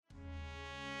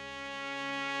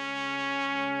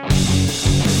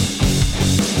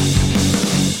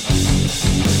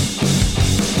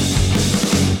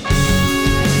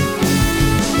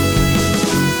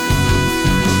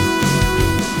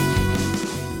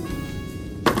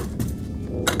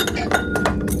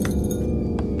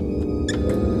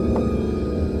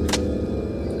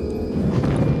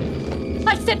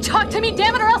Talk to me,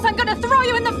 damn it, or else I'm gonna throw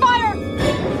you in the fire!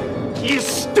 You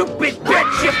stupid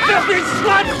bitch, you filthy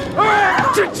slut!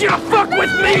 Did you fuck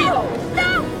with me?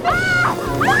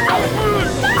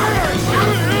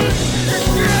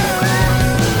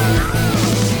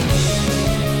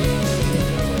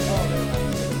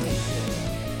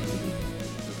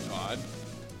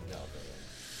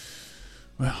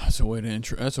 Well, that's a way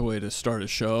to That's a way to start a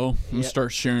show. I'm gonna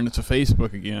start sharing it to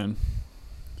Facebook again.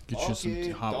 Get you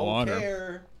some hot water.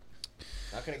 Care.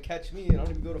 Not gonna catch me. I don't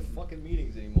even go to fucking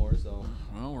meetings anymore. So.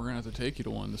 Well, we're gonna have to take you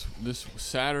to one this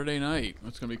Saturday night.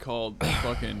 It's gonna be called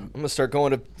fucking. I'm gonna start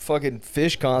going to fucking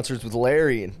Fish concerts with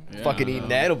Larry and fucking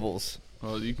eating edibles.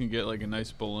 Well, you can get like a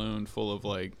nice balloon full of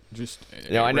like just.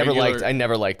 No, I never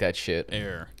liked that shit.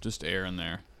 Air, just air in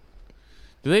there.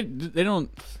 They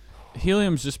don't.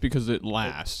 Helium's just because it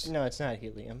lasts. No, it's not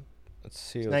helium.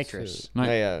 It's nitrous.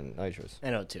 Nitrous.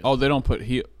 NO2. Oh, they don't put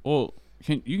well.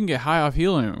 You can get high off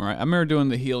helium, right? I remember doing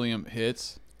the helium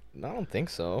hits. I don't think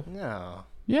so. No.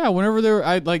 Yeah, whenever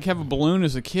I'd like have a balloon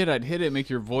as a kid, I'd hit it, make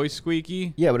your voice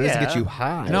squeaky. Yeah, but it doesn't get you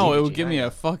high. No, it would give me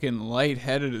a fucking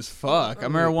lightheaded as fuck. I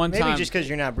remember one time. Maybe just because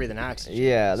you're not breathing oxygen.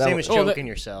 Yeah, same as choking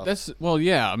yourself.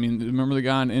 Yeah. I mean, remember the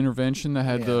guy in Intervention that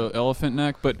had the elephant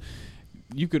neck? But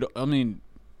you could. I mean,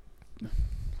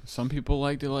 some people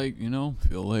like to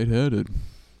feel lightheaded.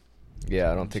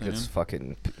 Yeah, I don't think it's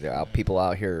fucking people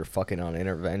out here fucking on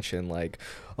Intervention like,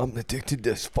 I'm addicted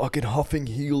to fucking huffing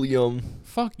helium.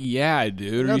 Fuck yeah,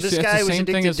 dude. No, this guy was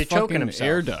addicted to choking himself.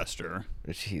 Air duster.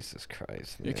 Jesus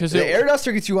Christ. Because the air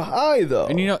duster gets you high though.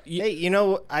 And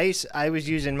I was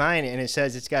using mine and it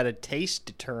says it's got a taste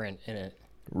deterrent in it.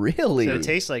 Really? So it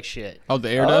tastes like shit. Oh, the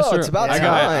air duster. It's about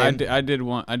time. I did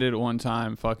it one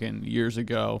time, fucking years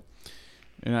ago.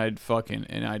 And I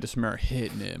just remember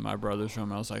hitting it in my brother's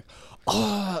room. I was like,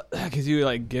 oh, because you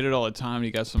like get it all the time. And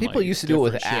you got some people used to do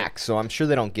it with Axe, so I'm sure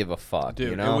they don't give a fuck.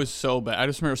 Dude, it was so bad. I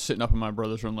just remember sitting up in my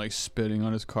brother's room, like spitting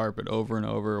on his carpet over and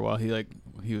over while he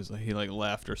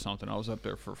left or something. I was up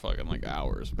there for fucking like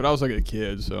hours, but I was like a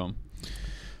kid, so it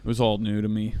was all new to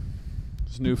me.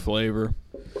 It's a new flavor.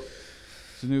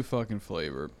 It's a new fucking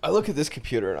flavor. I look at this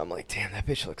computer and I'm like, damn, that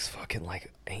bitch looks fucking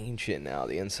like ancient now.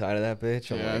 The inside of that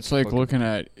bitch. It's like looking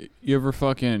at you remember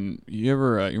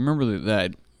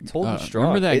that? It's holding strong.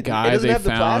 Remember that guy they found the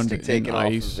plastic taken in off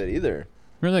ice? of it either.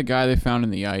 Remember that guy they found in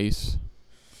the ice?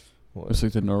 What? It was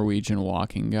like the Norwegian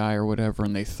walking guy or whatever,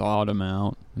 and they thawed him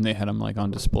out and they had him like on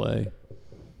display. You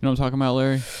know what I'm talking about,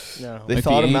 Larry? No. They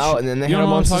thawed him out and then they had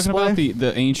him on display? You know what I'm talking about?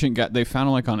 The ancient guy. They found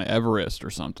him like on Everest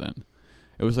or something.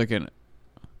 It was like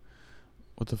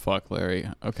what the fuck, Larry?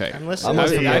 Okay. I'm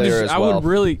listening. I would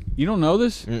really. You don't know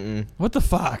this? Mm-mm. What the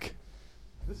fuck?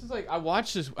 This is like I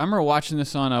watched this. I remember watching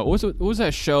this on what was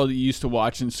that show that you used to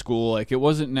watch in school? Like it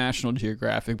wasn't National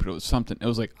Geographic, but it was something. It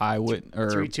was like Eyewitness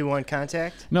or 3, 2, 1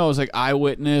 Contact. No, it was like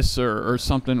Eyewitness or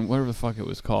something. Whatever the fuck it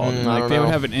was called. And like they would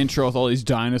have an intro with all these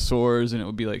dinosaurs, and it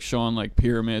would be like showing like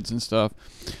pyramids and stuff.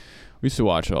 We used to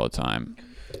watch it all the time.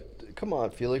 Come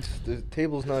on, Felix. The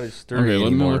table's not as sturdy Okay, let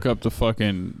anymore. me look up the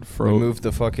fucking. Remove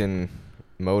the fucking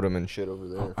modem and shit over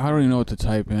there. I don't even know what to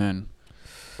type in.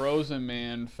 Frozen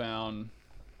man found.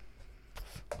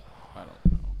 I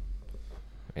don't know.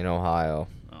 In Ohio.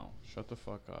 Oh, shut the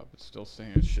fuck up. It's still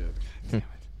saying shit. God damn it.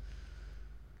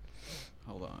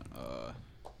 Hold on.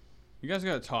 You guys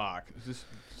gotta talk. Just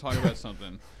talk about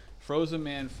something. Frozen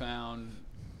man found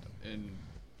in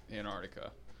Antarctica.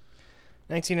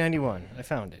 1991. I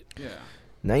found it. Yeah.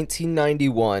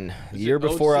 1991, the year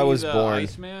before I was born.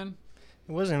 Iceman?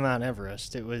 It wasn't Mount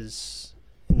Everest. It was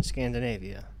in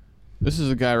Scandinavia. This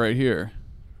is a guy right here.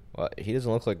 Well, he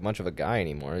doesn't look like much of a guy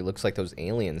anymore. He looks like those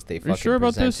aliens they Are fucking you sure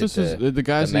about this? This is the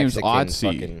guy's name's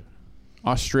Otzi.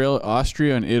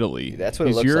 Austria and Italy. That's what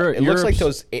it looks like. It looks like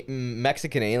those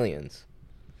Mexican aliens.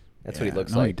 That's what he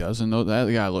looks like. No, he doesn't. No,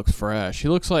 that guy looks fresh. He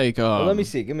looks like. Well, let me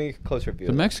see. Give me a closer view.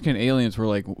 The Mexican aliens were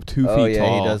like 2 feet tall. Oh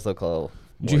yeah, he does look a little.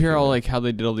 Did you hear how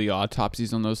they did all the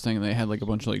autopsies on those things? And they had like a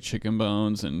bunch of like chicken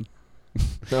bones and.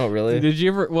 Oh really? Did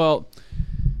you ever? Well,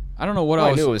 I don't know what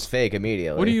I knew it was fake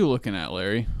immediately. What are you looking at,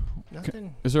 Larry?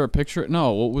 Nothing. Is there a picture?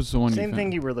 No. What was the one? Same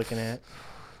thing you were looking at.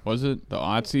 Was it the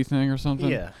Otzi thing or something?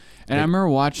 Yeah. And I remember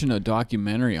watching a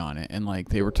documentary on it, and like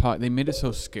they were they made it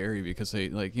so scary because they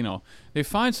they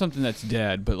find something that's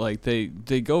dead, but like they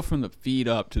go from the feet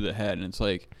up to the head, and it's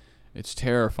like it's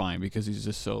terrifying because he's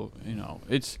just so, you know,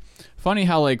 it's funny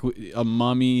how like a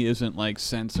mummy isn't like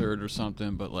censored or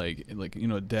something, but like you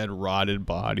know, a dead rotted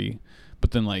body,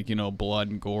 but then like, you know, blood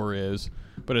and gore is.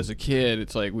 But as a kid,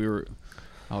 it's like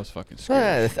I was fucking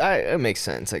scared. It makes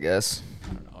sense, I guess.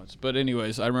 I don't know. But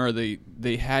anyways, I remember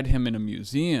they had him in a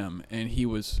museum and he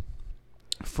was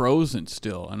frozen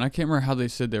still, and I can't remember how they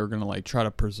said they were gonna like try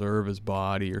to preserve his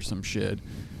body or some shit.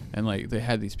 And like they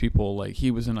had these people, like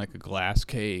he was in like a glass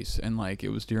case, and like it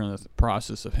was during the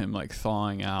process of him like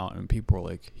thawing out, and people were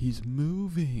like, he's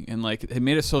moving, and like it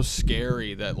made it so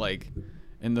scary that like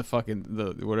in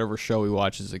the whatever show we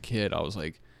watched as a kid, I was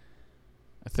like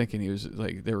thinking he was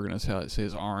like they were gonna say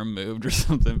his arm moved or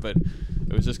something, but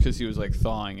it was just because he was like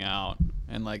thawing out,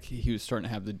 and like he was starting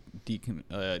to have the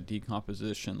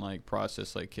decomposition like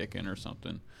process like kick in or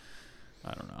something.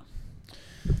 I don't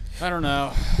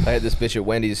know. I had this bitch at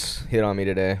Wendy's hit on me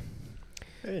today.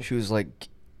 She was like,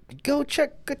 go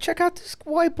check out this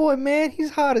white boy, man.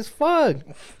 He's hot as fuck.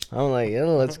 I'm like,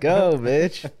 yo, let's go,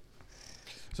 bitch.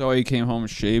 So you came home and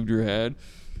shaved your head?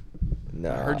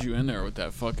 No. I heard you in there with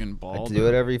that fucking bald. I do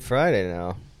it every Friday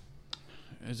now.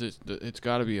 It's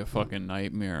got to be a fucking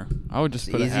nightmare. I would just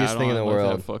it's put a hat on and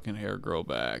let that fucking hair grow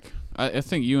back. I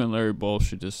think you and Larry both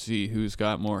should just see who's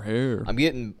got more hair. I'm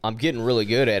getting really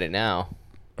good at it now.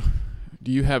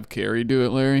 Do you have Carrie do it,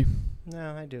 Larry?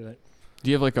 No, I do it.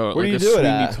 Do you have like a Sweeney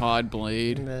Todd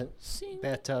blade? In the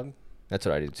bathtub. That's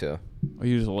what I do too. Or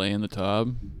you just lay in the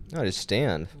tub? No, I just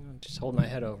stand. Just hold my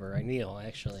head over. I kneel,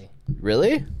 actually.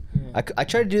 Really? Yeah. I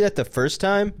tried to do that the first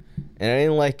time, and I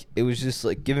didn't like. It was just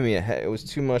like giving me a head. It was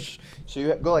too much. So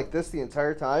you go like this the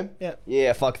entire time? Yeah.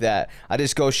 Yeah, fuck that. I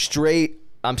just go straight.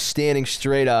 I'm standing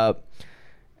straight up,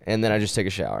 and then I just take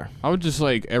a shower. I would just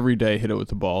like every day hit it with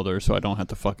the balder so I don't have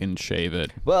to fucking shave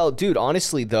it. Well, dude,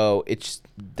 honestly though,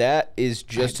 that is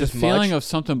just the as much. The feeling of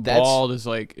something bald is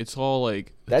like it's all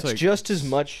like that's like just as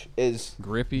much as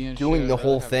grippy and doing shit. the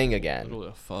whole thing again. A little bit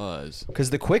of fuzz.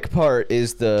 Because the quick part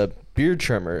is the beard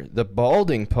trimmer. The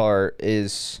balding part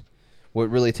is what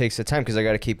really takes the time because I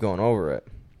got to keep going over it.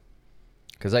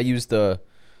 Because I use the,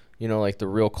 you know, like the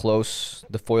real close,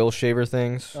 the foil shaver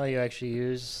things. Oh, you actually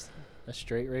use a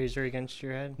straight razor against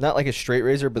your head? Not like a straight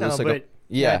razor, but it's like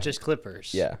not just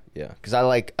clippers. Yeah. Because I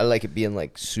like it being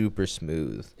like super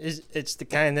smooth. It's the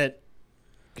kind that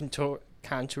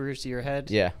contours your head?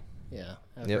 Yeah. Yeah,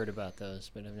 I've heard about those,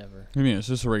 but I've never. I mean, it's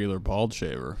just a regular bald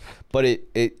shaver. But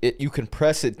it you can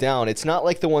press it down. It's not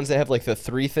like the ones that have like the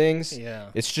 3 things. Yeah.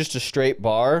 It's just a straight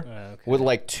bar with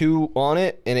like 2 on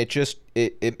it, and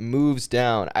it moves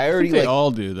down. I think they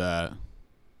all do that.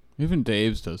 Even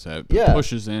Dave's does that. Yeah. It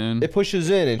pushes in. It pushes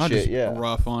in and shit. Just yeah.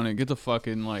 rough on it. Get the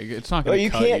fucking like. It's not gonna. You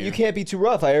can't be too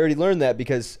rough. I already learned that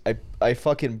because I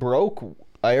fucking broke.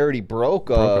 I already broke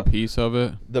a piece of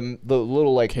it. The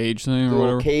little like cage thing or whatever.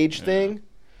 Little cage thing,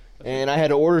 and I had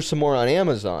to order some more on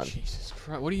Amazon. Jesus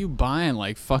Christ! What are you buying?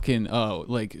 Like fucking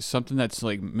like something that's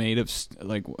like made of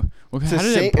like what? How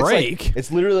did it break?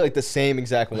 It's literally like the same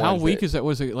exact one. How weak is that?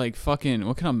 Was it like fucking?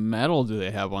 What kind of metal do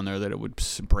they have on there that it would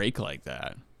break like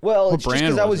that? Well, it's just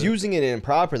because I was using it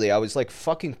improperly. I was like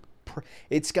fucking.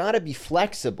 It's got to be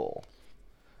flexible,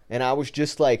 and I was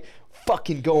just like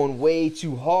fucking going way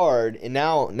too hard, and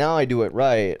now I do it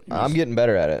right. I'm getting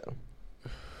better at it.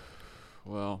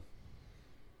 Well,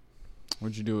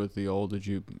 what'd you do with the old? Did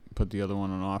you put the other one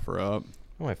on offer up?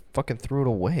 Oh, I fucking threw it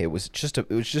away. It was just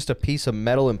a piece of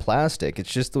metal and plastic.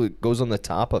 It's just it goes on the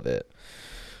top of it.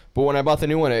 But when I bought the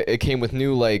new one, it came with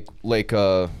new like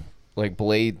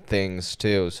blade things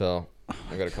too. So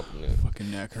I got a couple new.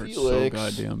 Fucking neck hurts so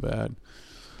goddamn bad.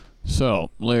 So,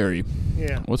 Larry.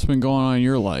 Yeah. What's been going on in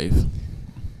your life?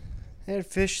 I had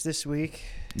fish this week.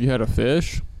 You had a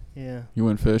fish? Yeah. You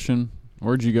went fishing?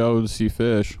 Where'd you go to see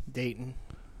fish? Dayton.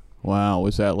 Wow.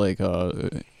 Was that like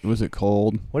was it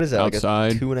cold? What is that?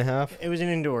 Outside? Like a 2.5? It was an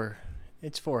indoor.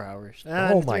 It's 4 hours.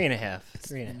 Oh my. 3.5.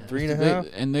 3.5.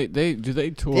 3.5? And they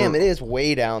tour. Damn, it is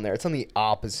way down there. It's on the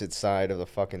opposite side of the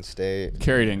fucking state.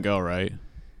 Carrie didn't go, right?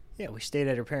 Yeah, we stayed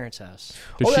at her parents' house.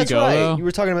 Did she that's go right. though? You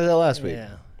were talking about that last week.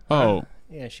 Yeah. Oh.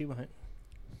 Yeah, she went.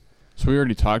 So we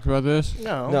already talked about this?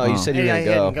 No, you said you were I going to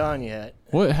go. hadn't gone yet.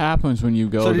 What happens when you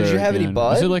go So there did you have any again?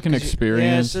 bud? Is it like an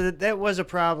experience? Yeah, so that was a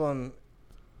problem.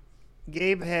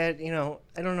 Gabe had,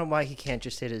 I don't know why he can't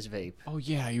just hit his vape. Oh,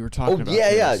 yeah, you were talking about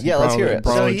yeah, this. yeah, let's hear it.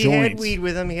 So he had weed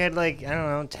with him. He had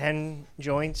 10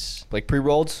 joints. Like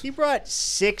pre-rolls? He brought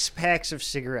 6 packs of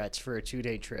cigarettes for a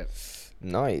 2-day trip.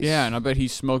 Nice. Yeah, and I bet he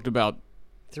smoked about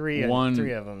 3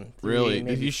 of them. Really?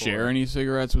 Did he share any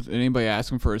cigarettes with anybody?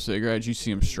 Ask him for a cigarette? Did you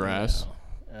see him stress?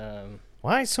 No.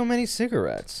 Why so many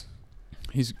cigarettes?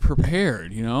 He's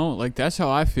prepared, you know? Like, that's how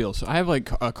I feel. So I have, like,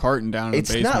 a carton down in the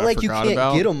It's basement not like I you forgot can't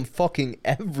about. get them fucking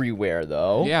everywhere,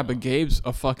 though. Yeah, but Gabe's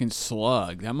a fucking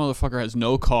slug. That motherfucker has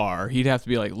no car. He'd have to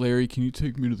be like, Larry, can you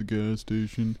take me to the gas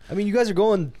station? I mean, you guys are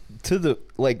going to the,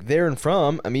 like, there and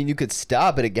from. I mean, you could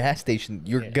stop at a gas station.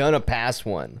 You're gonna pass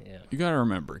one. Yeah. You gotta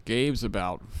remember, Gabe's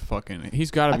about fucking.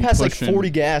 He's gotta I be pass like pushing. 40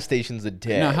 gas stations a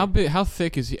day. Now, how big? How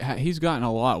thick is he? He's gotten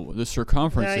a lot. The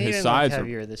circumference Nah, of he his didn't look sides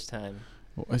heavier this time.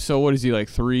 are. So what is he like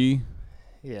 3?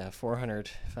 Yeah, 400,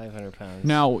 500 pounds.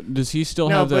 Now, does he still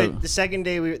no, have the? but the second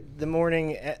day,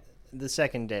 the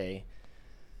second day,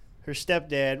 her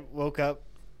stepdad woke up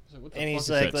and he's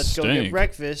like, "Let's go get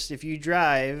breakfast. If you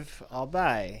drive, I'll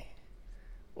buy."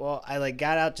 Well, I like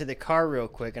got out to the car real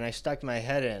quick and I stuck my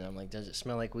head in. I'm like, "Does it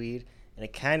smell like weed?" And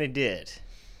it kind of did.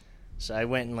 So I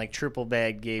went and like triple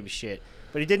bagged Gabe's shit,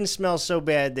 but it didn't smell so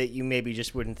bad that you maybe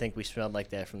just wouldn't think we smelled like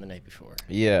that from the night before.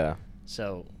 Yeah.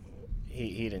 So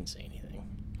he didn't say anything.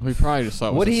 He probably just thought.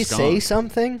 It was Would a he skunk. say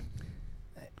something?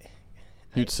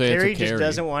 He'd say Carrie it's a just Carrie.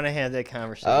 doesn't want to have that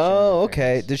conversation. Oh, with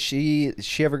okay. friends. Does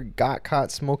she ever got caught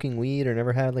smoking weed or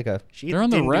never had like a? She They're on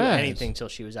the didn't do res. anything until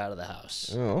she was out of the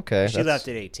house. Oh, okay. She left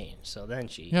at 18, so then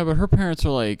she. Yeah, but her parents are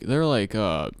like, they're like,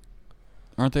 aren't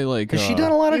they like? Has she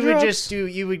done a lot of You would drugs?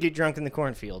 you would get drunk in the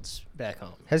cornfields back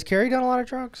home. Has Carrie done a lot of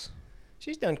drugs?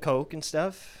 She's done coke and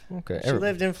stuff. Okay. She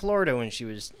lived in Florida when she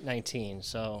was 19,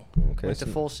 so Okay, went to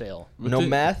so- Full Sail. No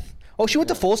meth. Oh, she went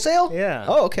to Full Sail. Yeah.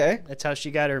 Oh, okay. That's how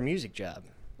she got her music job.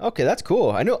 Okay, that's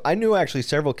cool. I knew actually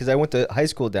several because I went to high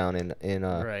school down in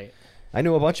Right. I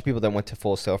knew a bunch of people that went to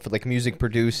Full Sail for like music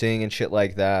producing and shit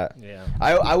like that. Yeah.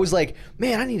 I was like,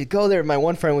 man, I need to go there. My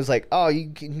one friend was like, oh, you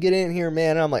can get in here,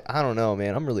 man. And I'm like, I don't know,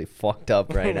 man. I'm really fucked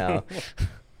up right now.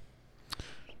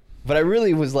 But I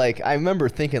really was like, I remember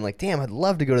thinking like, damn, I'd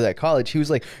love to go to that college. He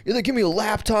was like, you're like, give me a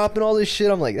laptop and all this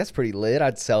shit. I'm like, that's pretty lit.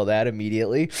 I'd sell that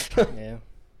immediately. Yeah.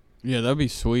 Yeah, that'd be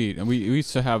sweet. And we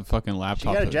used to have fucking laptops. She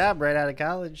got a job right out of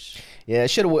college. Yeah, I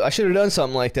should have done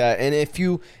something like that. And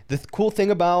the cool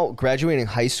thing about graduating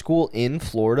high school in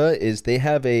Florida is they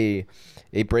have a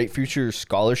Bright Future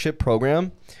scholarship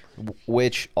program,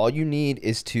 which all you need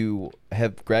is to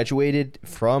have graduated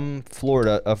from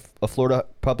Florida, a Florida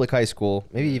public high school,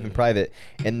 maybe even private,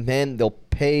 and then they'll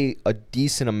pay a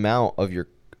decent amount of your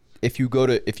if you go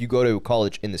to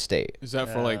college in the state. Is that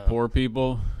for like poor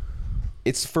people?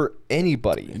 It's for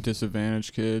anybody.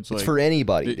 Disadvantaged kids? It's like, for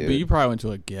anybody, dude. But you probably went to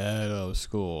a ghetto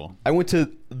school. I went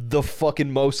to the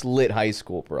fucking most lit high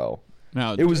school, bro.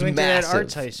 Now, It was Went to massive. that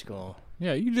arts high school.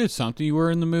 yeah, you did something. You were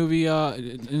in the movie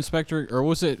Inspector, or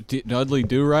was it Dudley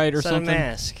Do-Right or Son of something?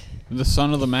 Mask. The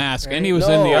Son of the Mask, and Right. he was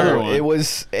in the other No, one. It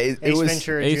was Ace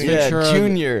Ventura Ace Jr. yeah, Ventura.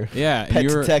 Junior. Yeah, Pet you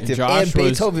were- Detective Josh and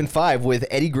was- Beethoven 5 with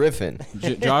Eddie Griffin.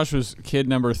 Josh was kid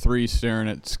number 3 staring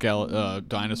at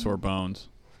dinosaur bones.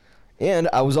 And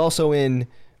I was also in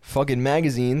fucking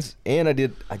magazines, and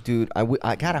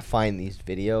I gotta find these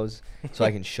videos so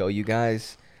I can show you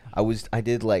guys. I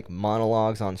did like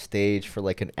monologues on stage for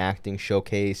like an acting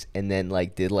showcase, and then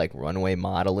like did like runway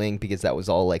modeling because that was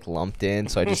all like lumped in.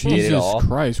 So I just did it Jesus all.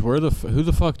 Christ, who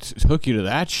the fuck took you to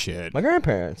that shit? My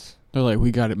grandparents. They're like,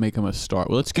 we got to make him a star.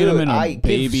 Well, let's get Dude, him in a I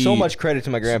baby. give so much credit to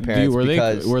my grandparents Dude,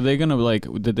 because were they gonna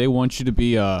like? Did they want you to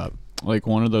be like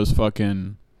one of those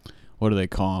fucking? What do they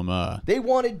call them? they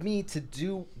wanted me to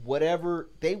do whatever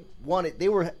they wanted. They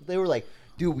were like,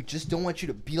 dude, we just don't want you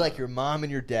to be like your mom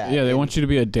and your dad. Yeah, they And- want you to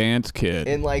be a dance kid.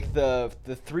 In like the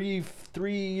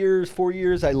 4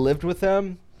 years I lived with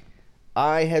them,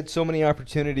 I had so many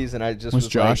opportunities, and I just was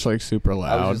Josh like like super I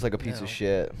loud? was just like a piece No. of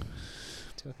shit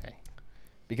It's okay.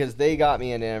 because they got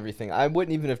me into everything. I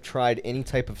wouldn't even have tried any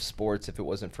type of sports if it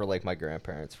wasn't for like my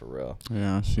grandparents, for real,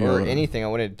 yeah, I see. or how- anything. I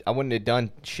wouldn't have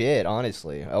done shit.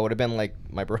 Honestly, I would have been like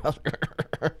my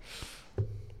brother,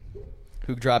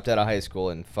 who dropped out of high school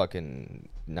in fucking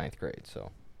 9th grade.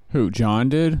 So Who, John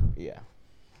did? yeah.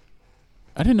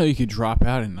 I didn't know you could drop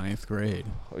out in 9th grade.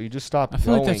 Or you just stop I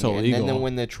feel like going, that's and then illegal.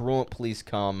 when the truant police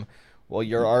come, well,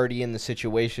 you're already in the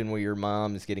situation where your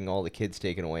mom is getting all the kids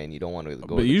taken away, and you don't want to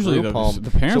go But to usually the group home.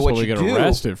 the parents so what will you get do,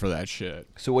 arrested for that shit.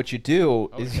 So what you do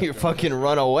is you fucking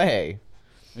run away.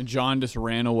 And John just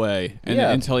ran away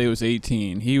Yeah. until he was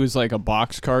 18. He was like a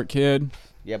box cart kid.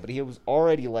 Yeah, but he was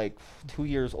already like 2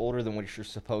 years older than what you're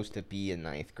supposed to be in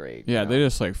 9th grade. Yeah, you know? they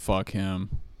just like, fuck him.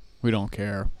 We don't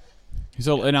care.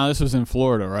 And now this was in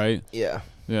Florida, right? Yeah.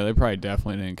 Yeah, they probably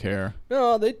definitely didn't care.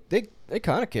 No, they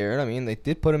kind of cared. I mean, they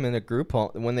did put him in a group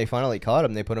home. When they finally caught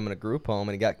him, they put him in a group home,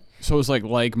 and he got. So it was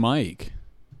like Mike.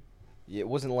 It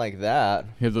wasn't like that.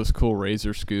 He had those cool Razor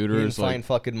You scooters. didn't find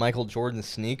fucking Michael Jordan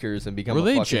sneakers and become were a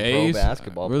they fucking J's? pro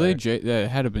basketball Were player. they J? That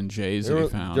had to have been J's that he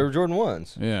found. They were Jordan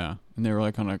 1s. Yeah, and they were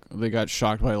like they got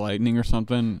shocked by lightning or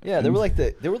something. Yeah, they were like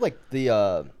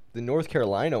the North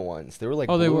Carolina ones. They were like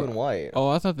blue and white. Oh,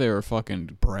 I thought they were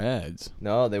fucking Brads.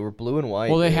 No, they were blue and white.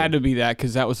 Well, they dude. had to be that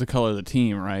because that was the color of the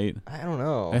team, right? I don't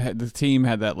know. The team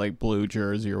had that like blue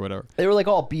jersey or whatever. They were like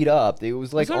all beat up. It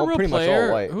was like Was that a all real pretty player? much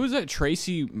all white. Who was that?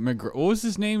 Tracy McGrath. What was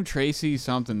his name? Tracy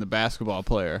something, the basketball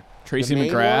player. Tracy main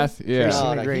McGrath. one? Yeah. Tracy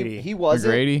No, McGrady. he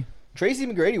wasn't. McGrady. Tracy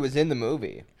McGrady was in the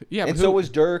movie. Yeah, and but so who- was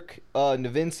Dirk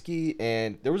Nowitzki,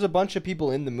 and there was a bunch of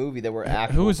people in the movie that were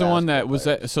actual. Who was the one that basketball was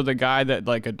players. that? So the guy that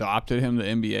like adopted him, the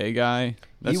NBA guy.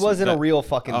 He wasn't a real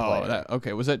fucking Oh, player.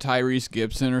 okay. Was that Tyrese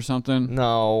Gibson or something?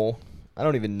 No, I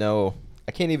don't even know.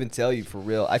 I can't even tell you for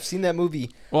real. I've seen that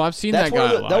movie. Well, I've seen That's that one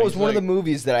guy. of a lot. that was He's one of the like-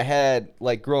 movies that I had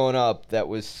like growing up. That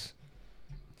was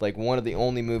like one of the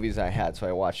only movies I had, so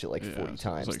I watched it like Yeah, 40 it's,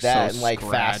 times. like, that so and like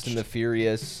Fast and the scratched.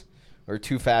 Furious, or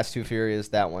Too Fast, Too Furious.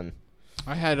 That one.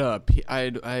 I had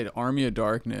I had Army of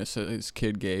Darkness that this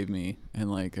kid gave me, and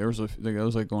like that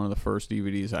was like one of the first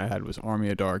DVDs I had was Army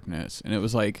of Darkness, and it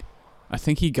was like, I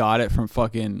think he got it from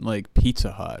fucking like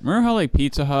Pizza Hut. Remember how like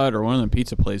Pizza Hut or one of the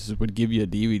pizza places would give you a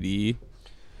DVD?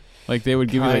 Like they would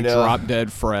give you like Kinda. Drop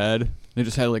Dead Fred. They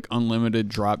just had like unlimited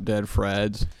Drop Dead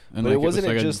Freds, and But like, it wasn't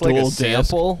was, like, just like a dual disc.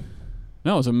 sample.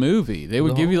 No, it was a movie. They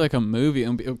would No. give you like a movie,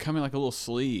 and it would come in like a little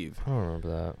sleeve. I don't remember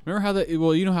that. Remember how that?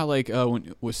 Well, you know how like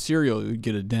when with cereal, you would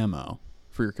get a demo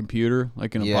for your computer,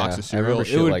 like in a box Yeah, of I remember cereal.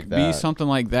 shit It would like be that. something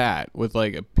like that with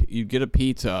like you'd get a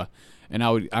pizza, and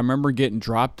I remember getting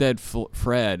Drop Dead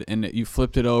Fred, and you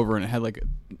flipped it over, and it had like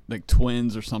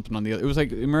twins or something on the other. It was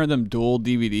like, remember them dual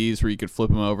DVDs where you could flip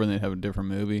them over and they'd have a different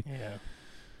movie. Yeah.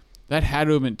 That had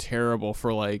to have been terrible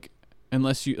for like,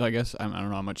 unless you, I guess I don't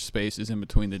know how much space is in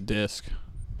between the disc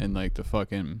and like the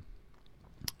fucking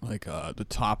like the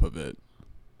top of it.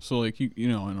 So like you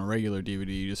know, in a regular DVD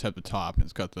you just have the top and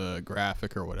it's got the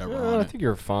graphic or whatever on I it. think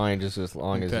you're fine just as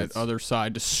long Like as that it's. other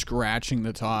side just scratching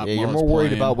the top. Yeah, while you're it's more worried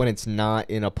playing. about when it's not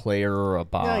in a player or a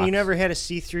box. No, you never had a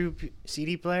see-through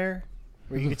CD player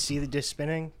where you could see the disc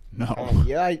spinning? No.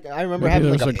 Yeah, I remember Maybe having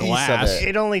there's like a a piece glass. of it.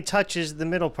 It only touches the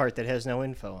middle part that has no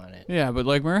info on it. Yeah, but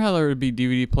like remember how there would be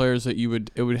DVD players that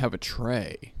it would have a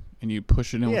tray and you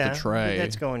push it in Yeah, with the tray.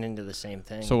 that's going into the same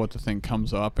thing. So what the thing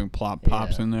comes up and pops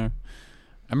Yeah. in there.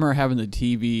 I remember having the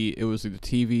TV. It was like the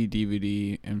TV,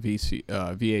 DVD, and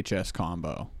VHS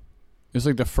combo. It was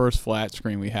like the first flat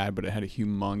screen we had, but it had a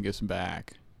humongous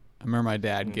back. I remember my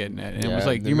dad getting it, and it was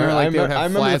like, you remember like they would have I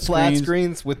remember the flat screens?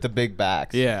 screens with the big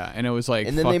backs. Yeah, and it was like,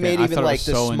 And then they fucking- made I even thought it like was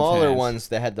the so smaller intense. ones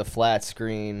that had the flat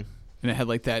screen. And it had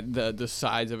like that the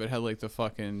sides of it had like the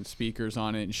fucking speakers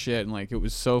on it and shit, and like it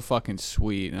was so fucking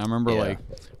sweet. And I remember Yeah. like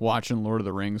watching Lord of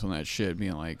the Rings on that shit,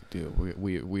 being like, dude,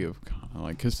 we have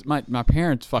like, cause my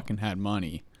parents fucking had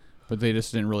money, but they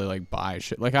just didn't really like buy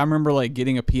shit. Like I remember like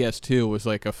getting a PS2 was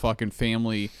like a fucking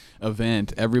family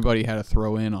event. Everybody had to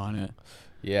throw in on it.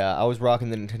 Yeah, I was rocking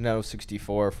the Nintendo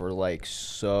 64 for like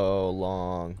so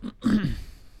long.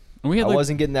 And we had I like,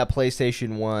 wasn't getting that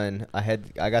PlayStation 1.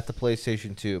 I got the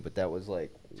PlayStation 2, but that was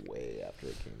like way after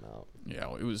it came out.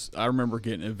 yeah, it was. I remember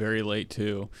getting it very late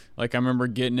too. Like I remember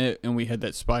getting it, and we had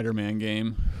that Spider-Man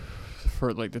game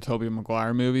for like the Tobey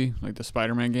Maguire movie, like the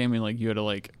Spider-Man game, and like you had to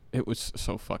like, it was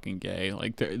so fucking gay.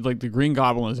 Like the Green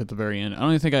Goblin was at the very end. I don't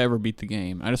even think I ever beat the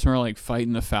game. I just remember like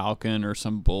fighting the Falcon or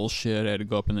some bullshit. I had to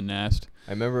go up in the nest.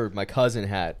 I remember my cousin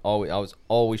had always. I was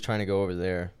always trying to go over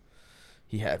there.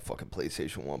 He had fucking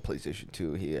PlayStation 1, PlayStation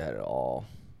 2. He had it all.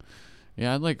 Yeah,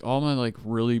 I had like all my like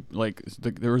really like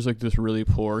there was like this really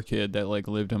poor kid that like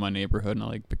lived in my neighborhood, and I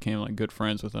like became like good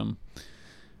friends with him.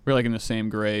 We were like in the same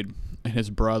grade, and his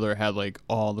brother had like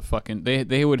all the fucking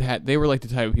they were like the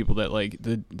type of people that like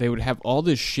they would have all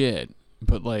this shit,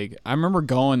 but like I remember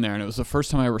going there, and it was the first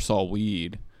time I ever saw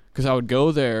weed, because I would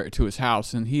go there to his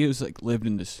house, and he was like lived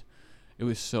in this. It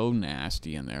was so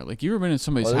nasty in there. Like you ever been in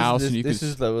somebody's house and you This could.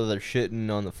 is where they're shitting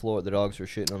on the floor. The dogs were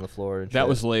shitting on the floor. And That shit.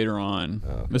 was later on.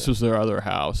 Oh, okay. This was their other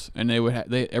house, and they would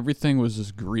everything was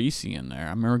just greasy in there. I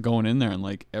remember going in there, and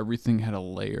like everything had a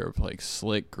layer of like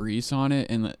slick grease on it,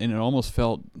 and it almost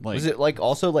felt like, Was it like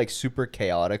also like super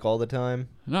chaotic all the time?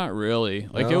 not really.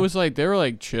 Like it No? was like they were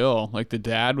like chill. Like the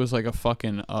dad was like a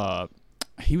fucking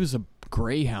he was a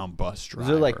Greyhound bus driver. Was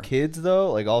there like kids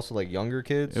though? Like also like younger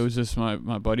kids? It was just my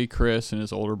buddy Chris and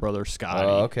his older brother Scotty.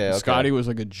 Oh, okay, okay. Scotty was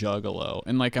like a juggalo,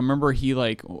 and like I remember he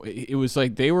like it was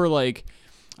like they were like,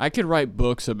 I could write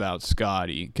books about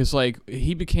Scotty because like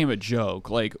he became a joke.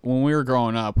 Like when we were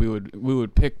growing up, we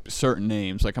would pick certain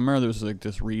names. Like I remember there was like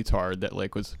this retard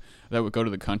that would go to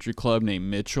the country club named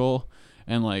Mitchell,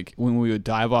 and like when we would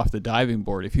dive off the diving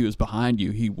board, if he was behind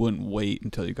you, he wouldn't wait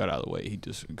until you got out of the way. He'd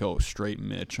just go straight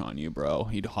Mitch on you, bro.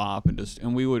 He'd hop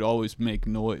and we would always make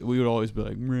noise. We would always be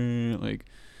like, meh, like.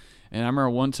 And I remember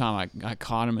one time I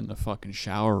caught him in the fucking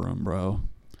shower room, bro.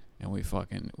 And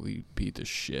we beat the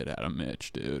shit out of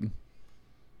Mitch, dude.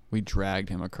 We dragged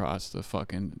him across the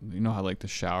fucking, you know how like the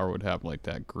shower would have like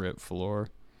that grip floor?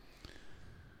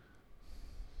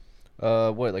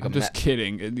 What, like I'm just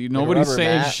kidding. Nobody's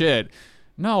saying mat? Shit.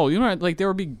 No, you know, like there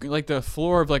would be like the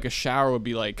floor of like a shower would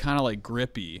be like kind of like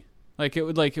grippy. Like it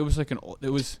was like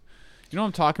you know what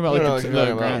I'm talking about?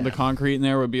 Like the concrete in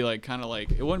there would be like kind of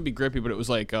like, it wouldn't be grippy, but it was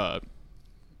like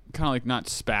kind of like not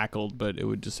spackled, but it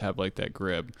would just have like that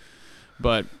grip.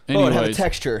 But anyways, it had a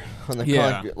texture on the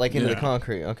concrete, like into the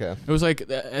concrete. Okay. It was like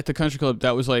at the country club.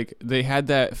 That was like they had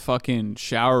that fucking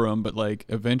shower room, but like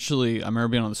eventually, I remember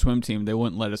being on the swim team. They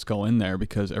wouldn't let us go in there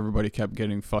because everybody kept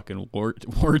getting fucking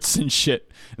warts and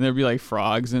shit, and there'd be like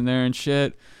frogs in there and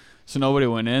shit. So nobody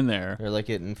went in there. They're like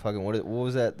getting fucking what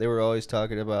was that? They were always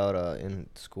talking about in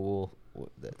school,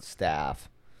 that staph.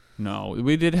 No,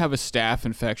 we did have a staph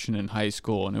infection in high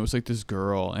school, and it was like this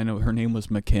girl, and her name was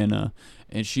McKenna,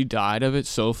 and she died of it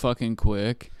so fucking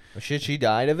quick. Oh, shit, she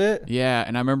died of it? Yeah,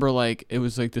 and I remember like it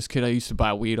was like this kid I used to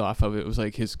buy weed off of. It was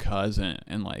like his cousin,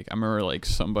 and like I remember like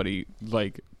somebody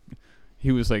like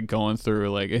he was like going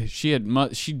through like she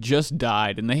just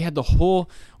died, and they had the whole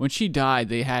when she died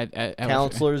they had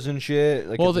counselors and shit.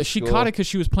 Like well, she caught it because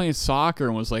she was playing soccer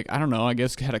and was like, I don't know, I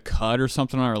guess had a cut or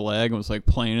something on her leg and was like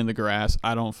playing in the grass.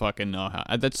 I don't fucking know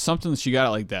how. That's something that she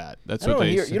got like that. That's what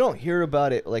they. You don't hear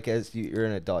about it like as you're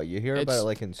an adult. You hear about it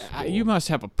like in school. You must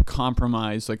have a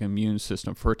compromised like immune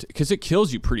system for it because it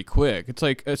kills you pretty quick. It's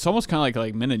like it's almost kind of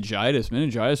like meningitis.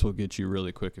 Meningitis will get you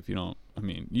really quick if you don't. I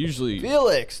mean, usually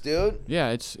Felix, dude.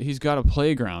 Yeah, he's got a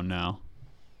playground now.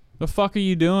 The fuck are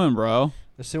you doing, bro?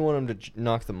 I still want him to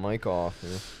knock the mic off.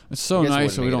 Yeah. It's so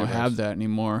nice that we don't have that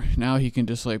anymore. Now he can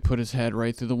just like put his head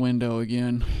right through the window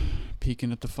again,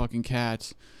 peeking at the fucking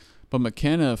cats. But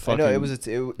McKenna fucking. I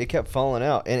know it kept falling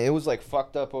out, and it was like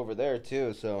fucked up over there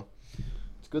too. So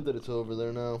it's good that it's over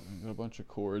there now. Got a bunch of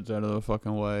cords out of the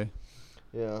fucking way.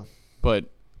 Yeah. But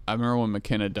I remember when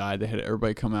McKenna died, they had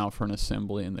everybody come out for an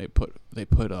assembly, and they put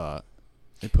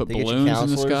balloons in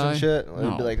the sky. And shit?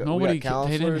 No, be like, nobody.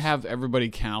 They didn't have everybody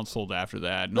counseled after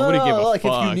that. Nobody gave a like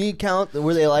fuck. If you need count,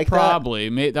 were they like Probably. I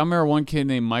remember one kid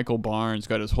named Michael Barnes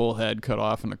got his whole head cut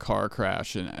off in a car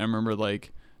crash, and I remember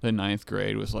like the 9th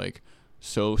grade was like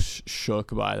so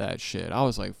shook by that shit. I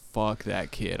was like, fuck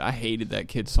that kid. I hated that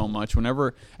kid so much.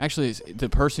 Whenever actually the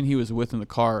person he was with in the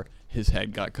car, his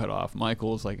head got cut off.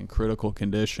 Michael was like in critical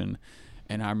condition,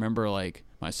 and I remember like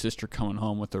my sister coming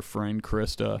home with her friend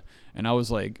Krista, and I was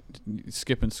like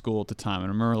skipping school at the time, and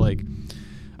I remember like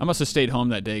I must have stayed home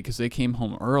that day because they came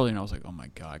home early, and I was like, oh my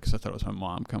god, because I thought it was my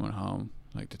mom coming home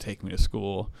like to take me to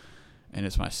school, and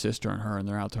it's my sister and her, and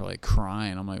they're out there like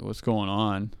crying. I'm like, what's going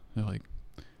on? They're like,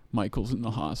 Michael's in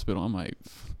the hospital. I'm like,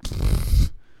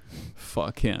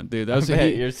 fuck him, dude. That was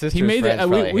your sister's he made that.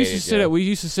 We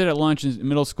used to sit at lunch in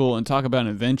middle school and talk about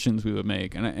inventions we would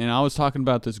make, and I was talking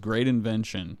about this great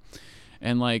invention,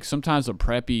 and like sometimes the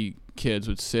preppy kids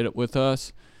would sit with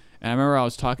us, and I remember I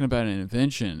was talking about an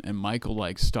invention, and Michael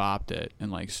like stopped it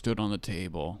and like stood on the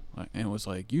table and was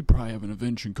like, "You'd probably have an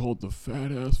invention called the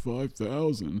Fat Ass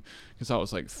 5000," because I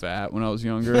was like fat when I was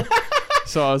younger.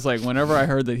 So I was like, whenever I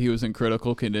heard that he was in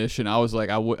critical condition, I was like,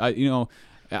 I wish I could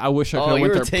have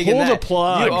went there, pulled a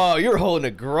plug. You were holding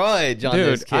a grudge on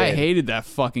this kid. Dude, I hated that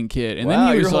fucking kid. And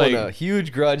then he was you're holding a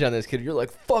huge grudge on this kid. You're like,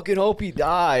 fucking hope he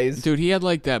dies. Dude, he had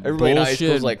like that Everybody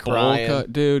bullshit like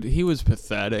crying. Dude, he was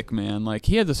pathetic, man. Like,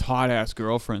 he had this hot-ass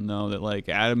girlfriend, though, that like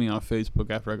added me on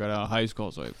Facebook after I got out of high school. I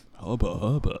was like,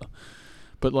 hubba.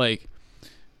 But like,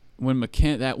 when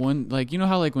like, you know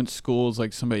how like when schools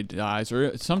like somebody dies,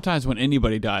 or sometimes when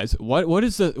anybody dies, what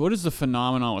is the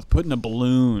phenomenon with putting a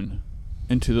balloon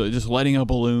into just letting a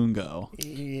balloon go?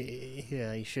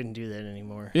 Yeah, you shouldn't do that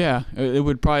anymore. Yeah, it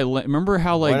would probably remember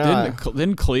how like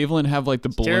didn't Cleveland have like the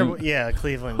balloon? Terrible. Yeah,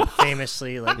 Cleveland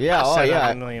famously like set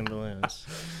up a million balloons.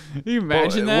 Can you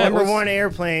imagine that? Number 1,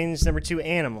 airplanes. Number 2,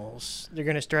 animals. They're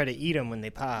gonna try to eat them when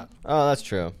they pop. Oh, that's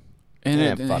true.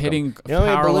 And hitting you know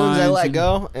how many balloons I let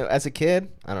go as a kid?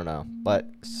 I don't know, but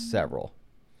several.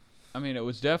 I mean, it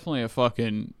was definitely a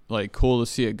fucking like cool to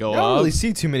see it go up. I don't really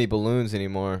see too many balloons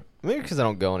anymore. Maybe because I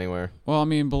don't go anywhere. Well, I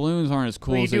mean, balloons aren't as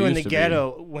cool What do you as they do in used the to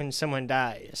ghetto when someone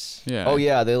dies? be. Yeah. Oh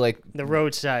yeah, they like. The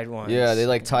roadside ones. Yeah, they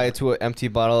like tie it to an empty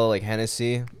bottle of like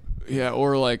Hennessy. Yeah,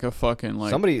 or like a fucking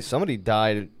like. Somebody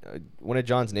died. One of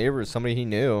John's neighbors, somebody he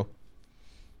knew,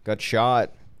 got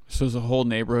shot. So does the whole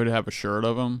neighborhood have a shirt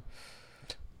of him?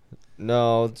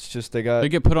 No, it's just they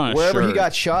get put on a wherever shirt. he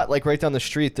got shot, like right down the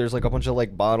street. There's like a bunch of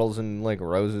like bottles and like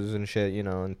roses and shit, you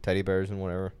know, and teddy bears and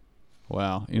whatever.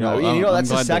 Wow, You know, that's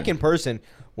the second person.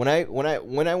 When I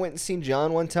went and seen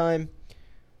John one time,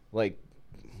 like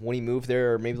when he moved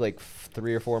there, or maybe like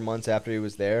 3 or 4 months after he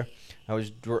was there, I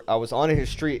was on his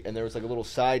street, and there was like a little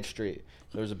side street.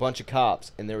 There was a bunch of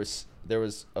cops, and there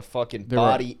was a fucking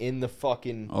body in the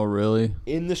fucking. Oh really?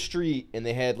 In the street, and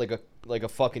they had like a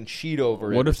fucking sheet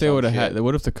over it. What if they would have had?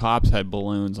 What if the cops had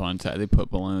balloons on? They put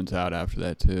balloons out after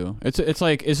that too. It's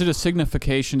like, is it a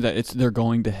signification that they're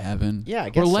going to heaven? Yeah, I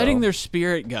guess we're letting so. their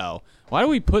spirit go. Why do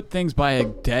we put things by a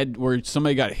dead where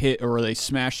somebody got hit or where they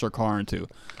smashed their car into?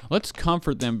 Let's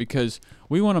comfort them because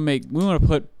we want to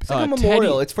put It's like a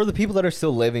memorial. Teddy. It's for the people that are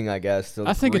still living, I guess.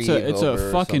 I think it's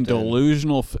a fucking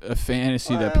delusional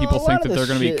fantasy that people a think lot that of they're the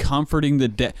going to be shit- comforting the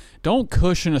dead. Don't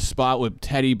cushion a spot with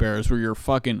teddy bears where your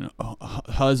fucking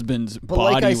husband's But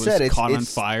body like I was said, caught on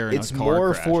fire in a it's car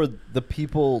more crash. for the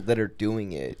people that are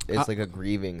doing it. It's like a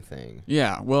grieving thing.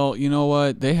 Yeah, well, you know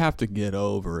what? They have to get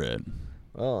over it.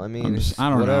 Well, I mean, I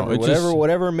don't know.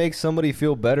 Whatever makes somebody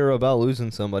feel better about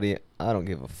losing somebody, I don't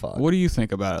give a fuck. What do you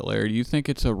think about it, Larry? Do you think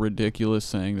it's a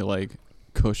ridiculous thing to like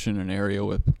cushion an area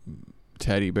with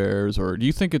teddy bears, or do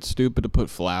you think it's stupid to put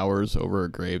flowers over a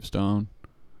gravestone?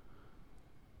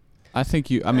 I think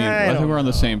you. I mean, I think we're on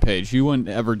the same page. You wouldn't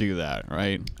ever do that,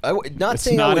 right? Not It's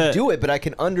saying not I would do it, but I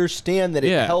can understand that it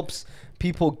Yeah. helps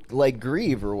people like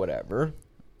grieve or whatever.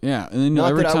 Yeah, and then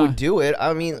Not every that time I would do it.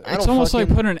 I mean, I it's don't almost fucking,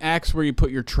 like putting an X where you put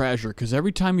your treasure, because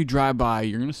every time you drive by,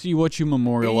 you're gonna see what you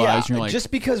memorialize. Yeah, and you're like, just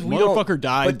because we motherfucker don't,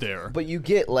 died but, there. But you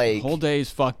get like The whole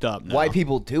day's fucked up now. why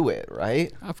people do it,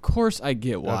 right? Of course, I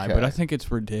get why, Okay. but I think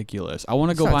it's ridiculous. I want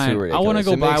to It's go not buy. too I want to ridiculous.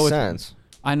 go It buy makes with. sense.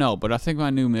 I know, but I think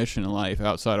my new mission in life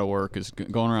outside of work is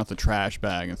going around with the trash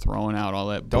bag and throwing out all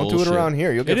that Don't bullshit. do it around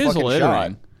here. You'll get It is fucking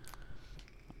littering.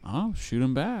 shot. Oh, shoot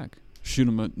him back. Shoot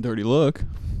him a dirty look.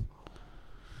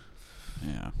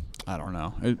 Yeah, I don't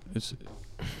know. It's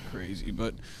crazy,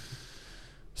 but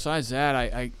besides that,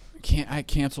 I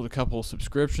canceled a couple of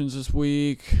subscriptions this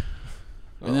week,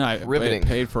 and then I riveting.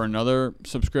 paid for another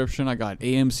subscription. I got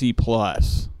AMC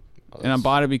Plus. And I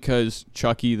bought it because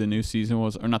Chucky, the new season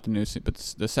was, or not the new season, but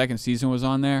the second season was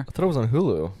on there. I thought it was on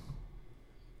Hulu.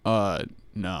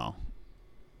 No.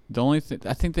 The only thing,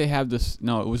 I think they have this,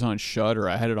 no, it was on Shudder.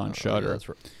 I had it on Shudder. Yeah, that's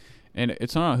right. And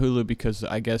it's not on Hulu because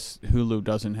I guess Hulu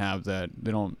doesn't have that.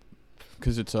 They don't,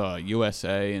 because it's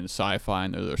USA and Sci-Fi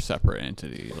and they're a separate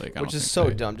entity. Like, Which is so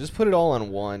dumb. Just put it all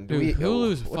on one. Dude,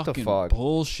 Hulu's what fucking the fuck?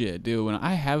 bullshit, dude. When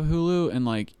I have Hulu and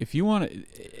like, if you want to,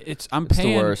 I'm It's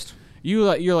paying. the worst.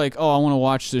 You're like, oh, I want to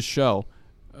watch this show.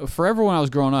 Forever when I was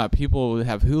growing up, people would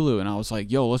have Hulu, and I was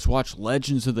like, yo, let's watch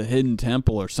Legends of the Hidden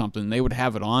Temple or something. They would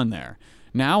have it on there.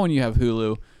 Now when you have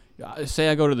Hulu, say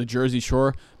I go to the Jersey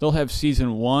Shore, they'll have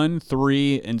season 1,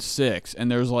 3, and 6, and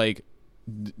there's like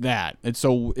that. It's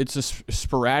a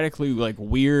sporadically like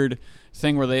weird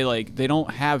thing where they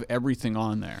don't have everything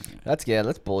on there. That's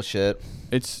bullshit.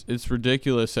 It's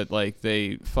ridiculous that like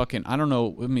they fucking, I don't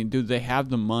know, I mean, dude, they have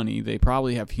the money. They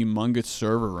probably have humongous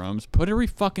server rooms. Put every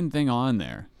fucking thing on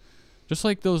there. Just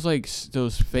like those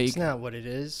fake. It's not what it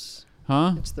is.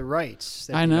 Huh? It's the rights.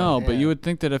 That I they know, don't but you have. would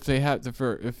think that if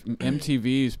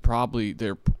MTV's probably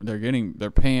they're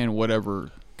paying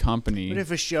whatever company. But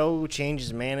if a show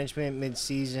changes management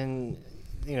mid-season,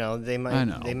 you know, they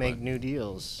make new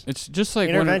deals. It's just like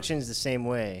Intervention's the same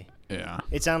way. Yeah.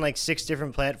 It's on like 6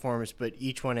 different platforms, but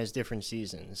each one has different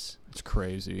seasons. It's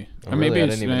crazy. Oh, Or maybe really? I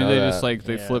it's didn't even know they that. just like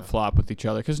they Yeah. flip flop with each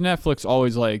other because Netflix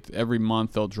always like every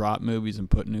month they'll drop movies and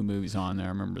put new movies on there. I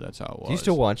remember that's how it was. Do you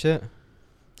still watch it?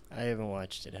 I haven't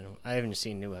watched it. I haven't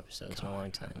seen new episodes in a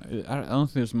long time. I don't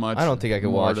think there's much. I don't think I can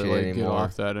more watch to, it like, Get anymore.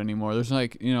 off that anymore. There's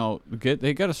like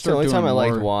they got to The start only doing time I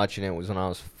liked more. watching it was when I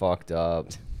was fucked up.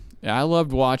 Yeah, I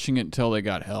loved watching it until they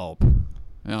got help, and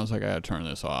I was like, I gotta turn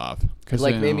this off. It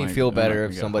like made me feel better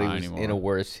if somebody was in a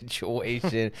worse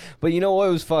situation. But you know what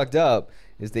was fucked up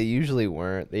is they usually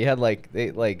weren't. They had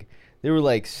They were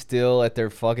like still at their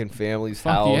fucking family's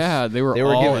Fuck house. yeah, they were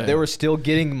they were still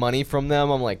getting money from them.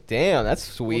 I'm like, damn, that's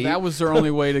sweet. Well, that was their only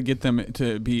way to get them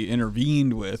to be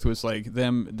intervened with, was like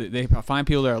them. They find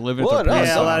people that are living at their parents'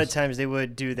 Yeah, a lot house. of times they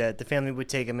would do that. The family would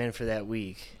take them in for that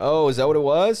week. Oh, is that what it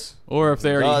was? Or if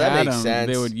they already that had makes them,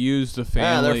 sense. they would use the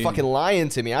family. Yeah, they're fucking lying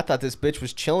to me. I thought this bitch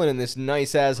was chilling in this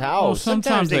nice ass house. Well,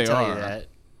 sometimes they tell are. you that.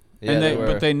 Yeah, And were.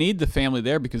 but they need the family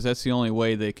there because that's the only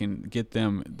way they can get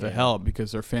them the help,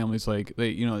 because their family's like,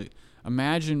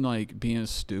 imagine like being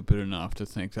stupid enough to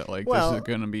think that like this is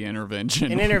going to be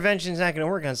intervention. An intervention's not going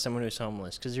to work on someone who's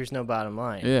homeless because there's no bottom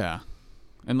line. Yeah.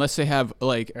 Unless they have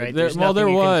like Right, there there's nothing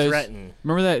you can threaten.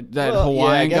 Remember that Well,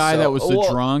 Hawaiian yeah, I guess guy so. that was the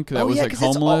Well, drunk that was yeah, like 'cause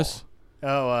it's all- homeless?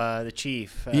 Oh, the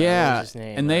chief. What Yeah, was his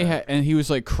name? and and he was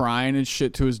like crying and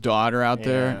shit to his daughter out Yeah.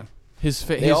 there. His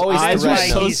always eyes were That's why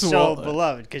so he's so swollen.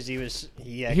 beloved, because he was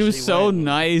So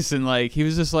nice, and like he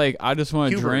was just like, I just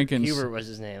want to drink and Hubert was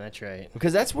his name. That's right.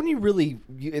 Because that's when it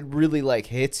really like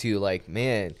hits you. Like,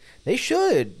 man, they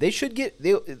should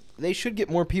get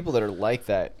more people that are like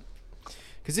that.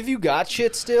 Because if you got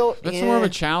shit still, That's more of a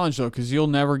challenge though, because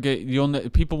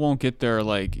people won't get their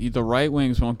like the right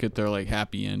wings won't get their like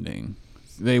happy ending.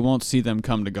 They won't see them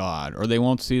come to God, or they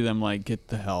won't see them like get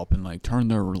the help and like turn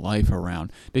their life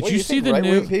around. Did you see the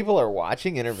new? People are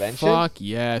watching Intervention? Fuck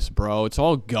yes, bro. It's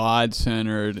all God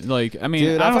centered. Like, I mean,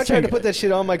 Dude, I if don't I tried to think- put that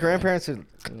shit on, my grandparents would,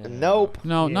 nope.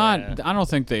 No, Yeah. not. I don't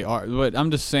think they are. But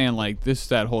I'm just saying, like,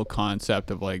 that whole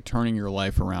concept of like turning your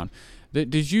life around.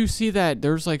 Did you see that?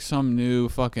 There's like some new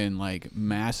fucking like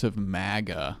massive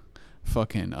MAGA,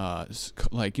 fucking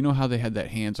like, you know how they had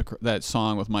that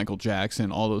song with Michael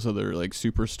Jackson, all those other like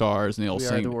superstars, and they all We Are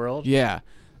sing the World? Yeah,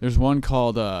 there's one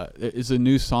called it's a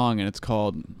new song, and it's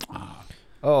called.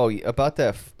 Oh, about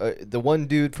that, the one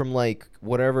dude from like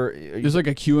whatever. There's like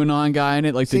a QAnon guy in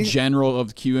it, like the See- general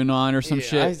of QAnon or some Yeah,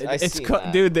 shit. I It's seen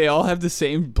that. dude, they all have the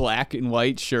same black and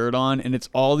white shirt on, and it's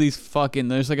all these fucking.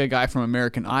 There's like a guy from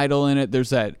American Idol in it.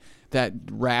 There's that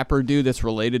rapper dude that's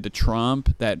related to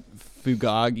Trump, that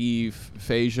whatever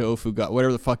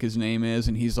the fuck his name is,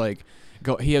 and he's like,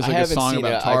 he has I like a haven't song seen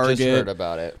about it. Target. I just heard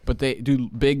about it. But they do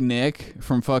Big Nick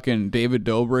from fucking David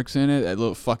Dobrik's in it, that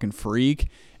little fucking freak.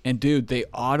 And dude, they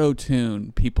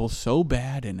auto-tune people so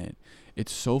bad in it.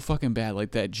 It's so fucking bad.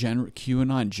 Like that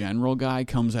QAnon general guy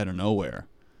comes out of nowhere.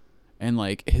 And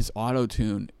like his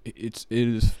auto-tune, it's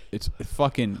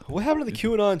fucking. What happened to the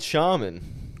QAnon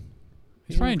shaman?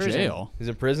 He's probably in prison. jail. He's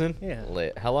in prison? Yeah.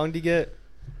 Lit. How long did he get?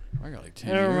 I got like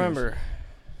 10 I don't years. remember.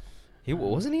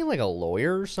 Wasn't he like a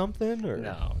lawyer or something? Or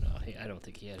No, I don't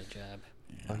think he had a job.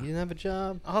 Oh, he didn't have a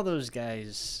job? All those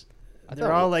guys, I they're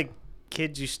thought- all like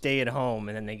kids who stay at home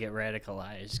and then they get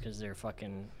radicalized because they're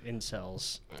fucking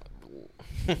incels.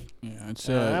 Yeah, it's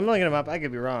I'm looking him up. I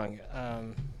could be wrong.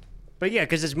 But yeah,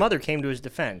 because his mother came to his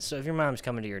defense. So if your mom's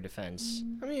coming to your defense,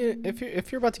 I mean,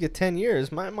 if you're about to get 10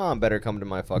 years, my mom better come to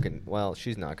my fucking. Well,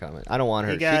 she's not coming. I don't want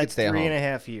her. he She got could stay at home.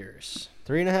 3.5 years.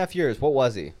 3.5 years. What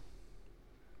was he?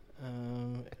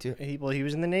 He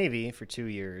was in the Navy for 2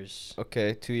 years.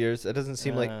 Okay, 2 years. That doesn't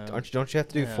seem like. Don't you have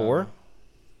to do no. 4?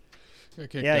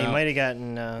 Yeah, he might have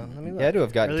gotten. Let me look. He had to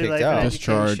have gotten Early kicked life out. and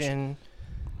Discharged. education,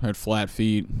 had flat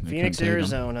feet. They Phoenix, couldn't take him.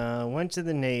 Arizona. Went to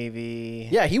the Navy.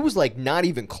 Yeah, he was like not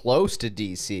even close to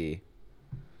DC.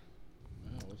 Oh,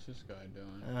 what's this guy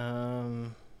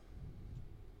doing?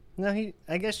 No,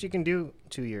 I guess you can do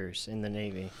 2 years in the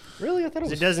Navy. Really? I thought it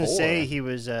 'Cause was it doesn't 4. say he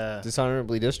was.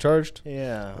 Dishonorably discharged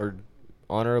Yeah. or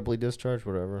honorably discharged,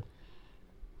 whatever.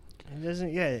 It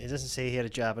doesn't. Yeah, it doesn't say he had a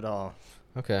job at all.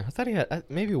 Okay, I thought he had.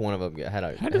 Maybe one of them had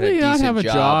a. How do had they not decent have a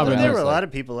job But and there I were was a lot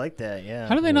of people like that. Yeah.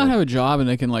 How do they not have a job and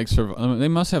they can like survive? I mean, they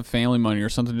must have family money or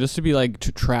something just to be like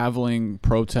traveling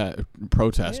protesters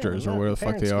Yeah, or whatever the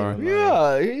fuck they parents are. give them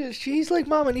Yeah, she's like,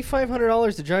 Mom, I need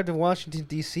 $500 to drive to Washington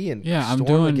D.C. and Yeah,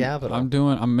 storm the Capitol.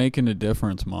 I'm making a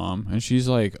difference, Mom. And she's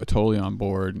like totally on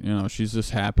board. You know, she's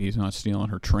just happy he's not stealing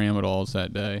her tramadol's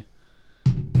that day.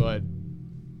 But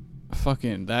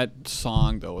fucking that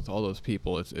song though, with all those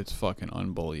people, it's fucking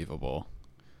unbelievable.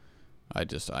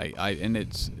 And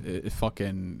it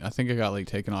fucking, I think I got like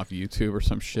taken off YouTube or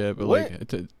some shit. But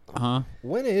What? like,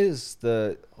 When is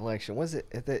the election? Was it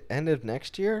at the end of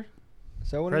next year?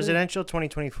 Is that what Presidential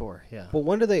 2024. Yeah. But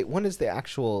when is the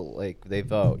actual, like, they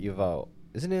vote? You vote.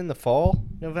 Isn't it in the fall?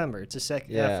 November. It's the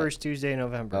second. Yeah. First Tuesday in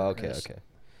November. Oh, okay, Yes. okay.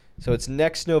 So it's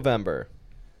next November.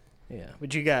 Yeah,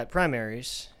 but you got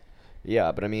primaries.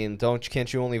 Yeah, but I mean,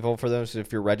 can't you only vote for those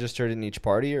if you're registered in each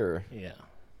party, or Yeah.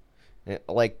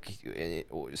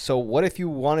 so what if you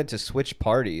wanted to switch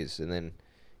parties, and then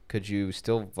could you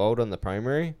still vote on the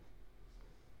primary?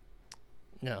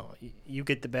 No, you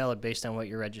get the ballot based on what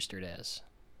you're registered as.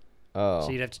 Oh.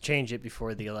 So you'd have to change it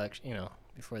before the election.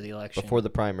 Before the election. Before the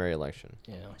primary election.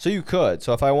 Yeah. So you could.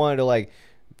 So if I wanted to like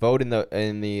vote in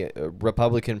the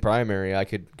Republican primary, I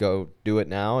could go do it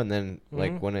now, and then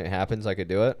like when it happens, I could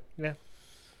do it. Yeah.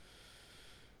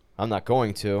 I'm not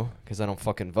going to because I don't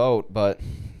fucking vote. But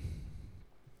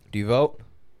do you vote?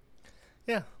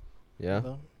 Yeah. Yeah.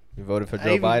 Well, You voted for I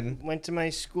Joe even Biden? went to my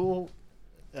school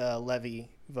levy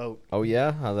vote. Oh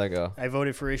yeah, how'd that go? I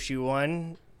voted for issue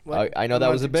 1. I know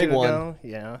that was a big one.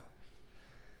 Yeah.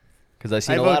 Because I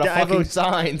seen a lot of fucking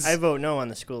signs. I vote no on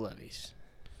the school levies.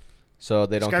 So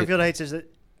they don't. Scarfield Heights is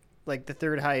like the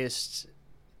 3rd highest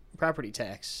property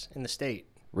tax in the state.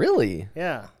 Really?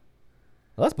 Yeah.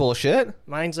 Well, that's bullshit.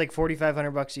 Mine's like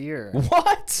 $4,500 a year.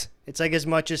 What? It's like as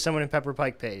much as someone in Pepper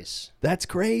Pike pays. That's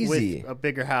crazy. With a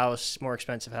bigger house, more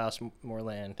expensive house, more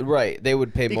land. Right. They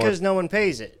would pay more. Because no one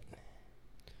pays it.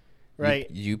 Right.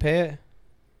 You pay it?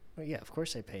 Well, yeah, of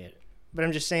course I pay it. But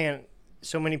I'm just saying,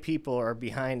 so many people are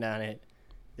behind on it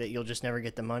that you'll just never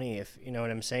get the money, if you know what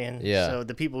I'm saying. Yeah. So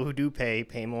the people who do pay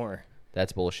more.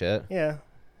 That's bullshit. Yeah,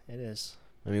 it is.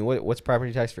 I mean, what's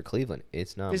property tax for Cleveland?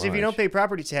 It's not much. Because if you don't pay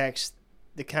property tax,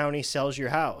 the county sells your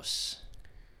house.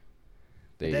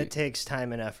 That takes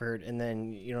time and effort, and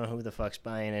then you don't know who the fuck's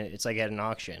buying it. It's like at an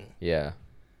auction. Yeah.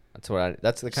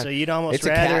 That's the kind. So you'd almost it's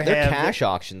rather have... They're cash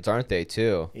auctions, aren't they,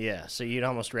 too? Yeah, so you'd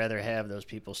almost rather have those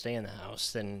people stay in the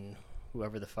house than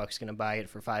whoever the fuck's going to buy it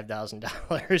for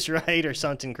 $5,000, right? Or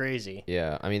something crazy.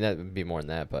 Yeah, I mean, that would be more than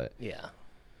that, but... Yeah.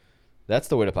 That's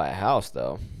the way to buy a house,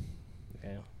 though.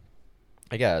 Yeah.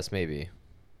 I guess, maybe.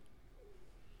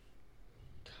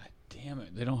 God damn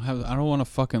it. They don't have... I don't want to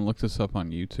fucking look this up on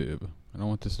YouTube. I don't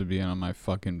want this to be on my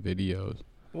fucking videos.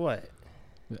 What?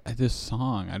 This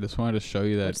song. I just wanted to show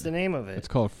you that. What's the name of it? It's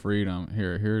called Freedom.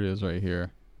 Here it is right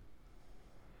here.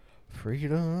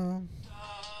 Freedom.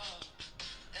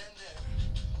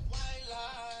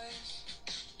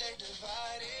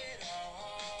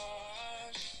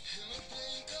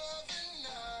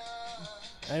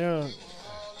 I don't...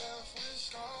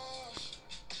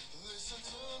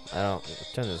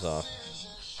 Turn this off.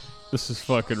 This is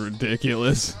fucking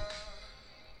ridiculous.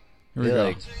 Here we go.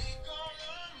 Like,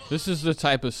 this is the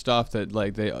type of stuff that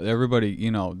like everybody,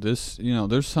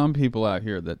 there's some people out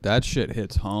here that shit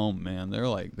hits home, man.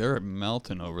 They're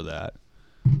melting over that.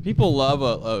 People love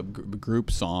a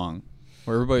group song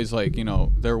where everybody's like,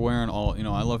 they're wearing all,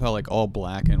 I love how like all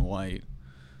black and white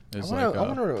is I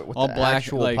wonder what all the black,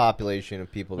 actual like, population of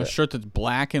people a shirt that's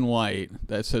black and white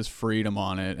that says freedom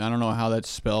on it. I don't know how that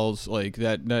spells like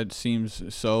that. That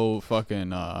seems so fucking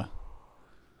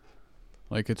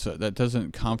like that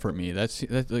doesn't comfort me. That's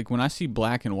like when I see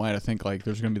black and white, I think like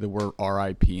there's gonna be the word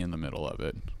R.I.P. in the middle of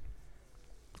it.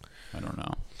 I don't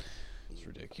know. It's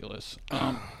ridiculous.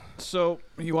 So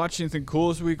you watch anything cool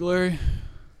this week, Larry?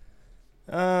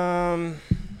 So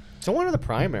what are the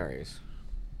primaries?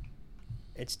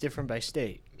 It's different by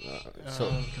state.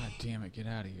 God damn it, get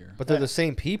out of here. But they're the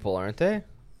same people, aren't they?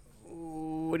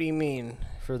 What do you mean?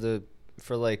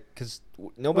 Because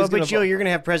nobody's Well, gonna but you're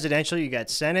gonna have presidential. You got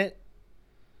Senate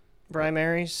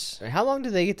primaries. How long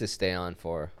do they get to stay on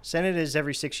for? Senate is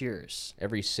every 6 years.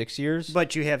 Every 6 years?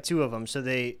 But you have 2 of them, so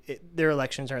their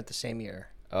elections aren't the same year.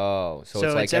 Oh, so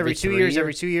it's like every 2 years, years?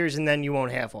 every 2 years, and then you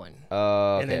won't have one.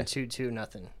 Oh, okay. And then 2,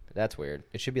 nothing. That's weird.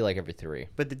 It should be like every 3.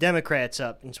 But the Democrats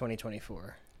up in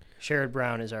 2024. Sherrod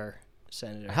Brown is our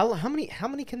senator. How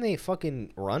many can they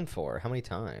fucking run for? How many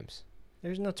times?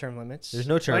 There's no term limits. There's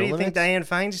no term limits? Why do you think Dianne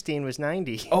Feinstein was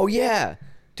 90? Oh yeah,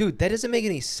 dude, that doesn't make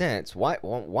any sense.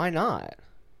 Why not?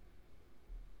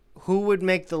 Who would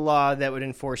make the law that would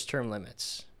enforce term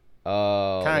limits?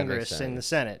 Oh, Congress and the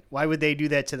Senate. Why would they do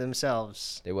that to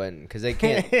themselves? They wouldn't, because they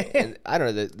can't. And I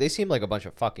don't know. They seem like a bunch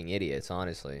of fucking idiots,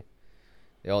 honestly.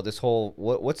 This whole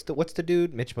what's the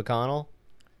dude? Mitch McConnell?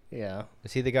 Yeah.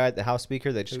 Is he the guy, the House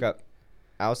Speaker that just got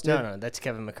ousted? No, that's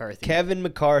Kevin McCarthy. Kevin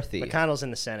McCarthy. McConnell's in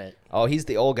the Senate. Oh, he's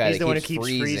the old guy. He's that the one who keeps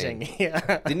freezing.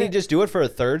 Yeah. Didn't he just do it for a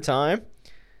 3rd time?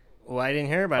 Well, I didn't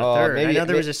hear about a 3rd. I know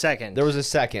there was a 2nd. There was a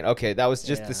 2nd. Okay, that was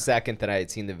just the 2nd that I had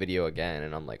seen the video again,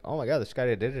 and I'm like, oh my god, this guy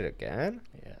did it again?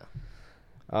 Yeah.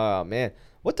 Oh man,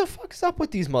 what the fuck's up with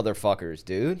these motherfuckers,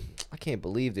 dude? I can't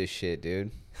believe this shit,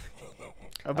 dude.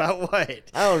 About what?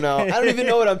 I don't know. I don't even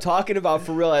know what I'm talking about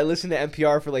for real. I listened to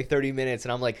NPR for like 30 minutes,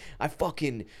 and I'm like,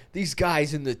 these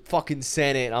guys in the fucking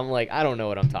Senate. I'm like, I don't know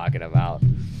what I'm talking about.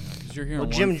 Well,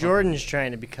 Jim Jordan's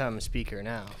trying to become speaker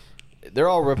now. They're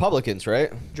all Republicans,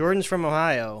 right? Jordan's from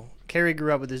Ohio. Kerry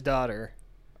grew up with his daughter.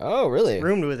 Oh, really?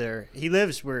 Roomed with her. He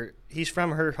lives where he's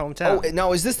from her hometown. Oh,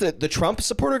 now is this the Trump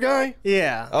supporter guy?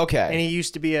 Yeah. Okay. And he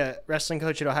used to be a wrestling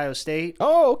coach at Ohio State.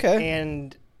 Oh, okay.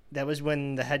 And that was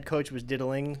when the head coach was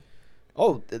diddling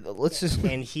Oh, let's just.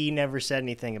 And he never said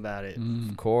anything about it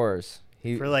Of course.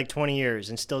 for like 20 years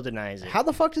and still denies it. How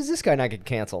the fuck does this guy not get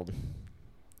canceled?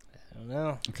 I don't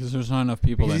know. Because there's not enough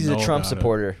people Because that he's know a Trump about it.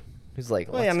 supporter. He's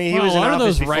like, Well, I mean, he Well, was a in lot of office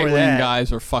those before right-wing that.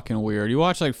 guys are fucking weird. You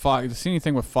watch like Fox, see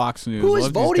anything with Fox News? who a is lot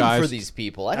of these voting guys, for these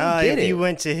people? I don't get If it. you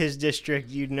went to his district,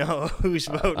 you'd know who's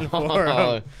voting for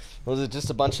him. Was it just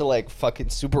a bunch of like fucking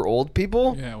super old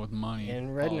people? Yeah, with money And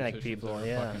redneck Politicians people, that are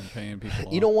yeah. fucking paying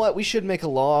people. You know what? We should make a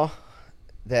law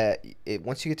that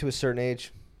once you get to a certain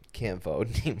age, you can't vote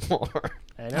anymore.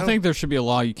 I know. I think there should be a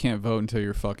law you can't vote until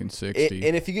you're fucking 60.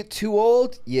 And if you get too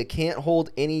old, you can't hold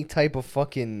any type of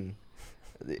fucking.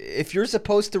 If you're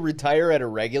supposed to retire at a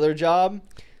regular job,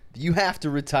 you have to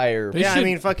retire. They yeah, I should-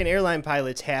 mean, fucking airline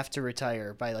pilots have to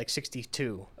retire by like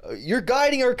 62. You're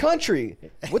guiding our country.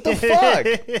 What the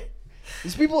fuck?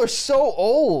 These people are so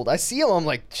old. I see them. I'm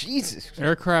like, Jesus.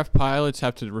 Aircraft pilots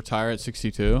have to retire at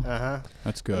 62. Uh-huh.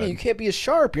 That's I good. mean, you can't be as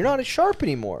sharp. You're not as sharp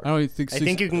anymore. I don't think. I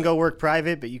think you can go work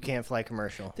private, but you can't fly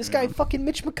commercial. This guy, fucking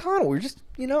Mitch McConnell, we're just,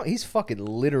 he's fucking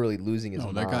literally losing his No,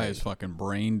 mind. that guy is fucking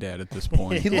brain dead at this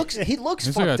point. He looks He's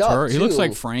fucked like a up. he looks too.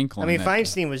 like Franklin. I mean, that-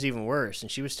 Feinstein was even worse,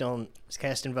 and she was still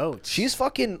casting votes. She's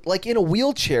fucking like in a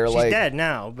wheelchair. She's like dead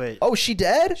now, but Oh, she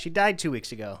dead? she died 2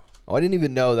 weeks ago. Oh, I didn't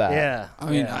even know that. Yeah. I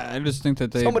mean, yeah. I just think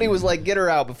that they. Somebody was like, "Get her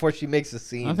out before she makes a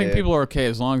scene." I think dude. people are okay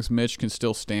as long as Mitch can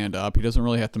still stand up. He doesn't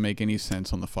really have to make any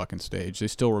sense on the fucking stage. They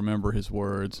still remember his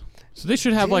words. So they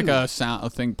should have like a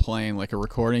thing playing, like a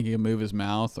recording. He can move his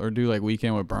mouth, or do like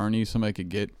Weekend with Bernie. Somebody could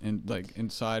get in like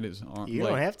inside his arm. You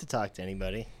like, don't have to talk to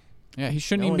anybody. yeah, he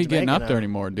shouldn't No even be one's getting making up there him.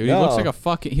 anymore, dude. No. He looks like a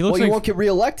fucking. He looks Well, you like. won't get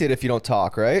reelected if you don't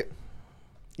talk, right?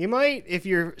 You might if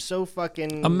you're so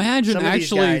fucking. Imagine some of these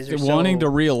actually guys are wanting so- to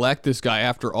reelect this guy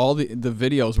after all the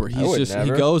videos where he's would just he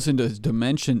never. goes into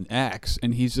Dimension X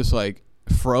and he's just like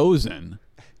frozen.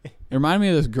 It reminded me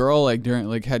of this girl like during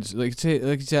like had like say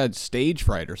like he's had stage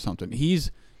fright or something.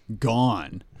 He's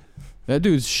gone. That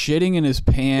dude's shitting in his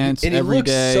pants And he every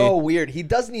looks day. so weird. He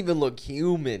doesn't even look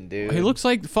human, dude. He looks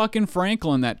like fucking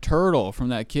Franklin, that turtle from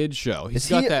that kid's show. He's Is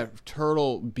got he- that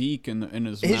turtle beak in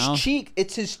his his mouth. cheek.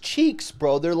 It's his cheeks,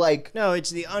 bro. They're like. No, it's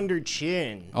the under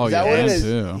chin. Oh Is yeah, that what it him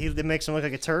is? too. That makes him look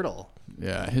like a turtle.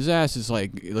 Yeah, his ass is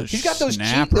like a He's got those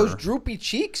snapper. those droopy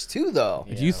cheeks too, though.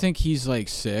 Do you think he's like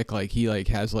sick? Like he like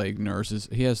has like nurses.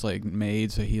 He has like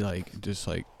maids that he like just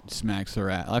like smacks their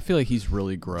ass. I feel like he's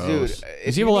really gross. Dude, Does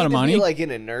if he have you a lot need of to money? Be, like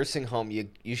in a nursing home,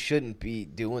 you shouldn't be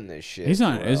doing this shit. He's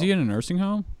not. for Is he real. in a nursing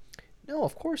home? No,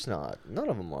 of course not. None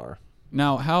of them are.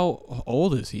 Now, how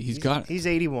old is he? He's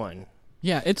 81.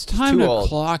 Yeah, it's time too to old.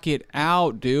 clock it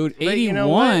out, dude. But you know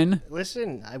 81. what?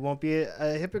 Listen, I won't be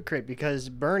a hypocrite because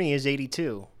Bernie is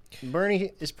 82. Bernie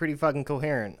is pretty fucking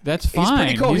coherent. That's He's fine.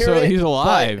 pretty coherent. He's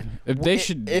alive. but If they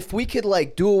should. If we could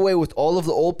like do away with all of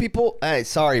the old people, hey,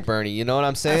 sorry, Bernie. You know what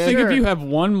I'm I saying? think Sure. if you have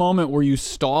one moment where you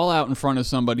stall out in front of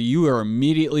somebody, you are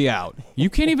immediately out.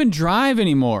 You can't even drive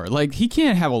anymore. Like he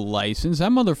can't have a license.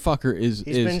 That motherfucker is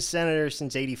He's been senator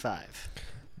since 85.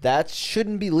 That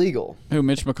shouldn't be legal. who?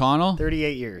 Mitch McConnell?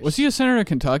 38 years. Was he a senator in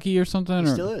Kentucky or something?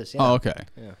 He or? still is, yeah. Oh, okay.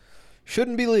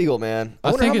 Shouldn't be legal, man. I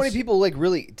I wonder think how many it's- people like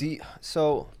really do.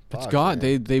 So It's fuck, God.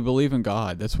 man. They believe in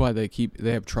God. That's why they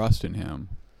have trust in Him.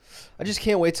 I just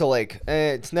can't wait till like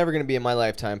it's never gonna be in my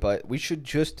lifetime, but we should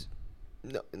just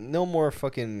no more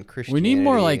fucking We Christianity. need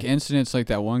more like incidents like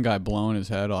that one guy blowing his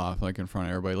head off like in front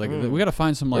of everybody. Like we got to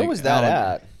find some like Where was that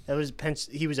at? That was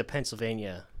he was a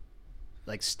Pennsylvania,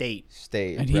 like state.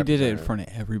 State. And he did it in representative. front of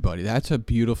everybody. That's a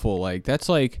beautiful like. That's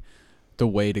like the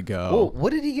way to go. Whoa,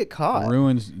 what did he get caught?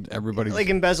 Ruins everybody's. Like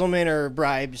embezzlement or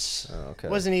bribes. Oh, okay.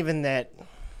 Wasn't even that.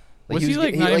 Was he he, was,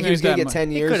 like, he, not like even he was gonna that get mu-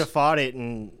 10 He years? could have fought it,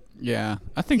 and yeah,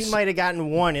 I think. he might have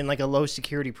gotten one in like a low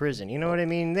security prison. You know what I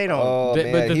mean? They don't. Oh,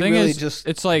 man, but the he thing really is, just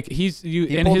it's like he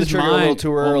in pulled the his trigger a mind. little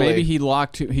too Or early. maybe he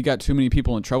got too many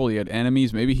people in trouble. He had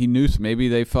enemies. Maybe he knew. Maybe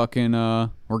they fucking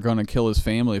were gonna kill his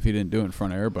family if he didn't do it in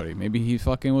front of everybody. Maybe he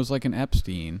fucking was like an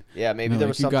Epstein. yeah, maybe No, there like,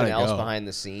 was you something gotta else go. behind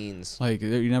the scenes. Like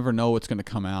you never know what's gonna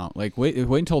come out. Like wait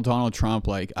until Donald Trump.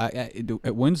 Like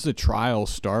when's the trial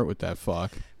start with that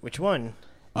fuck? Which one?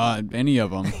 Any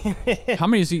of them? How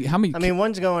many is he? How many? I mean,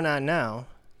 one's going on now.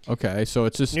 Okay, so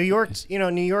it's just New York's.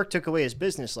 New York took away his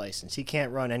business license. He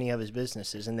can't run any of his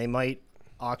businesses, and they might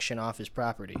auction off his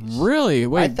properties. really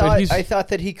wait. but he's I thought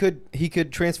that he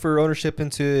could transfer ownership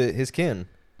into his kin.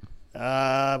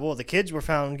 Well, the kids were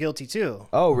found guilty too.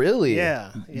 Oh, really?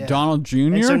 Yeah. Donald Jr.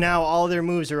 And so now all their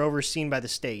moves are overseen by the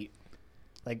state.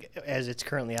 Like as it's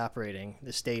currently operating,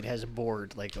 the state has a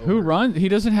board. Like Who over- runs? He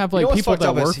doesn't have like know what's people fucked that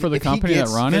up is work for the if he company that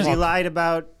gets- run Because it. he lied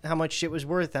about how much shit was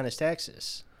worth on his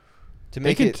taxes. To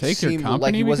make can it take your seem like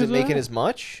company he wasn't because of making that? as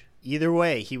much. Either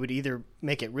way, he would either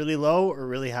make it really low or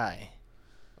really high.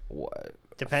 What?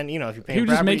 If you're paying He would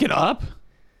just make it up?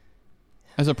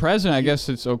 As a president, I guess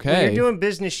it's okay. When you're doing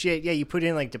business shit, yeah, you put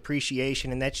in like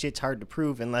depreciation, and that shit's hard to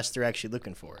prove unless they're actually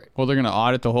looking for it. Well, they're going to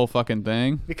audit the whole fucking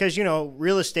thing? Because,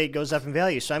 real estate goes up in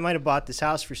value. So I might have bought this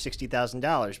house for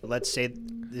 $60,000, but let's say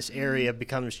this area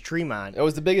becomes Tremont. It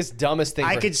was the biggest, dumbest thing.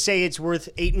 I could say it's worth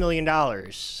 $8 million.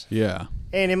 Yeah.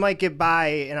 And it might get by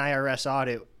an IRS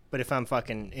audit, but if I'm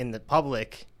fucking in the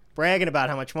public bragging about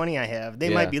how much money I have, they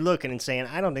might be looking and saying,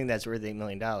 I don't think that's worth $8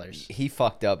 million. He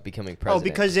fucked up becoming president. Oh,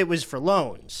 because it was for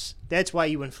loans. That's why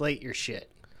you inflate your shit,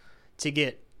 to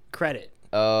get credit.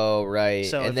 Oh, right.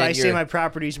 So if I say my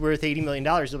property's worth $80 million,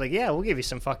 they're like, yeah, we'll give you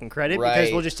some fucking credit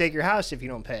because we'll just take your house if you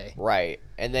don't pay. Right.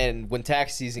 And then when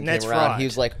tax season came around, he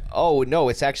was like, oh, no,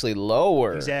 it's actually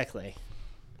lower. Exactly.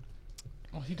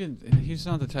 Well, he's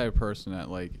not the type of person that,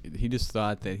 like, he just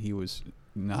thought that he was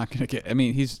not going to get, I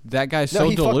mean, that guy's so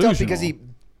delusional. Fucked up because he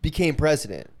became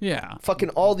president. Yeah. Fucking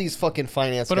all these fucking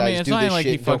finance guys do this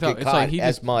shit and don't get caught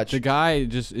as much. The guy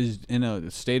just is in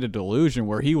a state of delusion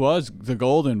where he was the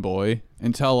golden boy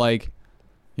until, like,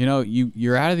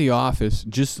 you're out of the office,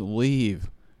 just leave.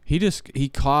 He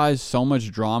caused so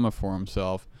much drama for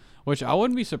himself, which I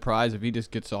wouldn't be surprised if he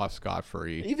just gets off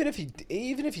scot-free. Even if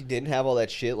he didn't have all that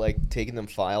shit, like taking them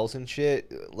files and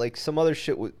shit, like some other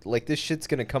shit like this shit's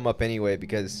gonna come up anyway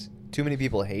because too many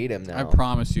people hate him now. I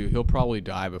promise you, he'll probably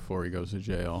die before he goes to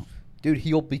jail. Dude,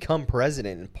 he'll become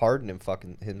president and pardon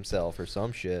himself or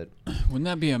some shit. Wouldn't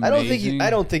that be amazing?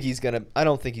 I don't think he's gonna.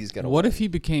 What if he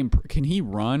became? Can he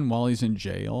run while he's in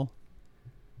jail?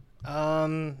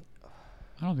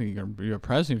 I don't think you can be a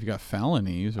president if you got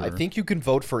felonies. I think you can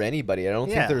vote for anybody. I don't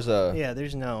think there's a. Yeah,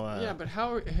 there's no. Yeah, but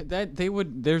how that they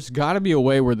would? There's got to be a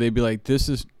way where they'd be like,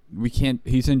 we can't.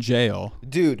 He's in jail,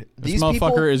 dude. This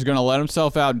motherfucker is gonna let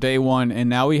himself out day one,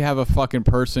 and now we have a fucking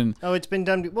person. Oh, it's been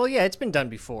done. Well, yeah, it's been done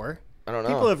before. I don't know.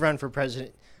 People have run for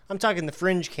president. I'm talking the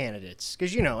fringe candidates,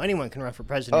 because anyone can run for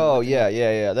president. Oh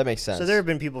yeah, that makes sense. So there have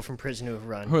been people from prison who have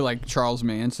run. Who are like Charles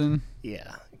Manson?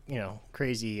 Yeah.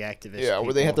 Crazy activists. Yeah,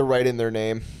 where they had to write in their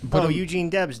name. But Eugene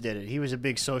Debs did it. He was a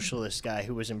big socialist guy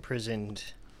who was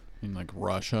imprisoned. In like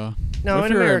Russia? No,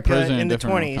 in America in the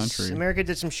 20s. America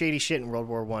did some shady shit in World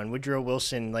War I. Woodrow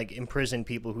Wilson imprisoned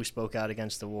people who spoke out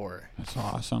against the war. That's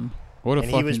awesome. What a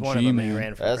and fucking he was one of them and he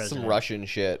ran for That's president. some Russian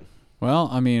shit. Well,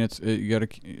 I mean, you got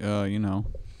to, know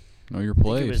your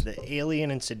place. It was the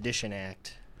Alien and Sedition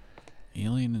Act.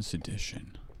 Alien and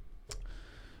Sedition.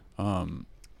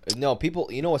 No, people.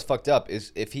 You know what's fucked up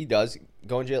is if he does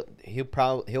go in jail,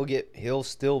 he'll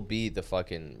still be the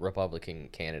fucking Republican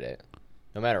candidate,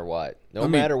 no matter what. No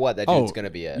matter what, that dude's gonna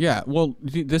be it. Yeah. Well,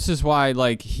 this is why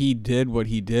he did what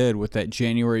he did with that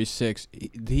January 6th.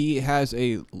 He has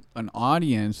an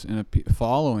audience and a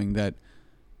following that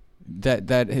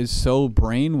is so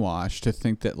brainwashed to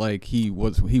think that he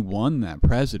won that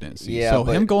presidency. Yeah, so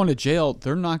him going to jail,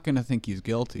 they're not going to think he's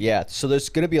guilty. Yeah, so there's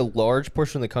going to be a large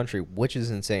portion of the country, which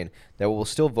is insane, that will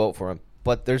still vote for him.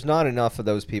 But there's not enough of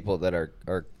those people that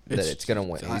it's going to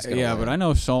win. But I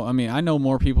know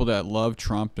more people that love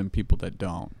Trump than people that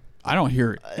don't. I don't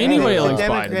hear anybody that likes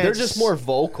Biden. They're just more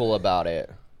vocal about it.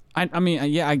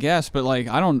 I guess, but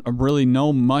I don't really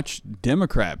know much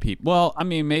Democrat people. Well, I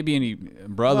mean, maybe any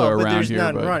brother around there's here.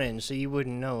 There's none running, so you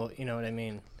wouldn't know. You know what I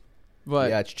mean? But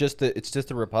yeah, it's just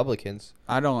the Republicans.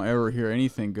 I don't ever hear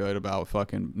anything good about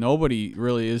fucking. Nobody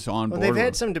really is on board. Well, they've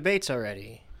had some debates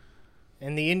already.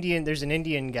 And there's an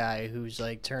Indian guy who's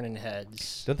turning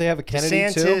heads. Don't they have a Kennedy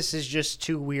DeSantis too? Is just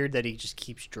too weird that he just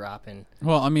keeps dropping.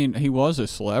 Well, I mean, he was a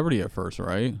celebrity at first,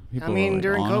 right? During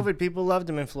COVID, people loved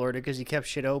him in Florida because he kept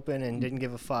shit open and didn't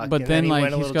give a fuck. But then he went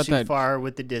a he's little got too far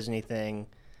with the Disney thing.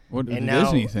 What the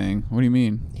Disney thing? What do you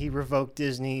mean? He revoked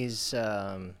Disney's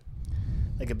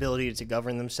ability to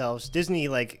govern themselves. Disney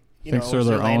owns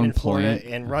their land in Florida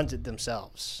and runs it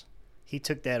themselves. He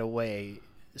took that away.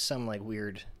 Some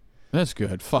weird. That's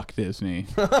good. Fuck Disney.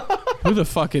 Who the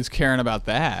fuck is caring about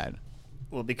that?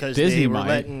 Well, because Disney were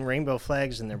letting rainbow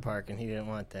flags in their park, and he didn't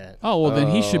want that. Oh, well,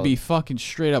 then he should be fucking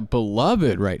straight up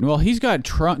beloved, right? Well, he's got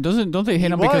Trump. Don't they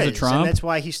hate him because of Trump? And that's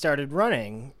why he started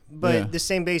running. But the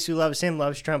same base who loves him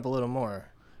loves Trump a little more.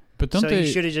 But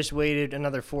he should have just waited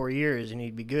another 4 years, and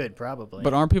he'd be good, probably.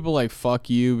 But aren't people fuck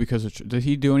you because did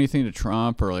he do anything to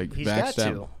Trump or He's backstab? Got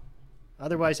to.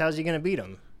 Otherwise, how's he going to beat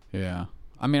him? Yeah.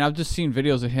 I mean, I've just seen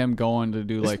videos of him going to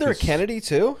do Isn't there a Kennedy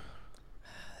too?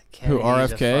 Kennedy's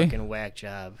RFK? a fucking whack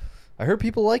job. I heard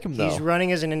people like him though. He's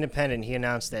running as an independent. He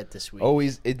announced that this week. Oh,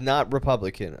 he's not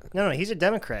Republican. No, he's a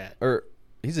Democrat. Or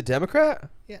he's a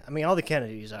Democrat? Yeah, all the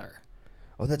Kennedys are.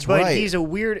 Oh, that's but right. he's a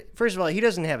weird. First of all, he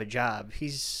doesn't have a job.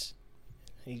 He's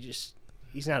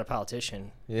not a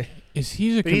politician. Yeah. He's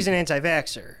an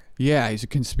anti-vaxxer. Yeah, he's a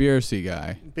conspiracy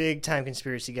guy. Big time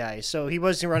conspiracy guy. So he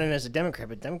wasn't running as a Democrat,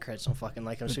 but Democrats don't fucking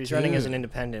like him. So he's running as an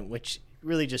independent, which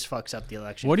really just fucks up the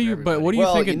election. What do you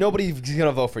Well, think? nobody's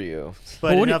gonna vote for you.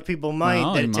 But enough people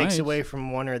might that it takes away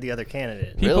from one or the other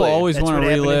candidate. People always want to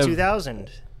relive. That's what happened in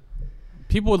 2000.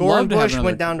 People would Gore love and to have Bush another.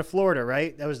 went down to Florida,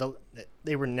 right?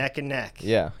 They were neck and neck.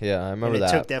 Yeah, I remember and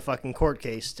that. It took that fucking court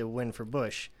case to win for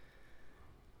Bush.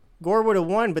 Gore would have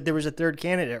won, but there was a third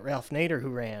candidate, Ralph Nader, who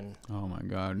ran. Oh my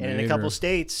God! And in a couple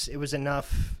states, it was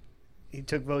enough. He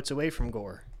took votes away from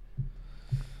Gore.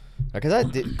 Because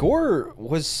Gore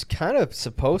was kind of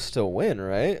supposed to win,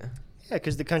 right? Yeah,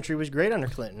 because the country was great under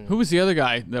Clinton. Who was the other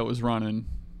guy that was running?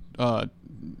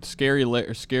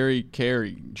 Scary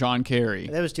Kerry, John Kerry.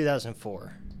 That was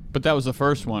 2004. But that was the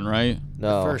first one, right?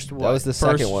 No, first that what? was the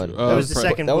second one. That was the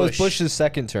second That was Bush. Bush's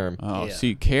second term. Oh, Yeah.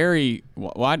 see, Kerry.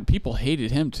 Why people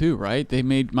hated him too, right?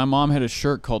 My mom had a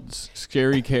shirt called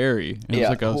Scary Kerry. It was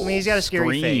like a I mean, he's got a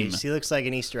scary scream. face. He looks like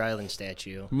an Easter Island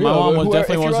statue. My mom was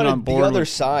definitely if you're wasn't on on board. the other with-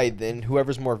 side, then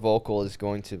whoever's more vocal is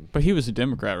going to. But he was a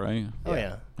Democrat, right? Oh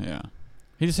yeah. Yeah.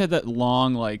 He just had that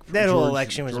long, like. That whole George-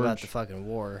 election was about George- the fucking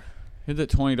war. He had that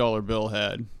 $20 bill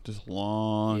head, just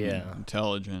long, Yeah. and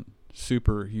intelligent,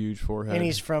 super huge forehead. And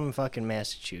he's from fucking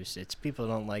Massachusetts. People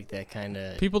don't like that kind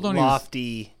of People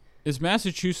lofty. Is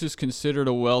Massachusetts considered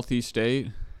a wealthy state,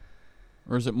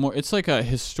 or is it more? It's like a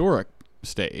historic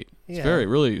state. It's Yeah.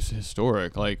 really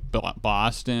historic, like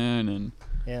Boston, and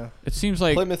Yeah. it seems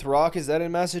like Plymouth Rock, is that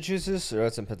in Massachusetts or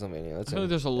that's in Pennsylvania? That's I feel in like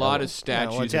there's a lot of No,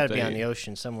 statues. well, it's got to that be on they- the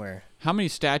ocean somewhere. How many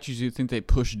statues do you think they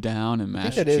pushed down in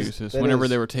think that is- Massachusetts? that Whenever is-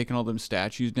 they were taking all them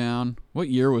statues down, what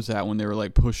year was that when they were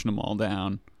like pushing them all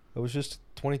down? It was just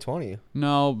 2020.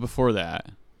 No, before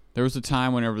that, there was a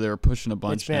time whenever they were pushing a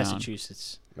bunch It's down.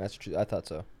 Massachusetts. Massachusetts, I thought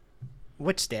so.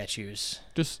 What statues?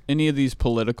 Just any of these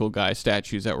political guy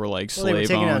statues that were like Well, they were slave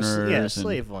taking out, owners. yeah, and,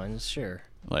 slave ones, sure.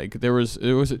 Like it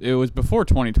was before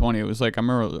 2020. It was like I can't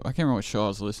remember what show I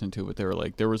was listening to, but they were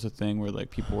like there was a thing where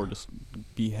like people were just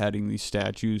beheading these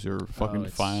statues or fucking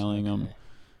defiling them,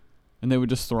 and they would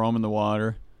just throw them in the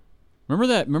water.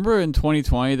 Remember in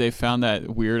 2020 they found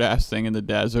that weird ass thing in the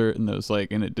desert and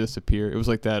it disappeared. It was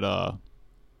like that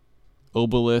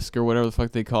obelisk or whatever the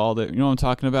fuck they called it. You know what I'm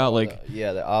talking about?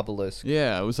 The obelisk.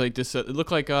 Yeah, it was like this. It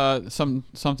looked like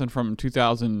something from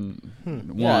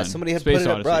 2001. Yeah, somebody had Space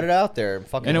brought Odyssey. it out there.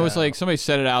 And it was like somebody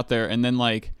set it out there, and then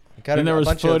like Got then a there was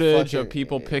bunch of footage fucking- of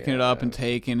people picking it up and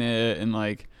taking it, and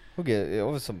like it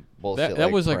was some bullshit.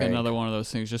 that was like prank. another one of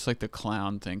those things, just like the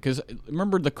clown thing. Because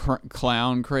remember the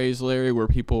clown craze, Larry, where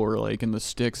people were like in the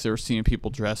sticks, they were seeing people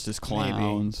dressed as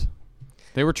clowns.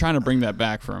 They were trying to bring that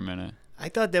back for a minute. I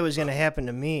thought that was going to happen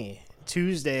to me.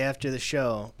 Tuesday after the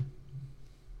show,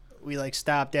 we like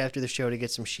stopped after the show to get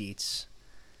some sheets.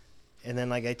 And then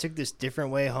like I took this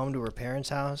different way home to her parents'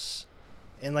 house.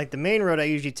 And like the main road I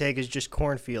usually take is just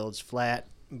cornfields, flat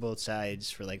both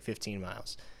sides for like 15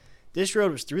 miles. This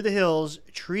road was through the hills,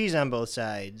 trees on both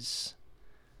sides.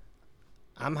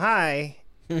 I'm high.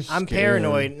 I'm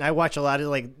paranoid, and I watch a lot of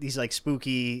like these like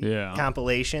spooky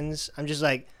compilations. I'm just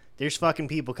like, there's fucking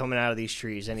people coming out of these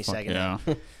trees any second now.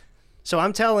 So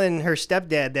I'm telling her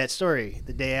stepdad that story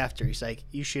the day after. He's like,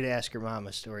 you should ask your mom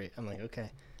a story. I'm like, okay.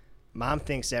 Mom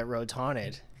thinks that road's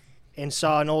haunted and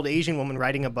saw an old Asian woman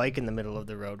riding a bike in the middle of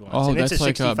the road once. Oh, and that's it's a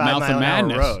like 65 Mouth of mile an hour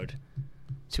Madness. road.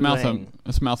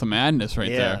 That's Mouth of Madness right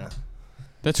Yeah. there.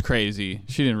 That's crazy.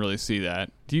 She didn't really see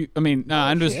that.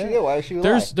 I'm just. Yeah, why she would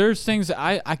lie? There's things that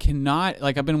I cannot,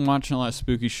 like, I've been watching a lot of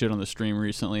spooky shit on the stream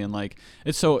recently, and like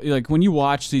it's so like when you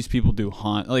watch these people do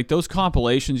haunt, like those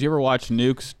compilations. You ever watch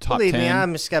Nuke's Top Believe 10? me,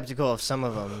 I'm skeptical of some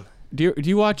of them. Do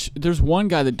you watch? There's one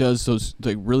guy that does those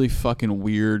like really fucking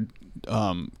weird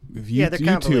Yeah, they're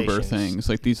YouTuber compilations. things,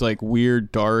 like these like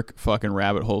weird dark fucking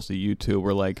rabbit holes to YouTube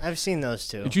where like I've seen those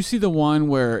too. did you see the one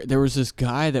where there was this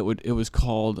guy that it was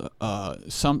called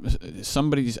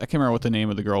somebody's, I can't remember what the name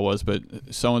of the girl was, but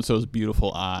so and so's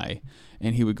beautiful eye,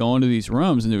 and he would go into these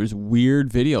rooms and there was weird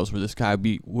videos where this guy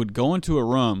would go into a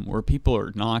room where people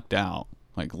are knocked out,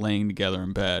 like laying together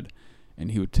in bed,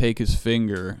 and he would take his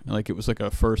finger, like it was like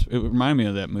it reminded me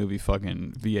of that movie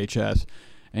fucking VHS,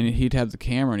 and he'd have the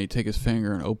camera and he'd take his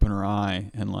finger and open her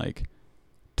eye and like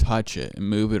touch it and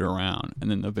move it around, and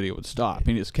then the video would stop. And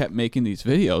he just kept making these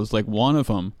videos. Like one of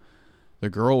them, the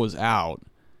girl was out.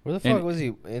 Where the fuck was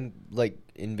he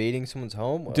invading someone's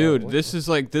home? Dude, this is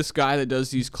like this guy that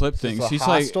does these clip things. He's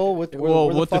hostile? like,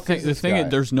 Where the fuck is this guy?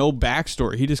 there's no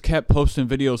backstory. He just kept posting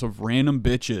videos of random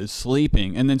bitches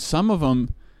sleeping, and then some of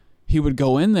them he would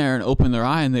go in there and open their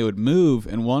eye and they would move,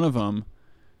 and one of them,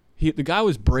 the guy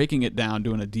was breaking it down,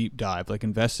 doing a deep dive, like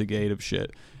investigative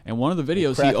shit. And one of the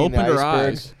videos, he opened her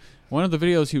eyes. One of the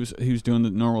videos, he was doing the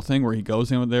normal thing where he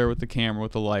goes in there with the camera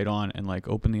with the light on and like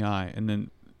open the eye, and then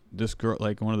this girl,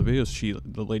 like one of the videos,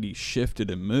 the lady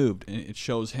shifted and moved, and it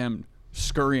shows him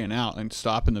scurrying out and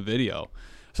stopping the video.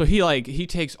 So he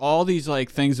takes all these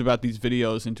like things about these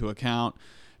videos into account,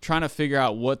 trying to figure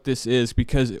out what this is,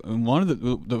 because one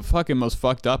of the fucking most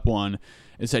fucked up one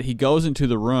is that he goes into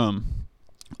the room,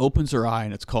 opens her eye,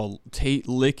 and it's called Tate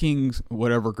licking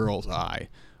whatever girl's eye,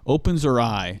 opens her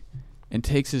eye and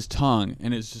takes his tongue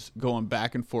and is just going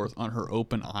back and forth on her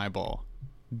open eyeball,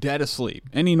 dead asleep.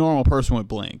 Any normal person would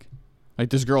blink. Like,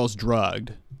 this girl is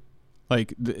drugged.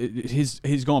 Like,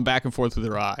 he's going back and forth with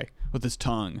her eye, with his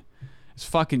tongue. It's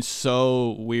fucking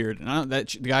so weird. And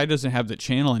the guy doesn't have the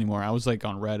channel anymore. I was like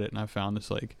on Reddit and I found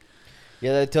this like.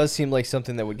 Yeah, that does seem like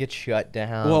something that would get shut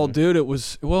down. Well, dude,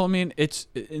 I mean, it's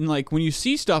in like when you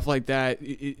see stuff like that,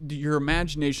 your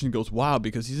imagination goes wild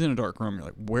because he's in a dark room. You're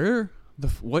like,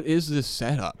 what is this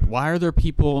setup? Why are there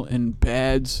people in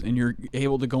beds and you're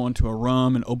able to go into a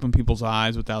room and open people's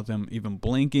eyes without them even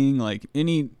blinking? Like,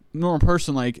 any normal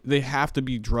person, like, they have to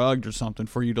be drugged or something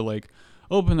for you to like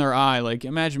open their eye. Like,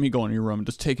 imagine me going to your room and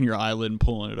just taking your eyelid and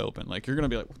pulling it open. Like, you're gonna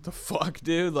be like, what the fuck,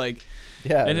 dude? Like,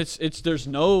 yeah. And there's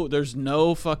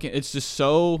no fucking, it's just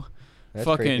so that's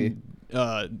fucking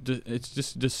it's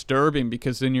just disturbing,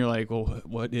 because then you're like, well,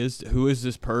 who is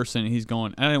this person? And he's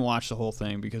going, I didn't watch the whole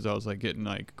thing because I was like getting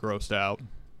like grossed out,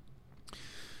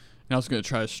 and I was gonna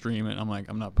try to stream it. I'm like,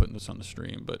 I'm not putting this on the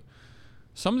stream. But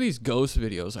some of these ghost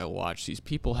videos I watch, these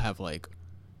people have like,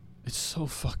 it's so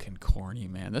fucking corny,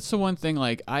 man. That's the one thing,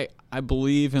 like, I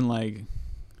believe in like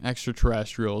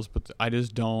extraterrestrials, but I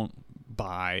just don't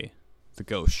buy the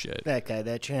ghost shit. That guy,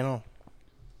 that channel.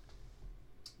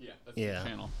 Yeah, that's the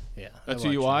channel. Yeah, that's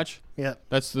who you watch. Yeah,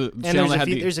 that's the and channel.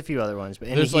 There's a few other ones, but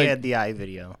he had the eye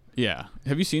video. Yeah,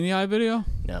 have you seen the eye video?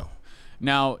 No.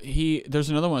 Now there's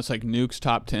another one. It's like Nuke's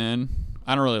Top 10.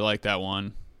 I don't really like that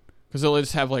one because they'll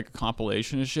just have like a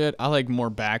compilation of shit. I like more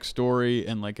backstory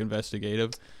and like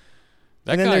investigative.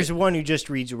 And then there's one who just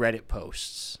reads Reddit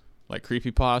posts, like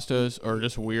creepypastas or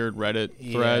just weird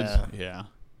Reddit threads. Yeah.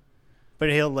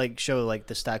 But he'll like show like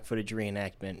the stock footage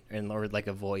reenactment or like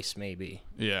a voice maybe.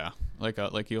 Yeah, like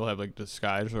you'll have like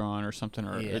disguiser on or something.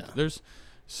 Or there's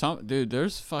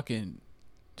fucking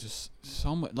just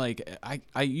so much. Like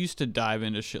I used to dive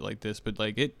into shit like this, but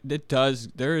like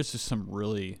there is just some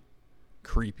really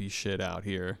creepy shit out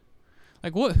here.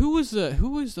 Like who was that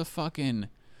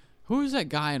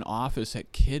guy in office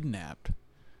that kidnapped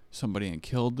somebody and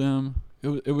killed them?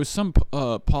 It was some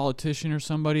politician or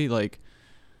somebody, like,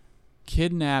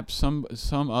 kidnapped some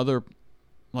other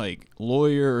like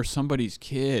lawyer or somebody's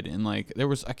kid, and like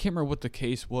I can't remember what the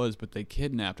case was, but they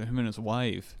kidnapped him and his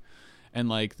wife, and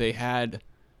like they had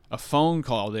a phone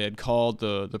call, they had called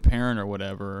the parent or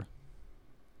whatever,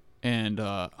 and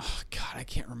God, I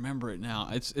can't remember it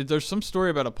now. There's some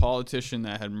story about a politician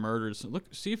that had murdered. So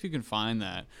see if you can find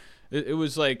that. It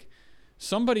was like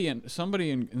somebody in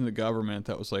the government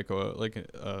that was like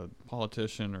a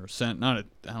politician or I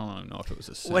don't know if it was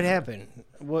a senator. What happened?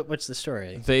 What's the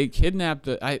story? They kidnapped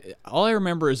all I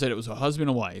remember is that it was a husband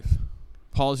and wife,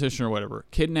 politician or whatever,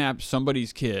 kidnapped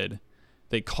somebody's kid.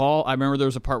 I remember there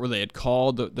was a part where they had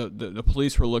called the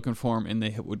police were looking for him, and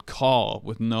they would call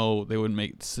with they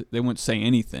wouldn't say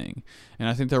anything. And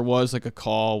I think there was like a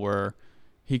call where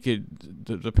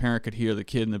the parent could hear the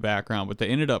kid in the background, but they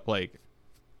ended up like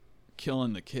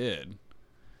killing the kid,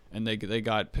 and they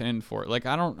got pinned for it. Like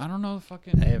I don't know the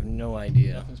fucking. I have no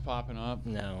idea. Nothing's popping up.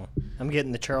 No, I'm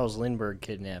getting the Charles Lindbergh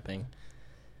kidnapping.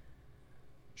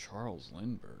 Charles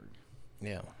Lindbergh.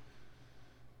 Yeah.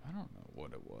 I don't know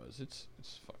what it was. It's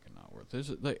fucking not worth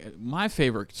it. Like, my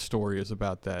favorite story is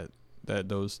about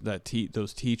those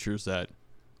teachers that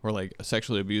were like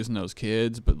sexually abusing those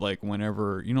kids, but like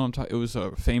whenever it was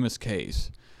a famous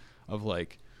case of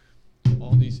like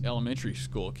all these elementary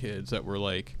school kids that were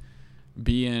like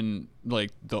being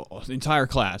like the entire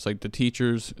class, like the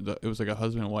teachers, it was like a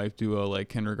husband and wife duo, like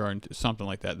kindergarten, something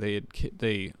like that.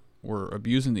 They were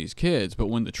abusing these kids, but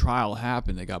when the trial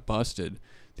happened, they got busted.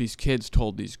 These kids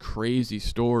told these crazy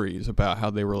stories about how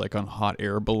they were like on hot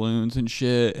air balloons and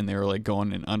shit, and they were like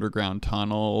going in underground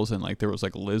tunnels, and like there was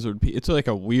like it's like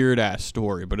a weird ass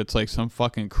story, but it's like some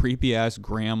fucking creepy ass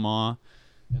grandma.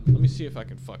 And let me see if I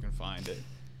can fucking find it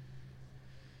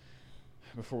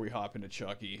before we hop into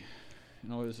Chucky.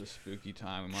 It is a spooky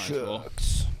time. We might as well.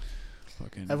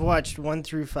 I've watched 1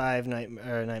 through 5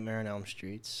 Nightmare on Elm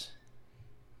Streets.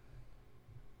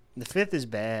 The 5th is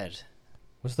bad.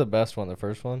 What's the best one? The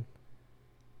first one?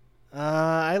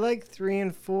 I like 3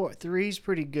 and 4. 3's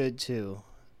pretty good too.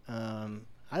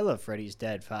 I love Freddy's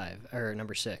Dead 5 or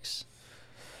number 6.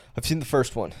 I've seen the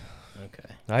first one.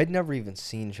 Okay. I'd never even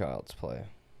seen Child's Play.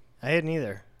 I hadn't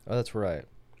either. Oh, that's right.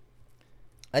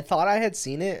 I thought I had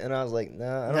seen it, and I was like,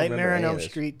 nah, I don't Nightmare on remember Elm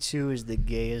Street 2 is the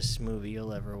gayest movie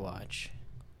you'll ever watch.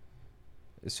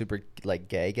 It's super, like,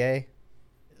 gay?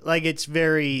 Like, it's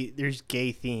very, there's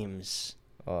gay themes.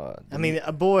 I mean,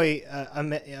 a boy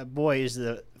is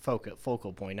the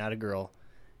focal point, not a girl.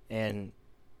 And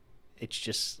it's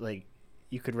just, like,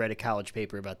 you could write a college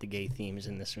paper about the gay themes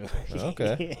in this movie.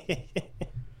 Okay.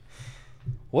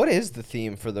 What is the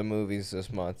theme for the movies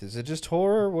this month? Is it just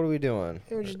horror? What are we doing?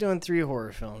 We're just doing 3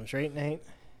 horror films, right, Nate?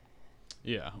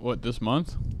 Yeah. What, this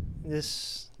month?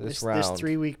 This round. This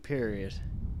 3-week period.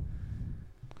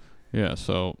 Yeah,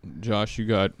 so, Josh,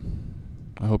 I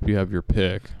hope you have your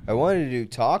pick. I wanted to do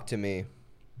Talk to Me,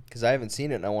 because I haven't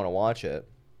seen it and I want to watch it.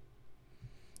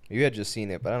 You had just seen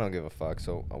it, but I don't give a fuck,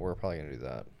 so we're probably going to do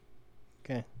that.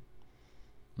 Okay.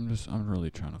 I'm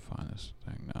really trying to find this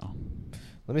thing now.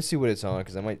 Let me see what it's on,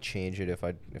 because I might change it if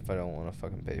I don't want to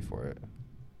fucking pay for it.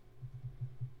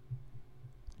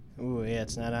 Ooh, yeah,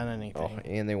 it's not on anything. Oh,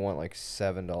 and they want like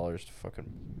 $7 to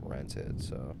fucking rent it,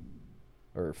 so.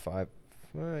 Or $5.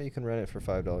 Well, you can rent it for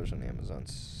 $5 on Amazon,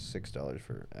 $6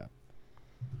 for app.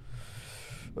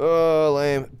 Oh,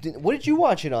 lame. What did you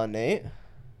watch it on, Nate?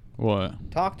 What?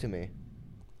 Talk to me.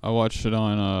 I watched it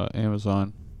on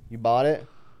Amazon. You bought it?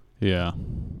 Yeah.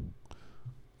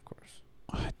 Of course.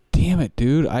 Damn it,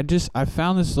 dude. I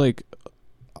found this, like...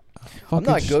 I'm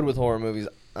not good with horror movies.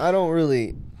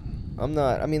 I'm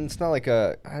not... I mean, it's not like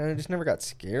I just never got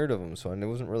scared of them, so I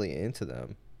wasn't really into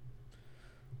them.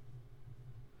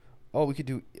 Oh, we could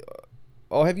do...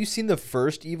 Oh, have you seen the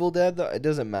first Evil Dead? It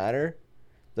doesn't matter.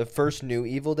 The first new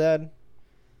Evil Dead?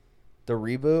 The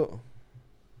reboot?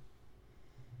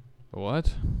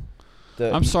 What?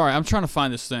 I'm sorry. I'm trying to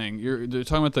find this thing. You're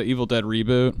talking about the Evil Dead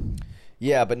reboot?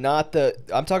 Yeah, but not the...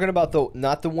 I'm talking about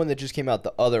not the one that just came out,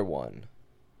 the other one.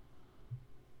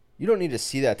 You don't need to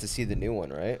see that to see the new one,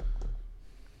 right?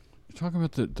 You're talking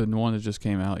about the one that just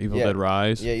came out, Evil Dead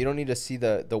Rise? Yeah, you don't need to see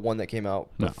the one that came out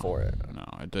before it. No,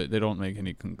 they don't make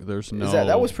any... There's no...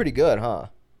 That was pretty good, huh?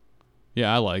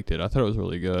 Yeah, I liked it. I thought it was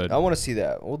really good. I want to see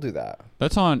that. We'll do that.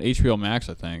 That's on HBO Max,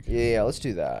 I think. Yeah, let's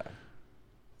do that.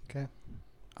 Okay.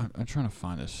 I'm trying to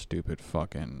find this stupid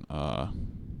fucking...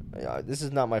 Yeah, this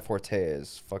is not my forte,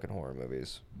 is fucking horror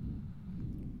movies.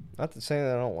 Not to say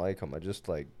that I don't like them. I just,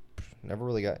 like, never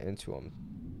really got into them.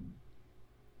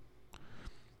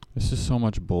 This is so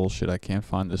much bullshit. I can't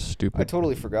find this stupid... I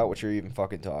totally forgot what you're even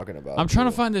fucking talking about. I'm trying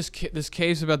to find this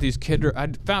case about these I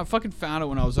fucking found it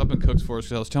when I was up in Cook's Forest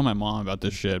because I was telling my mom about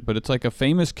this shit. But it's like a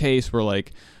famous case where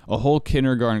like a whole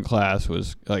kindergarten class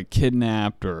was like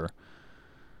kidnapped or...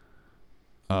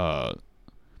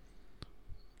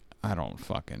 I don't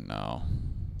fucking know.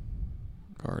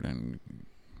 Garden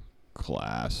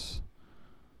class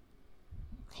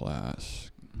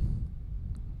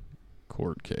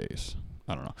court case.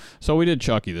 I don't know. So we did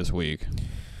Chucky this week.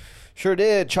 Sure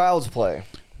did. Child's Play.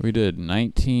 We did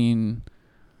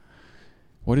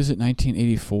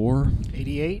 1984?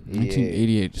 88?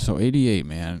 1988. So 88,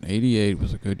 man. 88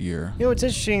 was a good year. You know, it's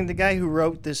interesting. The guy who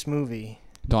wrote this movie...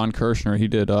 Don Kirshner, he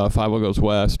did Five Goes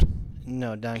West.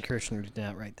 No, Don Kirshner did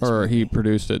not write this Or movie. he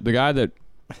produced it. The guy that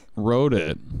wrote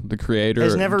it, the creator...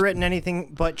 has never written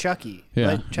anything but Chucky.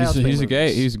 Yeah. Child's Play he's a gay.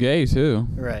 movies. He's gay, too.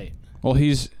 Right. Well,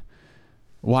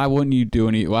 why would you do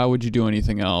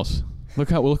anything else? Look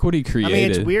what he created. I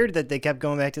mean, it's weird that they kept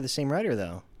going back to the same writer,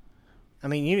 though. I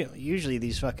mean, usually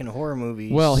these fucking horror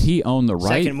movies... Well, he owned the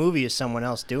right... Second movie is someone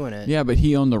else doing it. Yeah, but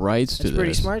he owned the rights to this. That's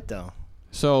pretty smart, though.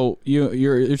 So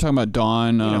you're talking about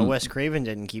Don... Wes Craven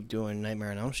didn't keep doing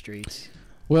Nightmare on Elm Street.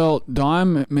 Well,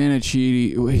 Don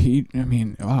Mancini,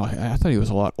 wow, I thought he was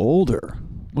a lot older.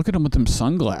 Look at him with them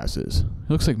sunglasses.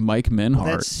 He looks like Mike Minhart.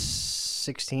 That's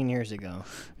 16 years ago.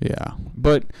 Yeah,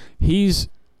 but it's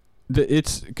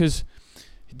because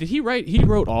he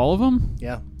wrote all of them?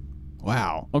 Yeah.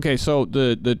 Wow. Okay, so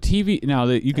the TV now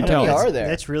that you can tell. How many are there?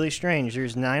 That's really strange.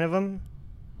 There's 9 of them.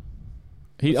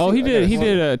 He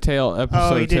did a Tales of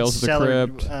the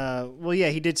Crypt. Well, yeah,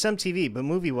 he did some TV, but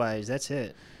movie-wise, that's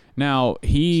it. Now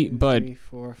 2, 3,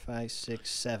 4, 5, 6,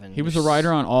 7. He was a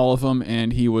writer on all of them,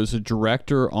 and he was a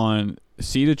director on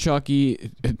Seed of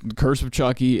Chucky, Curse of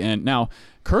Chucky, and now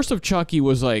Curse of Chucky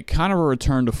was like kind of a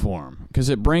return to form because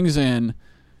it brings in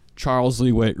Charles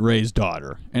Lee Ray's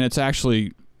daughter, and it's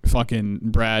actually fucking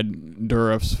Brad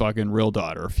Dourif's fucking real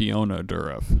daughter, Fiona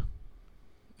Dourif.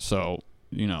 So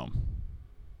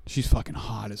She's fucking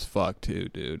hot as fuck too,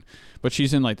 dude. But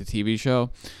she's in like the TV show,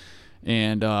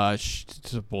 and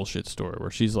it's a bullshit story where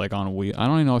she's like on a wheel. I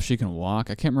don't even know if she can walk.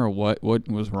 I can't remember what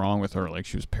was wrong with her. Like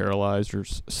she was paralyzed or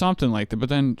something like that. But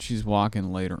then she's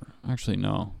walking later. Actually,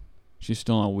 no, she's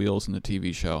still on wheels in the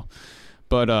TV show.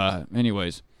 But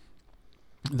anyways,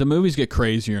 the movies get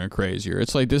crazier and crazier.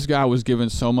 It's like this guy was given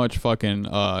so much fucking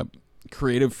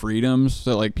creative freedoms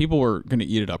that like people were gonna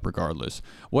eat it up regardless.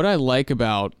 What I like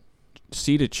about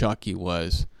Seed of Chucky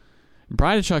was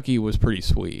Bride of Chucky was pretty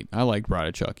sweet. I liked Bride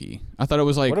of Chucky. I thought it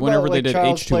was like whenever they did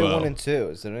Child's H2O. Play 1 and 2,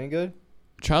 is it any good?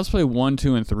 Child's Play 1,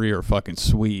 2, and 3 are fucking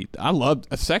sweet. I love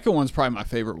the second one's probably my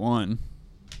favorite one.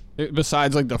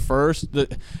 Besides like the first, how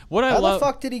the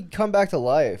fuck did he come back to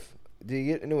life? Did he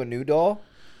get into a new doll?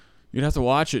 You'd have to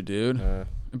watch it, dude.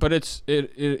 But it's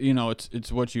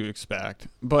what you expect.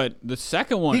 But the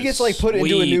second one, he gets like put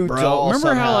into a new doll. Remember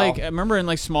somehow. remember in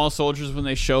like Small Soldiers when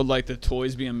they showed like the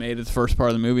toys being made at the first part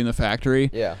of the movie in the factory?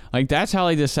 Yeah. Like that's how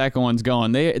like the second one's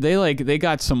going. They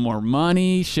got some more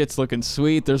money. Shit's looking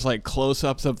sweet. There's like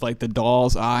close-ups of like the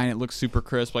doll's eye and it looks super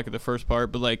crisp like at the first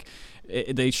part. But like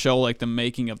they show like the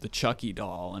making of the Chucky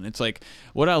doll, and it's like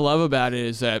what I love about it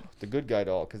is that the good guy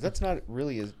doll, because that's not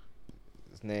really his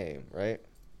name, right?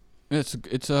 It's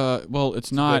not.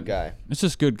 Good guy. It's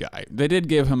just good guy. They did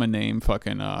give him a name,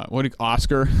 fucking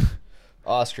Oscar.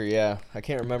 Oscar, yeah. I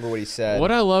can't remember what he said.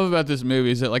 What I love about this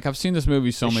movie is that like I've seen this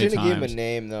movie so many times. Shouldn't have given him a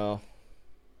name though.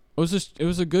 It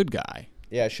was a good guy.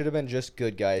 Yeah, it should have been just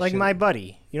good guy. Like My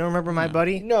Buddy. You don't remember My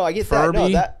Buddy? No, I get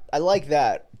Furby? that. No, I like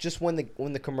that. Just when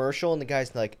the commercial and the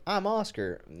guy's like, "I'm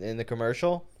Oscar" in the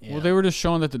commercial. Yeah. Well, they were just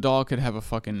showing that the doll could have a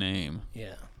fucking name.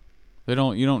 Yeah. You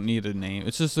don't need a name.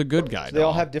 It's just a good guy. So they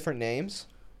all have different names?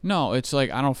 No, it's like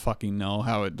I don't fucking know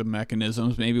how the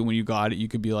mechanisms. Maybe when you got it, you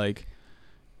could be like,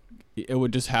 it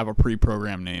would just have a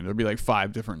pre-programmed name. There'd be like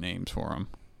 5 different names for them.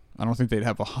 I don't think they'd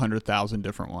have 100,000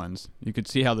 different ones. You could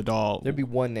see how the doll. There'd be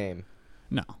one name.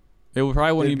 No, it would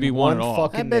probably wouldn't even be one at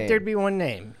all. I bet there'd be one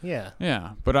name. Yeah.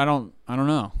 Yeah, but I don't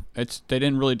know. They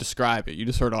didn't really describe it. You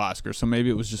just heard Oscar, so maybe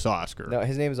it was just Oscar. No,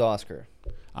 his name is Oscar.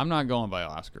 I'm not going by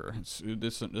Oscar.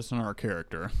 This isn't our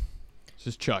character. This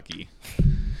is Chucky.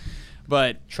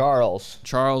 But Charles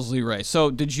Lee Ray. So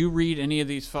did you read any of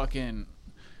these fucking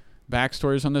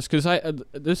backstories on this? Because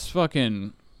this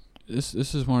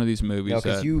is one of these movies. No,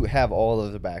 because you have all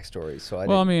of the backstories. So I'm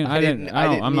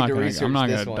not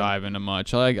gonna dive into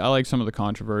much. I like some of the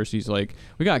controversies. Like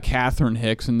we got Catherine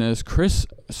Hicks in this. Chris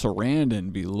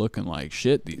Sarandon be looking like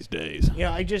shit these days.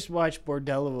 Yeah, I just watched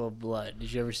Bordello of Blood.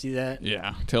 Did you ever see that?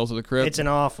 Yeah, Tales of the Crypt. It's an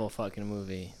awful fucking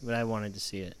movie, but I wanted to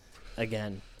see it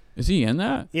again. Is he in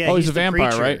that? Yeah. Oh, he's a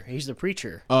vampire, preacher. Right? He's the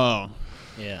preacher. Oh.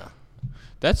 Yeah.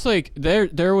 That's like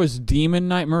there was Demon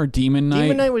Night. Remember Demon Night?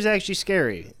 Demon Night was actually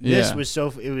scary. This Yeah. was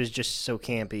it was just so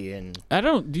campy and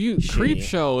Creep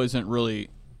Show isn't really.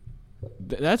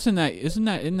 That's in that. Isn't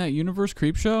that in that universe?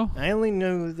 Creep Show. I only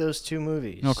knew those 2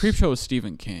 movies. No, Creep Show was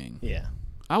Stephen King. Yeah.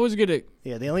 I was good at.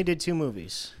 Yeah, they only did 2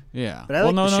 movies. Yeah. But I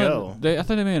like the show. I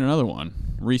thought they made another one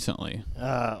recently.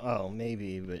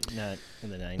 Maybe, but not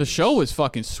in the 90s. The show was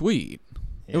fucking sweet.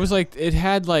 Yeah. It was like it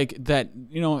had like that,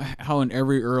 how in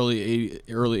every early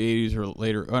 80s or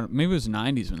later, maybe it was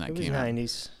 90s when that came out. It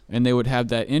was 90s. And they would have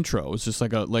that intro. It was just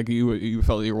like you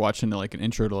felt like you were watching like an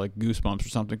intro to like Goosebumps or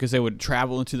something, because they would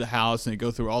travel into the house and they go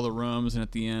through all the rooms, and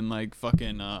at the end like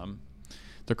fucking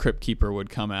the Crypt Keeper would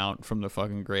come out from the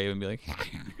fucking grave and be like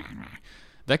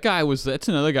that's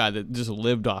another guy that just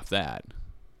lived off that.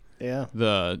 Yeah.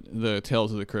 The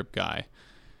Tales of the Crypt guy.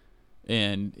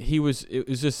 And it was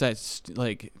just that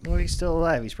like. Well, he's still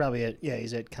alive. He's probably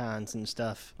he's at cons and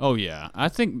stuff. Oh yeah, I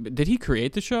think, did he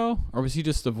create the show, or was he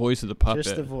just the voice of the puppet?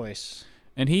 Just the voice.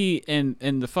 And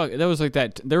that was like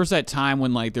that. There was that time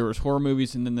when like there was horror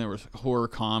movies and then there was horror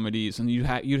comedies, and you'd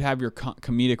have your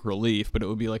comedic relief, but it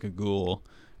would be like a ghoul,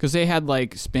 because they had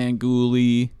like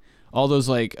Spangoolie, all those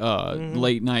like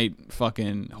late night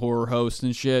fucking horror hosts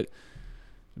and shit.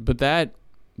 But that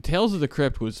Tales of the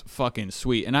Crypt was fucking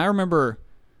sweet, and I remember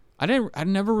I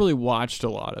never really watched a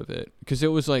lot of it because it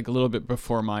was like a little bit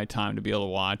before my time to be able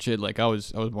to watch it. Like I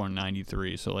was born in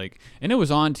 '93, so like, and it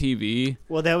was on TV.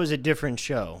 Well, that was a different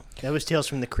show. That was Tales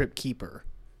from the Crypt Keeper,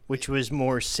 which was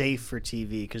more safe for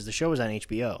TV because the show was on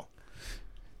HBO.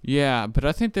 Yeah, but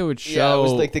I think they would show. Yeah, it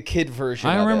was like the kid version.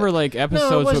 I remember like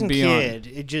episodes no, it wasn't would be kid.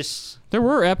 on. It just There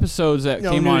were episodes that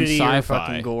came on Sci-Fi. Or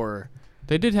fucking gore.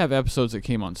 They did have episodes that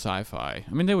came on Sci-Fi.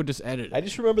 I mean, they would just edit it. I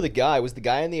just remember the guy. Was the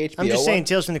guy on the HBO I'm just one? saying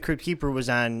Tales from the Crypt Keeper was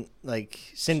on, like,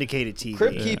 syndicated TV.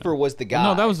 Crypt Keeper was the guy.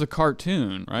 No, that was the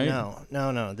cartoon, right?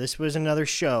 No. This was another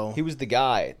show. He was the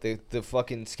guy. The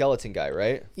fucking skeleton guy,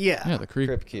 right? Yeah. Yeah, the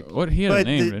Crypt Keeper. What, he had a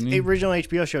name, didn't he? The original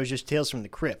HBO show is just Tales from the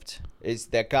Crypt. Is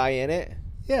that guy in it?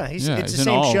 Yeah, it's he's the in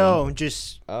same all of show, them.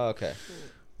 just... Oh, okay.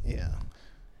 Yeah.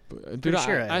 Dude,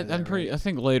 sure I'm pretty. I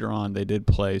think later on they did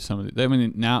play some of the. I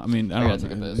mean, I gotta look at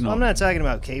don't this. know. Well, I'm not talking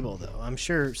about cable, though. I'm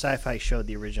sure Sci-Fi showed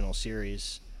the original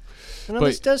series. No, But-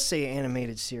 this does say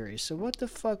animated series, so what the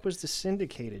fuck was the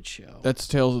syndicated show? That's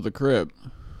Tales of the Crypt.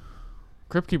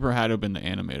 Crypt Keeper had to have been the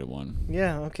animated one.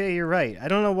 Yeah, okay, you're right. I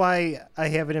don't know why I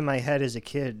have it in my head as a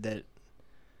kid that...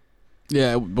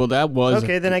 Yeah, well, that was.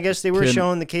 Okay, then I guess they were kid-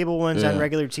 showing the cable ones on Yeah.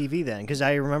 regular TV then, because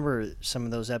I remember some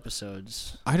of those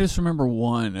episodes. I just remember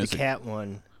one The as cat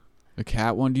one. the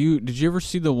cat one. Did you ever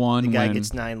see the one The guy when?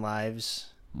 gets 9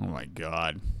 lives. Oh my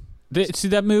god! See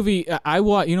that movie? I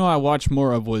watched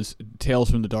more of was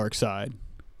Tales from the Dark Side.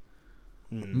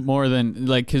 More than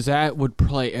because that would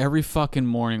play every fucking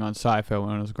morning on Sci-Fi when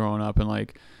I was growing up, and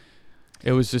like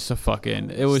it was just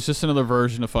another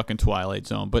version of fucking Twilight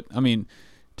Zone. But I mean,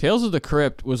 Tales of the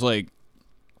Crypt was like,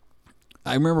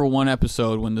 I remember one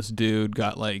episode when this dude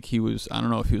got like, I don't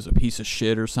know if he was a piece of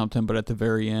shit or something, but at the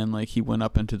very end, like he went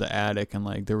up into the attic and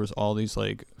like there was all these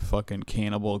like fucking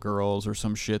cannibal girls or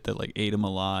some shit that like ate him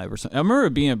alive or something. I remember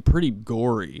it being pretty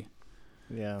gory.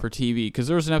 Yeah. For TV, because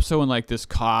there was an episode when like this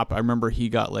cop, I remember he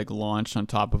got like launched on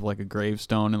top of like a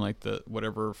gravestone and like the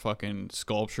whatever fucking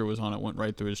sculpture was on it went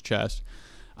right through his chest.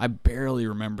 I barely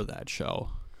remember that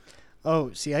show.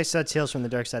 Oh, see, I saw Tales from the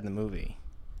Dark Side in the movie.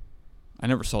 I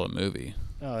never saw the movie.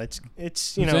 Oh, it's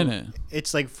Who's you know, in it?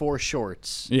 it's like 4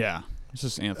 shorts. Yeah, it's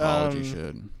just anthology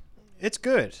shit. It's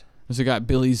good. Has it got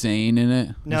Billy Zane in it?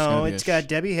 No, it's got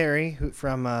Debbie Harry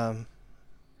from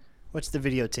what's the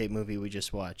videotape movie we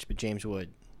just watched? But James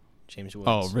Woods.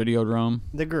 Oh, Videodrome.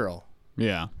 The girl.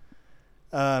 Yeah.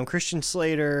 Christian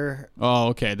Slater. Oh,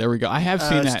 okay. There we go. I have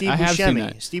seen that. Steve I have Buscemi. seen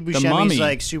that. Steve The Buscemi's Mummy.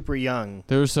 like super young.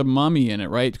 There's a mummy in it,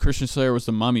 right? Christian Slater was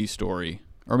the mummy story.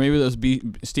 Or maybe that was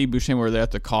Steve Buscemi where they're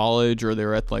at the college or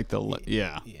they're at like the...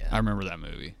 Yeah. I remember that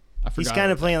movie. I forgot. He's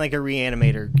kind of playing like a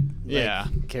reanimator Yeah.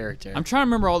 character. I'm trying to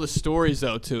remember all the stories,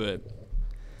 though, to it.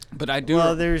 But I do...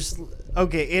 Well, there's...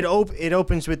 Okay, it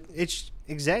opens with... It's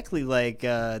exactly like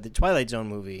the Twilight Zone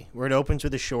movie, where it opens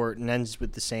with a short and ends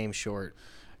with the same short.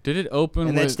 Did it open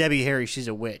And with... that's Debbie Harry. She's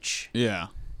a witch. Yeah.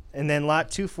 And then Lot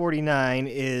 249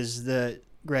 is the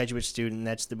graduate student.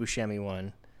 That's the Buscemi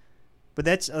one. But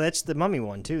that's the Mummy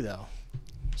one, too, though.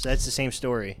 So that's the same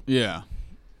story. Yeah.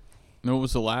 No, what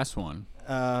was the last one?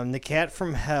 The Cat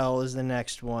from Hell is the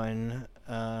next one.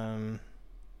 I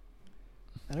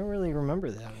don't really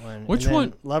remember that one. Which and then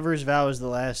one? Lover's Vow is the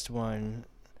last one.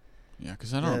 Yeah,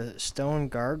 because I don't Stone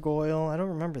Gargoyle. I don't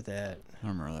remember that. I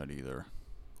don't remember that either.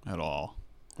 At all.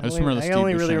 I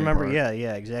only really remember, yeah,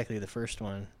 exactly, the first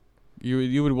one.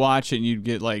 You would watch it and you'd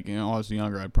get like, when I was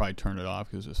younger, I'd probably turn it off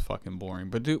because it was fucking boring.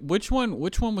 But dude, which one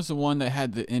was the one that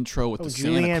had the intro with the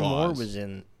Santa Julianne Claus? Moore was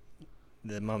in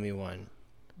the Mummy one.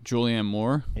 Julianne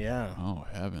Moore? Yeah. Oh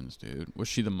heavens, dude! Was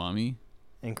she the mummy?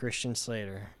 And Christian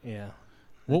Slater. Yeah.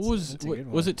 What was that's a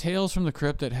good was one. it Tales from the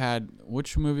Crypt that had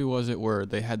which movie was it where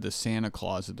they had the Santa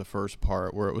Claus at the first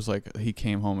part where it was like he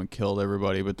came home and killed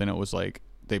everybody, but then it was like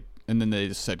then they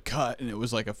just said cut and it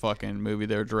was like a fucking movie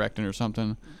they were directing or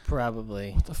something.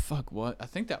 Probably. What the fuck? What? I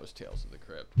think that was Tales of the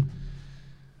Crypt.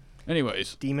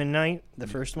 Anyways, Demon Knight, the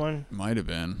first one. might have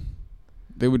been.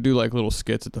 They would do like little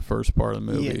skits at the first part of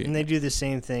the movie. Yeah, and they do the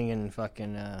same thing in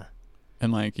fucking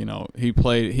And like, he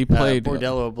played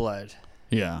Bordello Blood.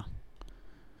 Yeah.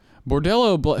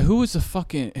 Bordello Blood, who was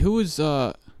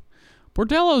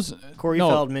Bordello's Corey no,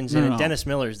 Feldman's no, in no. it. Dennis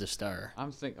Miller's the star.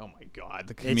 I'm thinking, oh my god,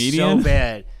 the It's comedian. so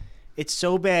bad. It's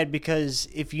so bad because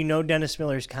if you know Dennis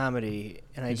Miller's comedy,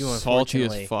 and I do, salty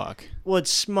unfortunately. as fuck. Well, it's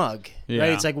smug, Yeah.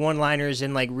 right? It's like one-liners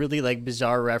and like really like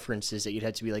bizarre references that you'd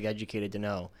have to be like educated to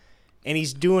know, and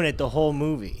he's doing it the whole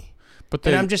movie. But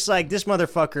And I'm just like, this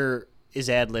motherfucker is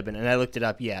ad-libbing, and I looked it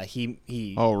up. Yeah, he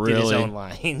Oh, did his really? own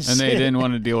lines, and they didn't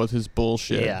want to deal with his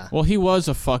bullshit. Yeah. Well, he was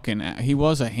a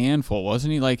handful,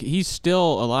 wasn't he? Like he's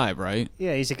still alive, right?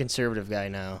 Yeah, he's a conservative guy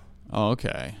now. Oh,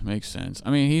 okay. Makes sense.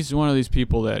 I mean, he's one of these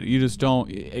people that you just don't...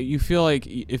 You feel like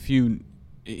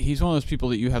he's one of those people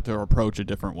that you have to approach a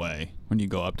different way when you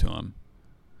go up to him.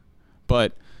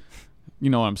 But you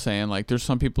know what I'm saying? Like, there's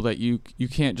some people that you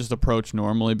can't just approach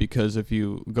normally, because if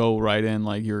you go right in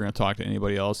like you're gonna talk to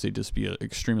anybody else, they'd just be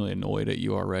extrememly annoyed at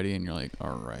you already, and you're like,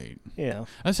 all right. Yeah.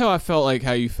 That's how I felt, like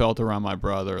how you felt around my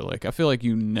brother. Like, I feel like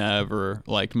you never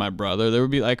liked my brother. There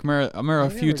would be like, I remember a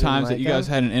few times that you guys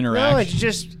had an interaction.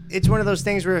 No, it's one of those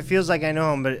things where it feels like I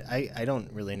know him, but I don't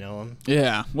really know him.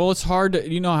 Yeah. Well, it's hard to,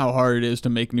 you know how hard it is to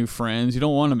make new friends. You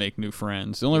don't want to make new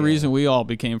friends. The only reason we all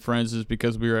became friends is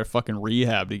because we were at fucking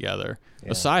rehab together.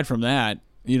 Yeah. Aside from that,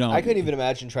 you know, I couldn't even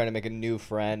imagine trying to make a new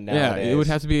friend nowadays. Yeah, it would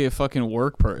have to be a fucking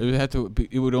work It would have to be,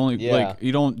 it would only, like,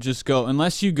 you don't just go,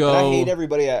 unless you go. And I hate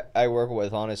everybody I work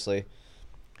with, honestly.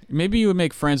 Maybe you would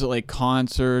make friends at, like,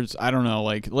 concerts. I don't know.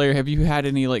 Like, Larry, have you had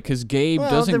any, like, because Gabe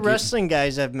doesn't. The wrestling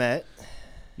guys I've met.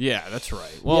 Yeah, that's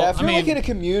right. Well, yeah, if you're like in a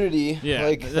community, yeah,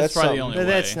 like, that's probably the only way. But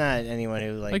that's not anyone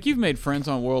who like. Like, you've made friends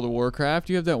on World of Warcraft.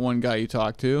 You have that one guy you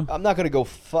talk to. I'm not gonna go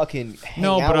fucking hang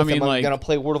out with him. I'm gonna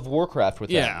play World of Warcraft with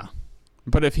him. Yeah,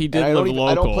 but if he did live local,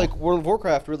 I don't play World of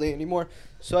Warcraft really anymore,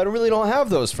 so I don't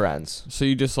have those friends. So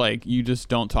you just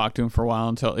don't talk to him for a while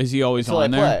until is he always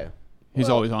on I there? Play. He's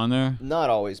always on there? Not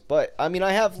always, but I mean,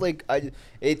 I have like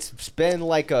it's been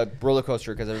like a roller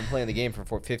coaster because I've been playing the game for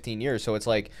 15 years. So it's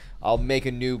like I'll make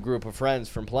a new group of friends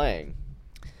from playing.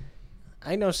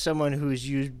 I know someone who's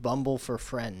used Bumble for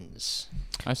friends.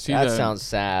 I see that. Sounds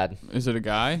sad. Is it a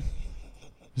guy?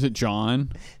 Is it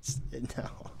John? No,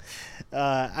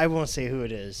 I won't say who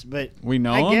it is, but we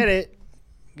know him? I get it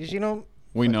because you know.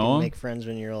 We know him. Make friends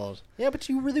when you're old. Yeah, but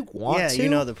you really want to. Yeah, you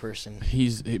know the person. But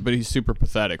he's super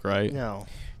pathetic, right? No.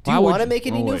 Do you want to make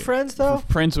any new friends though?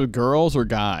 Friends with girls or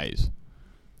guys?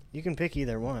 You can pick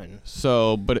either one.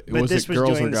 So, but was this it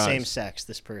girls was doing or guys? the same sex.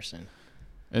 This person.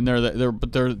 And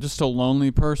they're just a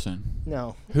lonely person.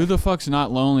 No. Who the fuck's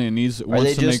not lonely and needs? Are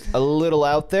they just a little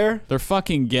out there? They're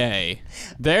fucking gay.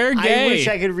 They're gay. I wish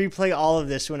I could replay all of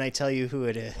this when I tell you who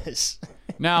it is.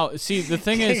 Now, see, the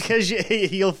thing is, because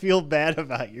you'll feel bad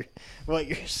about what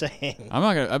you're saying. I'm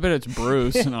not gonna. I bet it's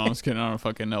Bruce. No, I'm just kidding. I don't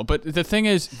fucking know. But the thing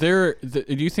is, do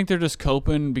you think they're just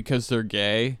coping because they're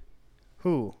gay?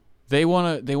 Who? They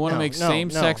wanna make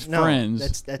same-sex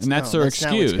friends, and that's their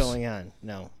excuse. Not what's going on?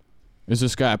 No. Is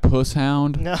this guy a puss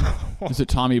hound? No. Is it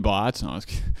Tommy Botts? No, I was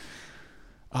kidding.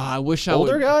 I wish I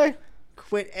older guy.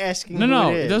 Quit asking.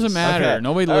 No, it doesn't matter. Okay.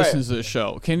 Nobody listens to the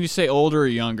show. Can you say older or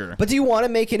younger? But do you want to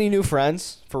make any new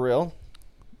friends for real?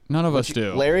 None of us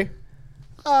do. Larry?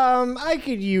 I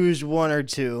could use one or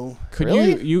two. Could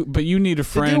really? But you need a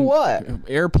friend. To do what?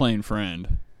 Airplane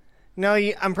friend. No,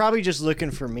 I'm probably just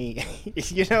looking for me.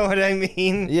 You know what I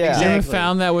mean? Yeah. Exactly. You haven't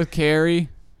found that with Carrie?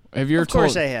 Have you ever told?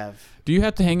 Of course I have. Do you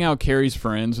have to hang out with Carrie's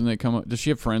friends when they come? Does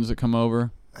she have friends that come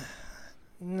over?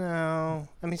 No,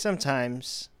 I mean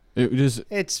sometimes.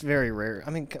 It's very rare. I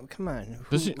mean, come on.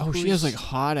 She has like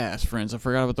hot ass friends. I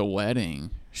forgot about the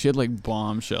wedding. She had like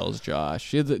bombshells,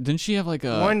 Josh. Didn't she have like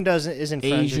a one isn't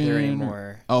friends with her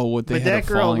anymore? Oh, what they but had that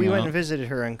girl, we went out. and visited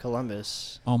her in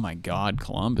Columbus. Oh my God,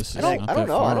 Columbus is I don't not that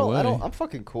know. far away. I'm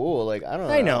fucking cool. Like I don't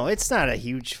know. I know it's not a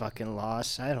huge fucking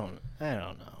loss. I don't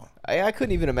know. I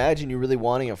couldn't even imagine you really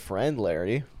wanting a friend,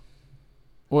 Larry.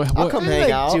 I'll come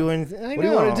hang out. What do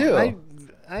you want to do?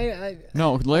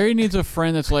 No, Larry needs a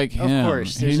friend that's like him. Of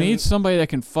course, he needs somebody that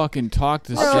can fucking talk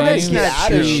the same that's not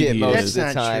out of shit shit he most is. of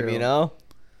the time, true. you know.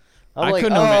 I'm I like,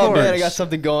 couldn't oh imagine. man, I got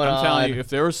something going on. I'm telling you, if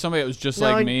there was somebody that was just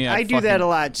like me, I do that a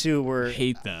lot too. Where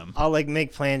hate them. I'll like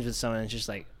make plans with someone. And it's just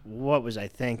like, what was I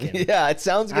thinking? Yeah, it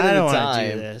sounds good I at don't the want to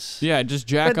time. do this. Yeah, just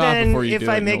jack but off then before you do it. If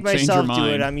I make myself do it,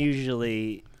 mind. I'm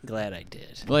usually glad I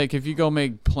did. Like if you go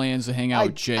make plans to hang out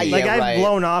with Jay. I've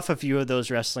blown off a few of those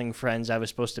wrestling friends I was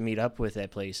supposed to meet up with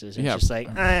at places. And it's just like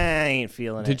I ain't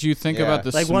feeling it. Did you think about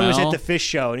the like smell? one was at the fish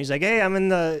show and he's like, hey, I'm in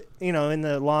the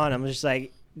lawn. I'm just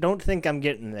like, don't think I'm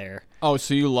getting there. Oh,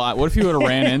 so you lied. What if you would have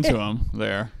ran into him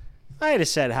there? I had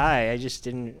said hi. I just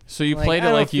didn't. So you played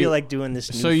it like you feel like doing this.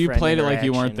 So you played it like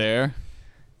you weren't there.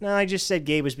 No, I just said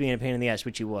Gabe was being a pain in the ass,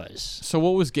 which he was. So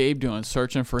what was Gabe doing?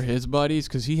 Searching for his buddies?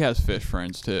 Because he has fish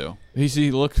friends, too.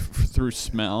 He looked through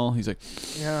smell. He's like...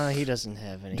 No, he doesn't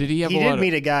have any. Did he have He did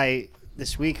meet a guy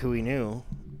this week who he knew.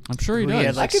 I'm sure he does. He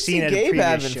had, like, I could see Gabe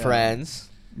having show. friends.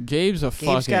 Gabe's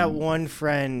got one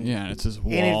friend. Yeah, it's his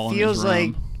wall and it feels in his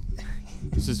room.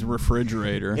 like... It's his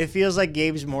refrigerator. It feels like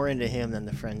Gabe's more into him than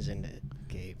the friend's into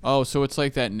Gabe. Oh, so it's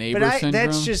like that neighbor syndrome?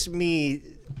 That's just me...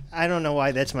 I don't know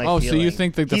why that's my feeling. So you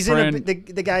think that the He's friend...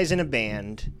 the guy's in a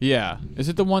band. Yeah. Is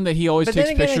it the one that he always But takes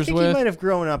then again, pictures I think with? he might have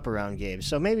grown up around Gabe,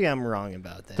 so maybe I'm wrong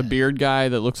about that. The beard guy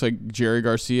that looks like Jerry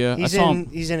Garcia.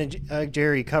 He's in a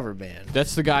Jerry cover band.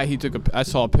 That's the guy he took I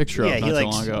saw a picture of not too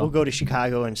long ago. We'll go to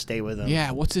Chicago and stay with him.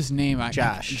 Yeah, what's his name?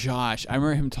 Josh. Josh. I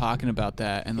remember him talking about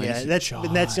that. And yeah, that's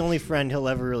the only friend he'll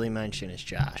ever really mention is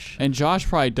Josh. And Josh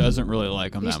probably doesn't really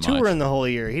like him that much. He's touring the whole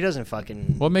year. He doesn't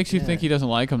fucking... What makes you think he doesn't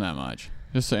like him that much?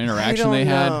 Just the interaction they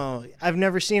had? had? No, I've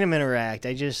never seen him interact.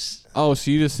 Oh,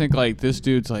 so you just think like this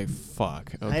dude's like,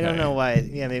 fuck. Okay. I don't know why.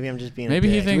 Yeah, maybe I'm just being Maybe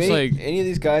a he dick. thinks like... Any of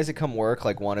these guys that come work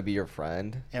like want to be your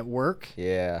friend? At work?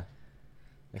 Yeah.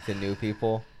 Like the new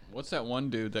people? What's that one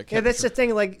dude that kept... Yeah, that's the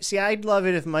thing. Like, see, I'd love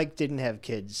it if Mike didn't have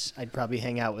kids. I'd probably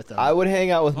hang out with him. I would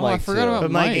hang out with Mike, I forgot about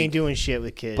but Mike ain't doing shit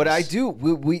with kids. But I do.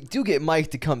 We do get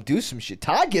Mike to come do some shit.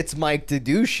 Todd gets Mike to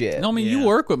do shit. No, I mean, you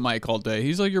work with Mike all day.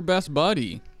 He's like your best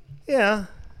buddy. Yeah.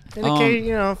 And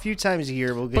a few times a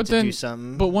year we'll get to do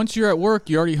something. But once you're at work,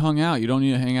 you already hung out. You don't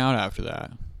need to hang out after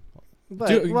that.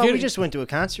 But we just went to a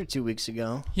concert 2 weeks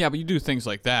ago. Yeah, but you do things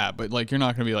like that. But like, you're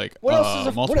not gonna be like what else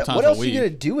is multiple times what else a are week. you gonna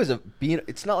do as a being?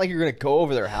 It's not like you're gonna go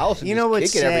over their house and You know just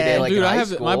what's kick it every day sad? like Dude, in I high have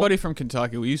school. my buddy from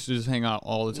Kentucky. We used to just hang out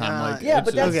all the time. Like, yeah,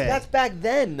 but okay. that's back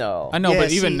then though. I know, Yeah,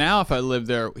 but even see- now, if I lived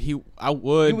there, I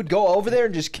would. You would go over there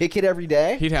and just kick it every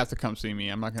day. He'd have to come see me.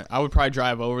 I'm not gonna. I would probably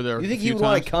drive over there. You think a few he would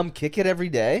want times. to come kick it every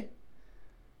day?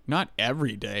 Not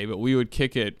every day, but we would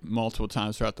kick it multiple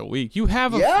times throughout the week. You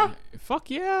have Yeah? Fuck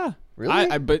yeah.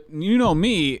 Really? But you know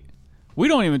me, we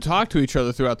don't even talk to each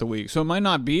other throughout the week, so it might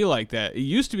not be like that. It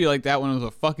used to be like that when I was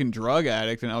a fucking drug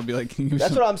addict, and I would be like, "Can you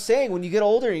That's what I'm saying. When you get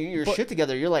older and you get your shit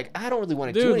together, you're like, I don't really want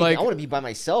to do Dude, anything. like, I want to be by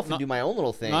myself and do my own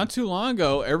little thing. Not too long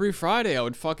ago, every Friday, I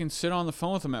would fucking sit on the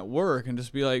phone with him at work and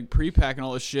just be like pre-packing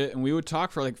all this shit, and we would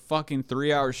talk for like fucking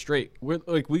 3 hours straight. We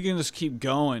can just keep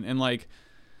going, and like,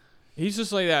 he's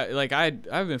just like that. Like I've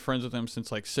been friends with him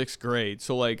since like 6th grade,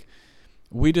 so like,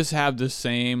 we just have the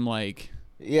same like.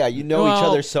 Yeah, you know each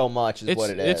other so much is what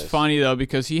it is. It's funny though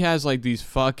because he has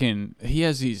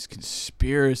these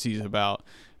conspiracies about.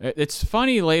 It's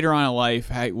funny later on in life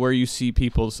where you see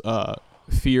people's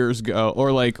fears go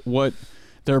or like what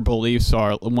their beliefs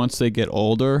are once they get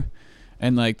older,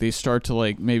 and like they start to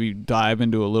like maybe dive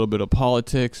into a little bit of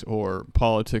politics or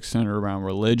politics centered around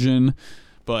religion,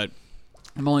 but.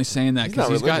 I'm only saying that because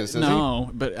he's got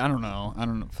but I don't know. I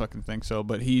don't fucking think so.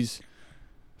 But he's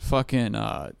fucking.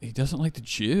 He doesn't like the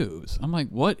Jews. I'm like,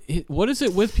 what? What is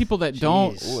it with people that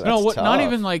don't? Ooh, No, that's not tough.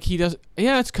 even like he does.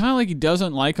 Yeah, it's kind of like he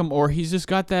doesn't like them, or he's just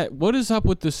got that. What is up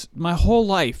with this? My whole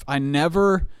life, I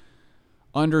never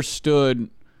understood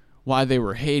why they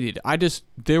were hated.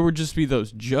 There would just be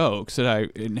those jokes that I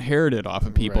inherited off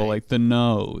of people, Right. like the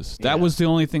nose. That was the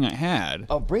only thing I had.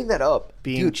 I'll bring that up.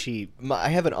 Being Dude, cheap. I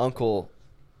have an uncle,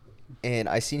 and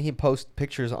I seen him post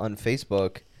pictures on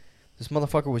Facebook. This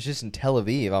motherfucker was just in Tel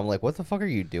Aviv. I'm like, what the fuck are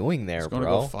you doing there, He's gonna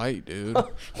bro? go fight, dude.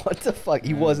 What the fuck?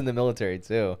 He was in the military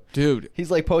too. Dude, He's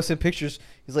like posting pictures.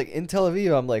 He's like in Tel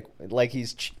Aviv. I'm like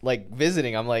he's like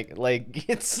visiting. I'm like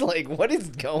it's like what is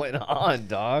going on,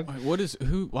 dog?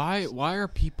 why are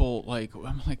people like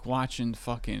I'm like watching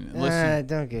fucking listen.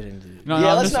 Don't get into it. No, Yeah,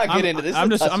 I'm let's just- not get I'm- into this.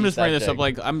 I'm It's a just touchy bringing this up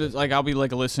subject. like I'm just like I'll be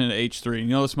like listening to H3. You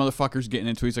know this motherfucker's getting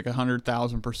into. He's like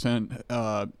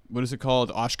 100,000%. What is it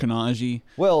called? Ashkenazi.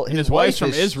 Well, And his wife's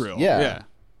from Israel. Yeah.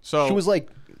 So She was like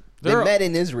they They're- met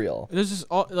in Israel. This is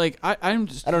all like I'm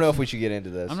just. I don't know if we should get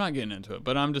into this. I'm not getting into it,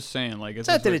 but I'm just saying like It's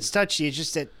not just that like, it's touchy. It's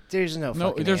just that there's no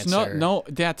fucking there's answer. no.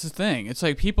 That's the thing. It's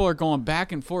like people are going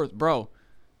back and forth, bro.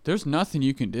 There's nothing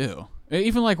you can do.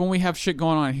 Even like when we have shit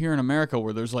going on here in America,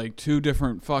 where there's like two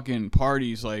different fucking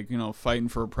parties, like fighting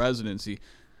for a presidency.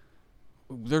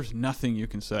 There's nothing you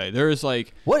can say. There is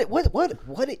like What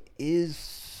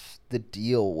is the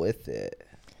deal with it?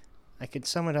 I could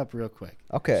sum it up real quick.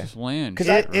 Okay. just land.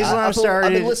 Because Islam I've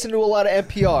started. been listening to a lot of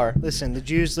NPR. Listen, the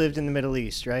Jews lived in the Middle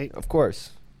East, right? Of course.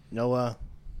 Noah,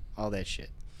 all that shit.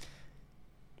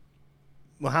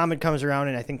 Muhammad comes around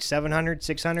in I think 700,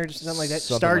 600, something like that.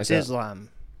 Something Starts like that. Islam,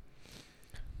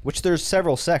 Which there's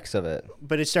several sects of it.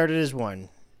 but it started as one,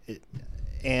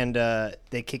 and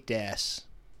they kicked ass.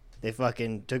 They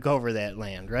fucking took over that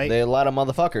land, right? They had a lot of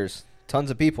motherfuckers.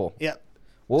 Tons of people. Yep.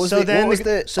 What was So the, then what was the-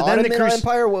 the so then the Ottoman Crus-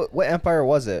 Empire? What empire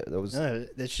was it? It was No,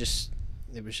 it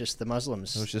was just the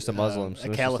Muslims. It was just the Muslims. A It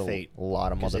was just caliphate. a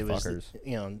lot of 'cause it was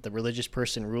motherfuckers. the religious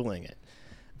person ruling it.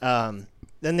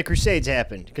 Then the Crusades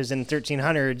happened because in the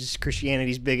 1300s,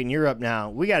 Christianity's big in Europe now.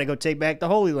 We got to go take back the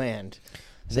Holy Land.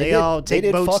 So they all take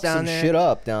did boats fuck down some there. shit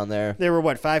up down there. There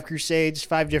were 5 crusades,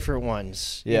 5 different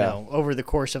ones. Yeah. You know, over the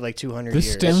course of like 200 This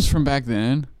years. stems from back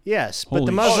then. Yes, but Holy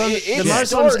the Muslims, shit. the It Muslims,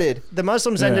 started. the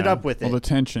Muslims ended Yeah, up with it. all the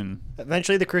tension.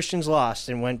 Eventually, the Christians lost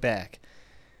and went back.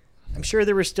 I'm sure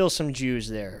there were still some Jews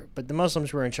there, but the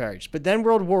Muslims were in charge. But then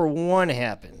World War I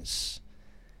happens,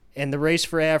 and the race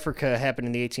for Africa happened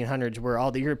in the 1800s, where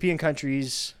all the European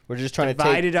countries We're just trying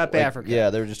divided to take, up Africa. Yeah,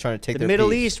 they were just trying to take The their Middle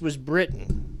piece. East was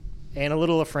Britain and a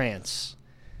little of France.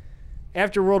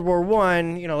 After World War I,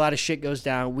 a lot of shit goes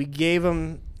down.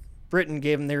 Britain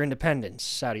gave them their independence.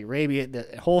 Saudi Arabia, the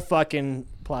whole fucking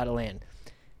plot of land.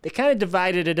 They kind of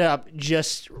divided it up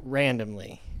just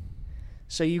randomly.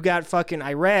 So you got fucking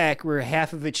Iraq, where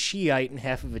half of it's Shiite and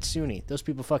half of it's Sunni. Those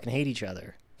people fucking hate each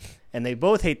other. And they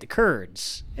both hate the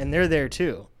Kurds, and they're there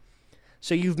too.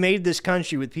 So you've made this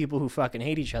country with people who fucking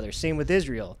hate each other. Same with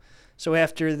Israel. So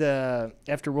after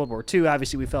World War II,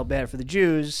 obviously we felt bad for the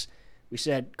Jews. We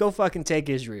said, go fucking take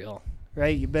Israel,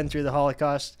 right? You've been through the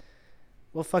Holocaust.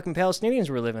 Well, fucking Palestinians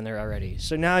were living there already.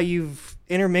 So now you've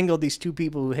intermingled these two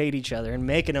people who hate each other and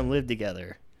making them live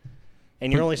together.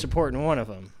 And you're only supporting one of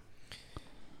them.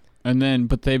 And then,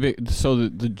 but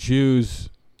the Jews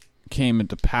came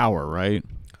into power, right?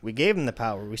 We gave them the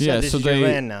power. We said, this is your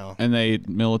land now. And they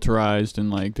militarized and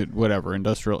like did whatever,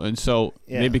 industrial. And so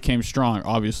they became strong,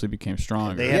 obviously became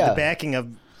stronger. They had the backing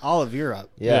of all of Europe.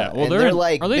 Yeah, Well, and they're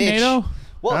like, are they bitch. NATO?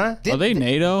 Well, Huh? Are they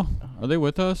NATO? Are they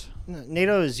with us? No,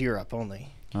 NATO is Europe only.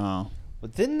 Oh.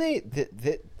 But didn't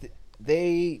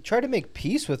they tried to make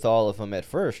peace with all of them at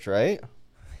first, right?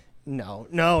 No.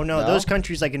 Those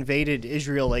countries like invaded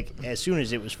Israel like as soon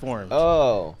as it was formed.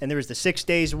 Oh. And there was the 6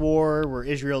 Days War where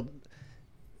Israel,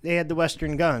 they had the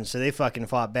Western guns, so they fucking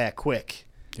fought back quick.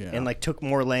 Yeah. And like took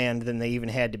more land than they even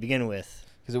had to begin with.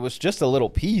 Because it was just a little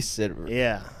piece.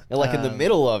 Yeah. Like in the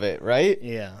middle of it, right?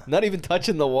 Yeah. Not even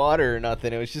touching the water or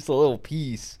nothing. It was just a little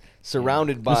piece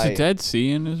surrounded by. Was the Dead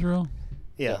Sea in Israel?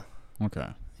 Yeah. Okay.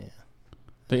 Yeah.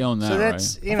 They own that, So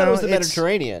that's, right? you I know, thought it was the it's-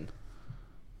 Mediterranean.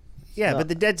 Yeah, No. but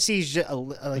the Dead Sea's just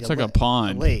It's like a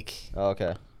pond. lake. Oh,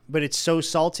 okay. But it's so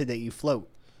salted that you float.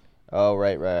 Oh,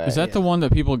 right. Is that the one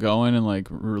that people go in and like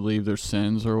relieve their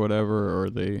sins or whatever, or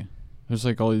they? There's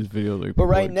like all these videos. Like, But people,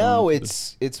 right like, now, going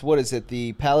it's what is it?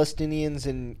 The Palestinians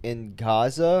in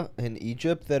Gaza and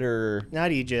Egypt that are.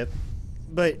 Not Egypt.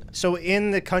 But so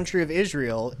in the country of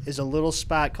Israel is a little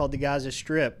spot called the Gaza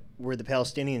Strip where the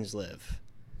Palestinians live.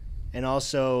 And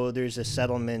also there's a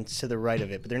settlement to the right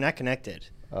of it, but they're not connected.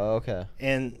 Oh, okay.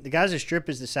 And the Gaza Strip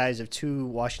is the size of 2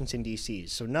 Washington,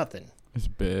 D.C.s, so nothing. It's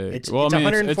big. It's, Well, it's I mean,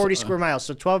 140 square miles,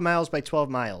 so 12 miles by 12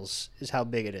 miles is how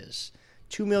big it is.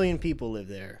 2 million people live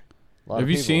there. Have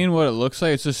you seen what it looks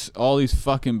like? It's just all these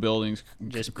fucking buildings.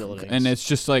 Just buildings. And it's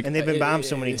just like. And they've been bombed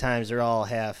so many times, they're all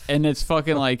half. And it's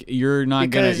fucking like you're not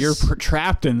Because you're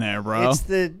trapped in there, bro. It's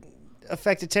the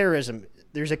effect of terrorism.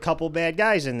 There's a couple bad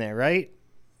guys in there, right?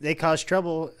 They cause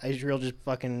trouble. Israel just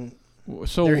fucking.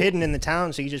 So they're hidden in the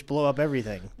town, so you just blow up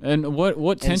everything. And what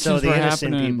And tensions so the were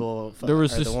innocent happening? people There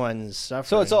was are this. the ones suffering.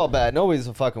 So it's all bad. Nobody's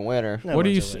a fucking winner. No What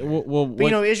do one's you? a winner. Well, But you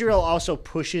know, Israel also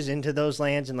pushes into those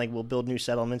lands and like will build new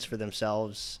settlements for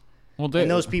themselves. they,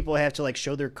 And those people have to like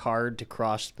show their card to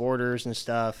cross borders and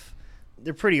stuff.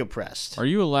 They're pretty oppressed. Are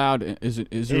you allowed? Is it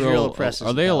Israel Israel? oppresses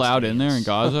Are they the allowed in there in Palestinians.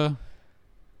 Gaza?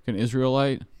 Can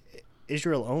Israelite?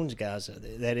 Israel owns Gaza.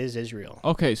 That is Israel.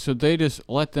 Okay, so they just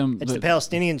let them. It's the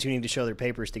Palestinians who need to show their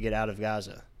papers to get out of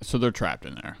Gaza. So they're trapped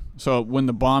in there. So when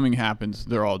the bombing happens,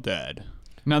 they're all dead.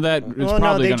 Now that is Well, no,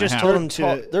 probably they going to just happen. told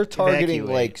them to They're targeting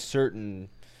evacuate. like certain.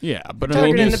 Yeah, but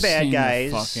Targeting I mean, the bad you've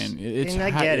guys, seen the fucking, it's and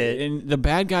I get it. And the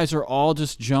bad guys are all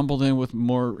just jumbled in with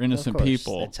more innocent Of course,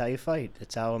 people. That's how you fight.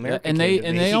 That's how America. And came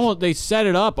to be. almost they set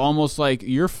it up almost like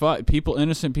you're people,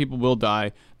 innocent people will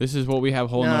die. This is what we have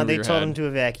holding No, over they your told head. them to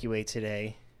evacuate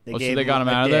today. Oh, so gave they got them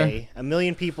them a out of there? day. 1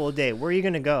 million people a day. Where are you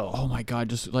going to go? Oh my God!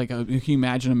 Just like can you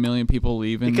imagine 1 million people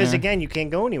leaving? Because there? again, you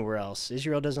can't go anywhere else.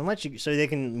 Israel doesn't let you, so they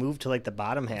can move to like the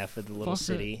bottom half of the little Fuck it.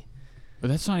 city. But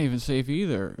that's not even safe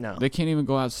either. No. They can't even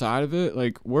go outside of it.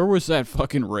 Like, where was that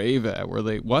fucking rave at?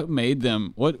 What made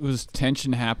them? What was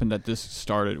tension happened that this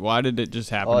started? Why did it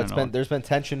just happen? Oh, there's been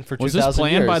tension for 2,000 Was years. this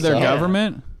planned by their so-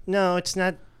 government? No, it's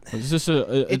not. Was this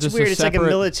It's just weird. A It's like a separate-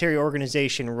 military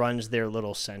organization runs their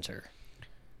little center.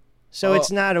 So Oh.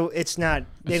 it's not. They It's don't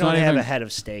not have even- a head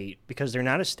of state because they're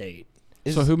not a state.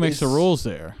 So who makes the rules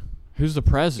there? Who's the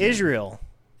president?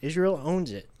 Israel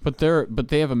owns it, But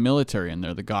they have a military in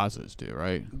there. The Gazas do,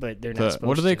 right? but they're not supposed to.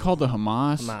 What are they called? The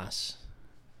Hamas. Hamas.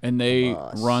 And they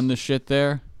Hamas. run the shit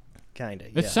there. Kinda.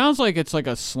 It sounds like it's like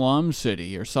a slum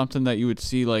city or something that you would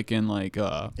see like in like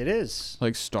It is.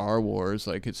 like Star Wars.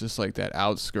 Like it's just like that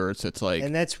outskirts. It's like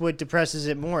And that's what depresses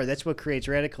it more. That's what creates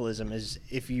radicalism is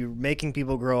if you're making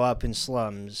people grow up in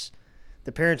slums,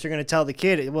 the parents are going to tell the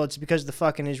kid, well, it's because the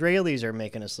fucking Israelis are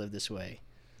making us live this way.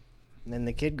 And then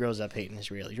the kid grows up hating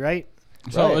Israelis, right?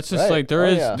 so. Right, It's just like there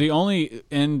is the only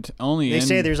They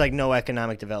say there's like no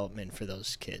economic development for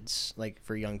those kids, like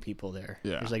for young people there.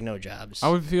 Yeah. There's like no jobs. I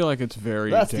would feel like it's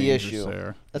very That's the dangerous issue.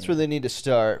 there. That's where they need to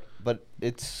start, but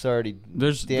it's already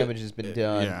damage has been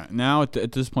done. Yeah. Now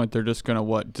at this point, they're just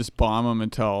gonna just bomb them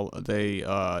until they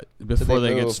before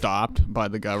they get move. stopped by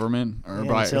the government or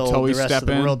Yeah, by until we the rest step of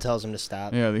the in. world tells them to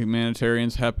stop. Yeah, the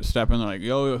humanitarians step in. They're like,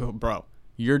 yo, bro,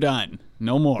 you're done.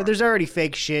 No more. But there's already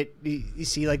fake shit. You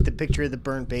see like the picture of the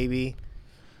burnt baby.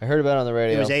 I heard about it on the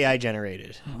radio. It was AI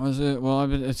generated. Was it? Well,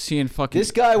 I've been seeing fucking. This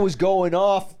guy was going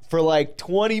off for like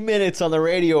 20 minutes on the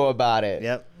radio about it.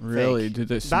 Yep. Really? Fake. Did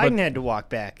this? Biden had to walk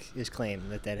back his claim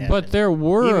that happened. But there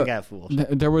were. He even got fooled.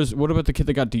 There was. What about the kid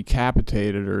that got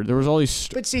decapitated? Or there was all these.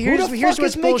 But see, Who here's the here's fuck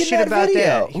what's is making bullshit that about video?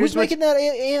 that. Who's Here's what's- making that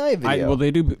AI video? well, they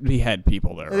do behead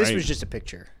people there, This right? was just a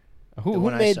picture. who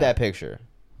one I made saw. that picture?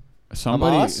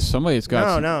 somebody's Hamas?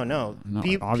 got. No.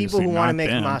 People obviously who want to not make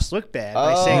them. Hamas look bad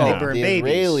by saying they burn the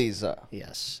babies. Israelis.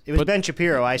 Yes, it was But- Ben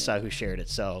Shapiro I saw who shared it.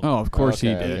 So Oh, of course he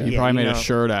Okay, did. okay. He Yeah, probably you made a know.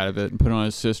 shirt out of it and put it on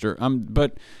his sister.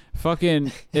 But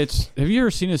fucking, it's. Have you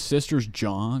ever seen his sister's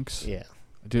jonks? yeah,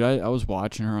 Dude, I was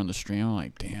watching her on the stream. I'm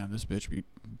like, damn, this bitch be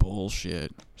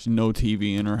bullshit. There's no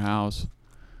TV in her house.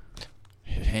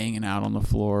 Hanging out on the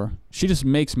floor. She just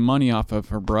makes money off of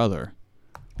her brother.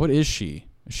 What is she?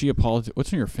 Is she a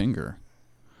What's in your finger?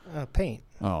 paint.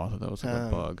 Oh, I thought that was like a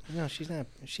bug. No, she's not.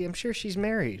 I'm sure she's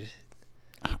married.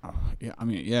 Yeah, I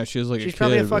mean, yeah, she has like She's a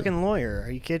probably kid, a fucking lawyer.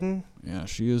 Are you kidding? Yeah,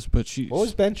 she is, but she. What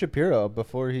was Ben Shapiro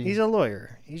before he? He's a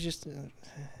lawyer. He's just.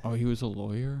 Oh, he was a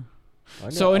lawyer? I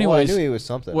knew, So anyways, I knew he was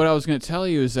something. What I was going to tell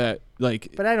you is that, like,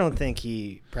 But I don't think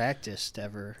he practiced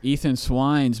ever. Ethan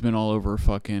Swine's been all over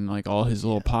fucking, like, all his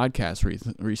little podcasts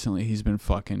recently. He's been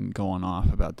fucking going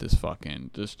off about this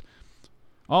fucking just.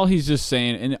 All he's just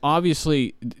saying, and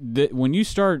obviously, when you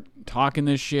start talking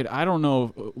this shit, I don't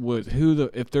know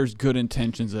if there's good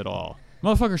intentions at all.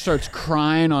 Motherfucker starts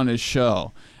crying on his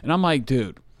show, and I'm like,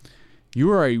 dude,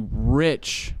 you are a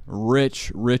rich,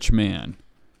 rich, rich man.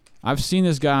 I've seen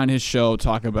this guy on his show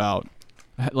talk about,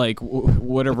 like,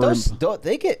 whatever.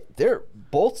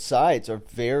 Both sides are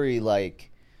very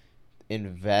like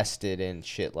invested in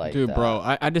shit like dude, that. bro,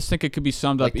 I just think it could be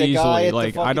summed like up the easily. guy at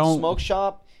Like, the fucking I don't. smoke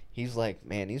shop. He's like,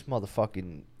 man, these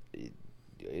motherfucking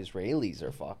Israelis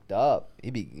are fucked up.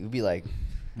 He'd be like,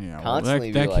 Yeah, well,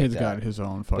 constantly that be like kid's that. got his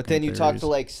own fucking. but then you talk to theories.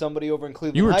 like somebody over in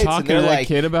Cleveland You were Heights, talking and they're to that like,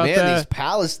 kid about man, that? these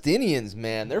Palestinians,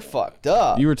 man, they're fucked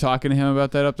up. You were talking to him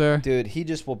about that up there. Dude, he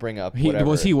just will bring up whatever.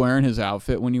 Was he wearing his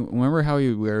outfit when you remember how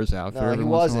he wears his outfit? No, every he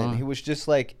once in a wasn't. while? He was just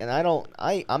like, and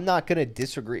I'm not gonna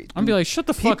disagree. I'm be like, shut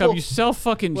the fuck up! You sell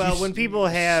fucking. Well, when people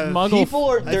have smuggle people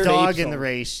are a they're dog apes. in the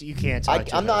race, you can't touch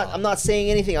it I'm at all. not saying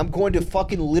anything. I'm going to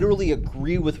fucking literally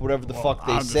agree with whatever the fuck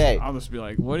they say. I'll just be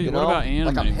like, what you what know, about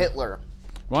anime? like I'm Hitler.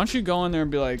 Why don't you go in there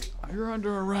and be like, you're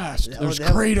under arrest. Oh, There's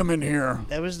that- kratom in here.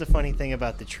 That was the funny thing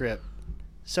about the trip.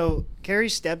 So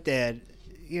Carrie's stepdad,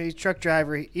 he's a truck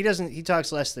driver. He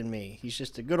talks less than me. He's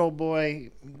just a good old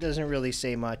boy. Doesn't really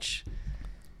say much.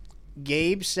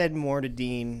 Gabe said more to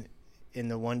Dean in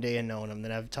the one day of knowing him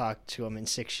than I've talked to him in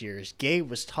 6 years. Gabe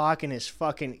was talking his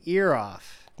fucking ear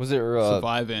off. Was it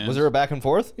Vivans. was there a back and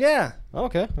forth? Yeah. Oh,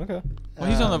 okay. Well,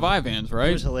 he's on the Vivans, It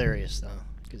right? was hilarious though.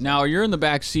 Now you're in the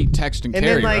back seat texting And Carrie,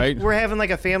 then, like, right? we're having, like,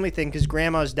 a family thing because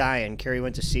Grandma's dying. Carrie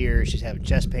went to see her. She's having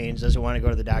chest pains, doesn't want to go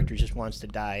to the doctor, just wants to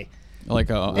die. Like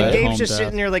a And at-home Gabe's just death.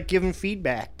 sitting there, like, giving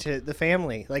feedback to the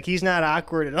family. Like, he's not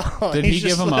awkward at all. Did He's he give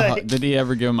just him like, Did he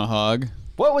ever give him a hug?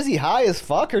 What was he high as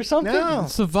fuck or something? No.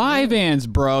 It's the Vivans,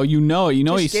 bro. You know it. You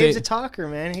know Just he Gabe's said. a talker,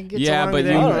 man. He gets Yeah, along but with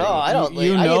you- I don't anybody. know. I don't.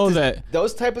 You I know get to- that-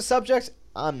 those type of subjects.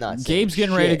 I'm not. saying Gabe's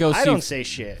getting ready to shit. go see. I don't say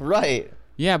shit. Right.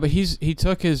 Yeah, but he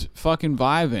took his fucking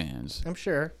Vivans. I'm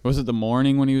sure. Was it the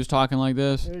morning when he was talking like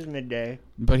this? It was midday.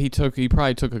 But he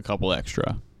probably took a couple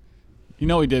extra. You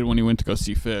know he did when he went to go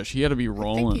see Fish. He had to be I think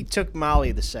rolling. he took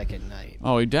Molly the second night.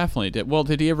 Oh, he definitely did. Well,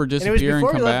 did he ever And it was disappear and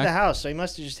before we come left back? the house, so he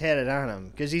must have just had it on him.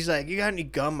 Because he's like, you got any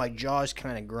gum? My jaw's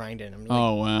kind of grinding. I'm like,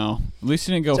 Oh wow! At least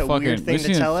he didn't go It's a fucking. weird At thing least to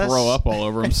he didn't tell us. throw up all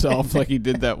over himself like he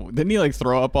did that. Didn't he like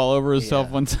throw up all over himself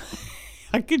Yeah. one time?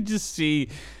 I could just see.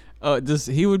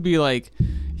 He would be like,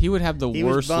 he would have the he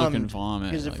was worst looking bummed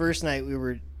vomit. because the like- first night we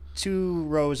were 2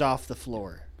 rows off the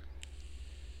floor.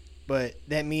 But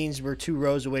that means we're 2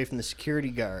 rows away from the security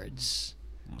guards.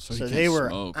 So they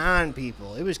were on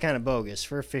people. It was kind of bogus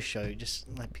for a fish show. You just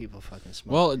let people fucking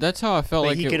smoke. Well, that's how I felt. But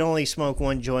like he could only smoke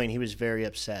one joint. He was very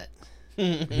upset.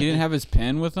 He didn't have his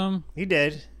pen with him. He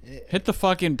did. Hit the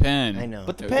fucking pen. I know.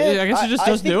 But the pen, I guess it just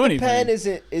doesn't do anything. The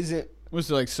pen isn't. Was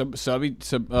it like It's not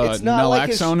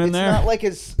naloxone in there? It's not like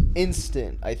it's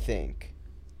instant. I think.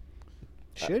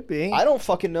 Should be. I don't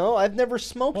fucking know. I've never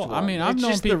smoked one. I mean, I've It's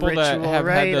known just the people that ritual, have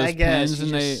right? had those I guess.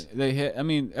 pens and they hit. I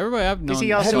mean, everybody I've known.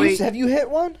 he also have you hit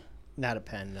one? Not a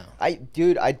pen, no.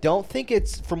 Dude, I don't think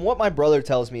it's. From what my brother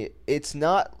tells me, it's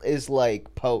not as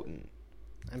like potent.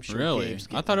 I'm sure. Really? Gabe's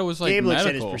I thought it was like Gabe looks at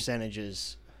his medical.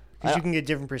 percentages. Because you can get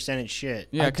different percentage shit.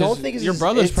 Yeah, I don't because think it's your as-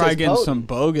 brother's it's probably as getting potent. some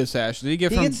bogus ash. Did he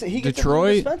get He from gets from the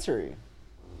Detroit? dispensary.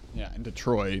 Yeah, in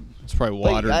Detroit. It's probably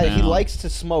But, watered down. he likes to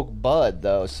smoke bud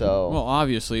though, so. Well,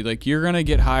 obviously, like you're gonna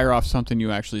get higher off something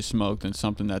you actually smoked than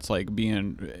something that's like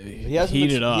being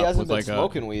heated up He hasn't with been like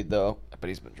smoking weed though, but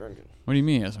he's been drinking. What do you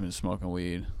mean he hasn't been smoking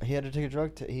weed? He had to take a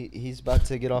drug. He's about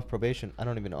to get off probation. I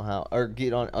don't even know how, or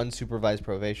get on unsupervised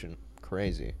probation.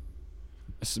 Crazy.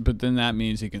 But then that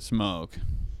means he can smoke.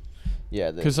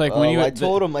 Yeah, 'Cause, like, when I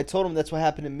told him that's what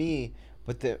happened to me.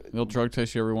 But They'll drug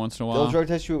test you every once in a while. they'll drug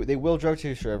test you. They will drug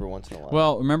test you every once in a while.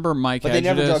 Well, remember Mike but they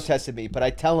never Hedges? drug tested me. But I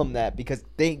tell them that because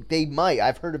they might.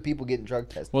 I've heard of people getting drug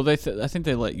tested. Well, I think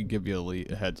they let you give you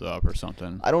a heads up or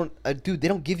something. I don't, dude. They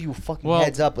don't give you a fucking Well,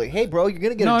 heads up. Like, hey, bro, you're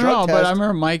gonna get a drug No, test. but I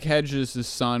remember Mike Hedges'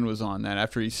 son was on that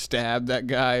after he stabbed that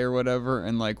guy or whatever,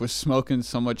 and like was smoking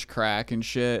so much crack and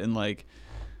shit, and like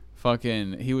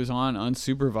fucking he was on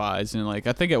unsupervised, and like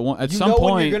I think at some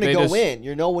point when you're gonna they go just, in.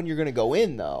 You know when you're gonna go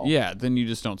in though. Yeah, then you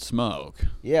just don't smoke.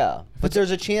 Yeah, but there's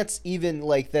a chance even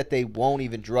like that they won't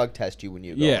even drug test you when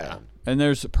you go Yeah, in. and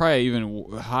there's probably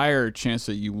even higher chance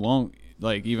that you won't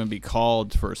like even be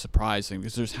called for a surprise thing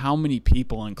because there's how many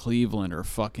people in Cleveland are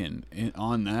fucking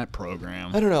on that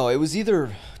program. I don't know. It was either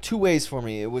two ways for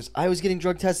me. It was I was getting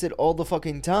drug tested all the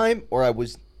fucking time, or I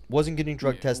wasn't getting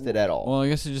drug tested at all. Well, I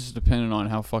guess it just depended on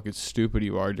how fucking stupid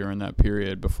you are during that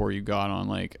period before you got on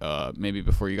maybe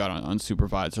before you got on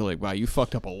unsupervised. They're like, wow, you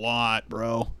fucked up a lot,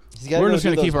 bro. We're just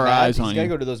gonna keep our eyes on you. He's gotta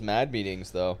go to those mad meetings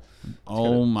though.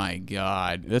 Oh my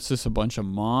god, that's just a bunch of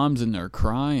moms in there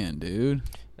crying, dude.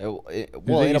 Well, and you a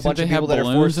think bunch they of have people that are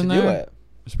balloons forced to in do there? it.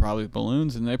 There's probably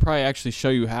balloons, and they probably actually show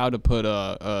you how to put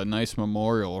a nice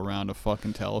memorial around a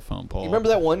fucking telephone pole. You remember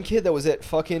that one kid that was at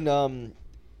fucking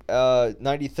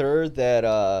 93rd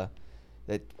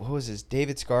that what was his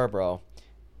David Scarborough?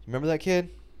 Remember that kid?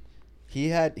 He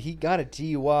got a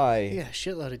DUI. Yeah,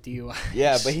 shitload of DUI.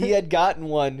 Yeah, but he had gotten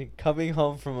one coming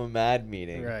home from a MAD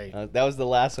meeting. Right. That was the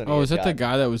last one. Oh, is that the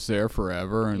guy that was there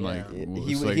forever and Yeah. like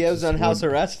He was on house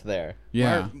arrest there.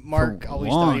 Yeah, Mark for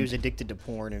always long. thought he was addicted to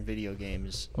porn and video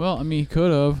games. Well, I mean, he could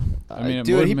have. I mean, it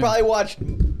dude, would've he been- probably watched.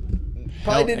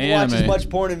 Probably didn't watch as anime. much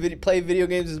porn and play video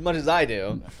games as much as I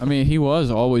do. I mean, he was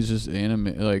always just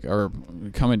or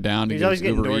coming down to He's get always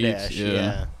getting Uber Eats. DoorDash.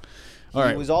 Yeah. All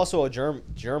right. He was also a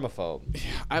germaphobe.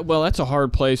 Well, that's a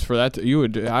hard place for that. You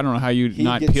would. I don't know how you'd He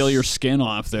not gets- peel your skin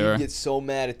off there. He'd get so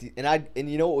mad at and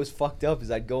you know what was fucked up is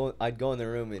I'd go in the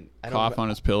room and I don't Cough on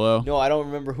his pillow. No, I don't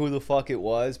remember who the fuck it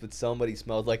was, but somebody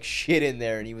smelled like shit in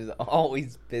there, and he was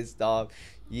always pissed off.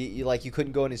 You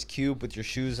couldn't go in his cube with your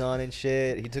shoes on and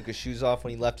shit. He took his shoes off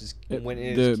when he left went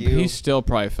in his cube. He still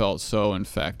probably felt so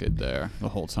infected there the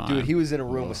whole time. Dude, he was in a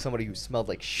room with somebody who smelled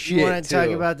like shit. You want to talk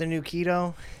too. about the new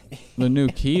keto? the new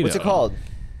keto. What's it called?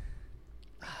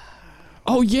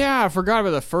 Oh yeah, I forgot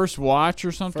about the First Watch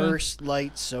or something. First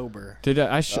Light Sober. Did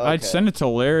I'd Okay. send it to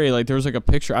Larry? Like there was like a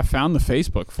picture. I found the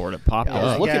Facebook for it. It popped I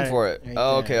was up. looking Got for it. right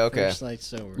Oh, there. okay. First Light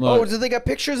Sober. Look. Oh, did they got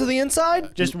pictures of the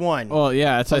inside? Just one. Well,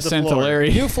 yeah, it's I Of the sent to floor. Larry.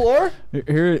 New floor?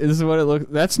 Here, this is what it looks.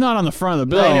 That's not on the front of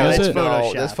the building, no, is that's it?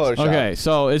 Photoshopped. No, that's Photoshop. Okay,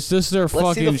 so it's just their see the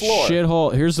fucking floor.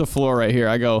 shithole. Here's the floor right here.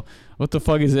 I go, what the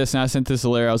fuck is this? And I sent this to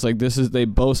Larry. I was like, this is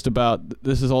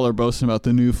all they're boasting about,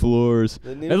 the new floors.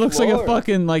 The new It looks like floor. a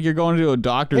fucking, like you're going to a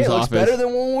doctor's Hey, it looks office. better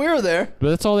than when we were there. But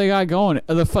that's all they got going.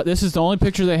 This is the only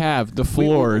picture they have. The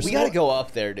floors. We gotta go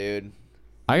up there, dude.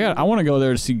 I want to go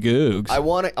there to see Googs. I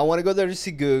want to go there to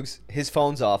see Googs. His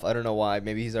phone's off. I don't know why.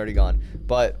 Maybe he's already gone.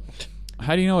 But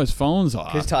How do you know his phone's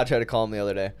off? his Todd tried to call him the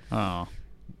other day. Oh.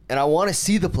 And I want to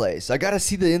see the place. I gotta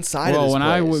see the inside of Well, this when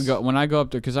place. I go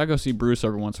up there, because I go see Bruce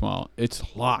every once in a while, it's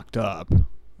locked up.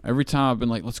 Every time I've been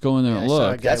like, let's go in there Yeah, and I saw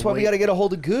a look. guy That's why we wait. gotta get a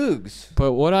hold of Googs.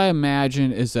 But what I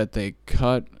imagine is that they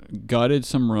gutted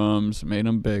some rooms, made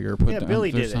them bigger, put Yeah,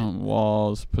 Billy there's did it. some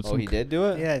walls, put Oh, some. he did do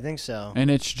it? Yeah, I think so. And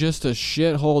it's just a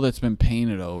shithole that's been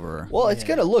painted over. Well, it's Yeah.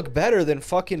 gonna look better than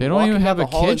fucking They don't walking even down have the a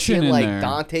hall and kitchen seeing, in like there.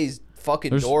 Dante's fucking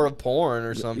There's- door of porn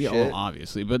or some Yeah, shit. well,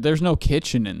 obviously, but there's no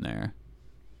kitchen in there.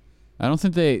 I don't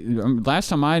think they. Last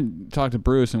time I talked to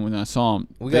Bruce and when I saw him,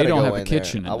 they don't have a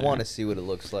kitchen. I want to see what it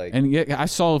looks like. And yet I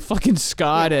saw fucking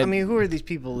Scott at. I mean, who are these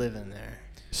people living there?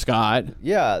 Scott.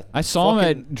 Yeah. I saw him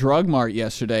at Drug Mart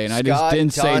yesterday, and I just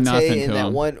didn't say nothing to him. And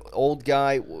that one old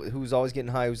guy who's always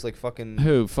getting high, who's like fucking.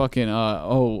 Who? Fucking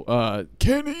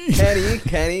Kenny.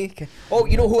 Kenny. Oh,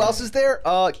 you know who else is there?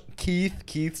 Keith.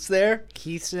 Keith's there.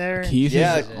 Keith's there. Keith.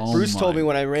 Yeah. Oh Bruce told me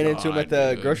when I ran into him at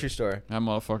the dude. grocery store. That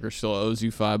motherfucker still owes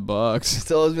you $5.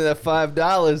 Still owes me that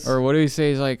 $5. Or what do he say?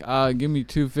 He's like, give me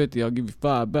 $2.50. I'll give you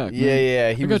 $5 back. Yeah,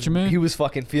 man. yeah. I got you, man. He was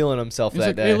fucking feeling himself He's that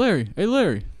like, day. Hey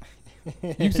Larry.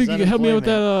 You think you can help me with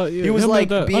that? He was like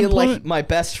being like my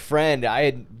best friend. I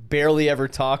had barely ever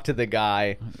talked to the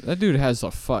guy. That dude has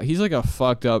he's like a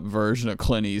fucked up version of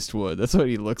Clint Eastwood. That's what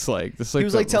he looks like. He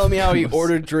was like telling me how he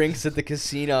ordered drinks at the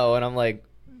casino, and I'm like,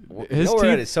 we're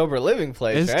at his sober living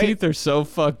place, his right? teeth are so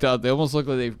fucked up. They almost look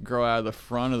like they grow out of the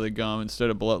front of the gum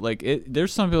instead of below. Like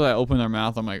there's some people that open their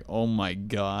mouth. I'm like, oh my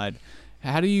god.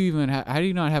 How do you even? How do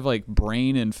you not have like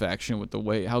brain infection with the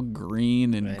way how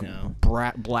green and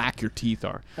black your teeth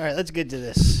are? All right, let's get to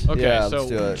this. Okay, yeah, so let's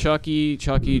do it.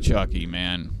 Chucky,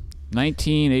 man,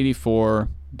 1984,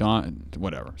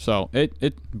 whatever. So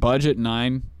it budget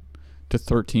 9 to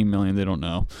 13 million. They don't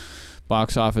know.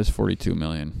 Box office 42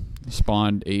 million.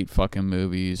 Spawned 8 fucking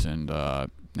movies and now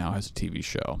has a TV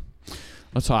show.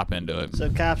 Let's hop into it.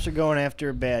 So cops are going after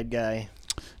a bad guy.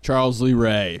 Charles Lee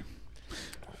Ray.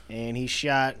 And he's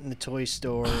shot in the toy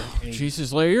store.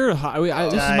 Jesus, Larry, you're high.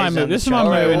 This is my movie. This is my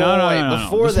movie. No.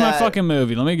 Before this is my fucking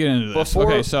movie. Let me get into this.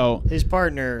 Okay, so his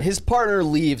partner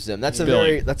leaves him. That's a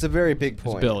very big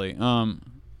point. It's Billy.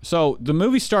 So the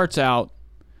movie starts out.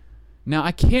 Now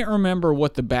I can't remember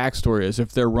what the backstory is.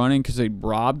 If they're running because they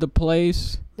robbed the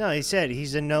place. No, he said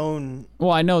he's a known.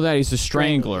 Well, I know that he's a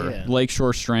strangler, yeah.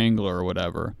 Lakeshore Strangler or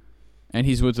whatever, and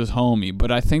he's with his homie. But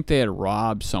I think they had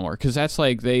robbed somewhere because that's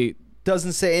like they.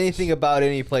 Doesn't say anything about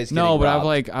any place. No, but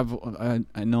robbed.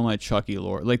 I know my Chucky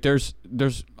lore. Like there's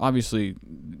obviously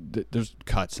there's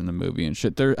cuts in the movie and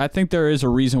shit. I think there is a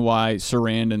reason why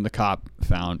Sarandon, the cop,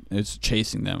 is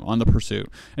chasing them on the pursuit.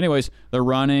 Anyways, they're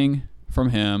running from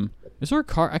him. Is there a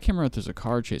car? I can't remember if there's a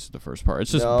car chase at the first part.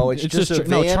 It's just it's just a van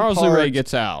no. Charles Lee Ray parked,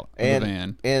 gets out of the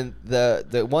van, and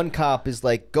the one cop is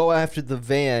like, go after the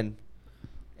van.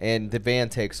 And the van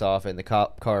takes off, and the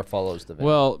car follows the van.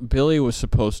 Well, Billy was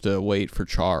supposed to wait for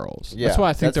Charles. Yeah, that's why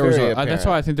I think there was that's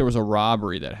why I think there was a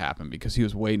robbery that happened because he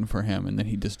was waiting for him, and then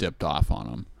he just dipped off on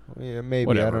him. Yeah, maybe.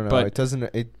 Whatever. I don't know. But it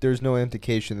doesn't. There's no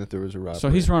indication that there was a robbery.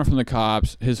 So he's running from the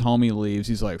cops. His homie leaves.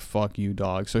 He's like, "Fuck you,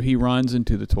 dog." So he runs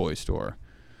into the toy store.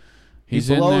 He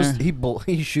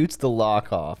shoots the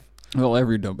lock off. Well,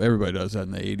 everybody does that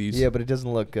in the 80s. Yeah, but it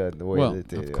doesn't look good the way that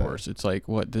they do. Of course, it's like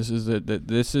what this is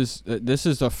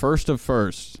the first of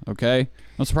firsts. Okay,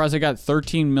 I'm surprised they got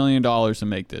 $13 million to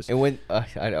make this. And when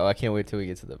I know, I can't wait till we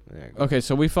get to the. Okay,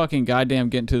 so we fucking goddamn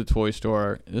get into the toy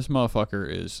store. This motherfucker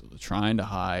is trying to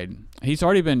hide. He's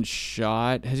already been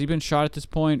shot. Has he been shot at this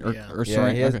point?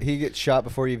 He gets shot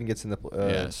before he even gets in the.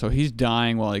 Yeah, so he's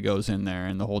dying while he goes in there,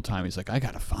 and the whole time he's like, "I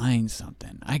gotta find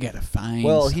something.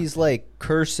 Well, he's like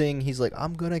cursing. He's like,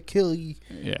 "I'm gonna kill you.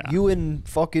 Yeah. You and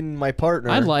fucking my partner."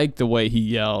 I like the way he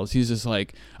yells. He's just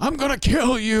like, "I'm gonna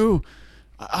kill you.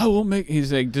 I will make."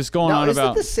 He's like just going on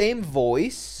about. Is it the same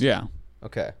voice? Yeah.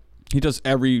 Okay. He does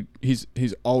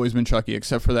he's always been Chucky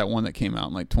except for that one that came out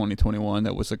in like 2021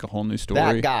 that was like a whole new story.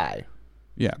 That guy.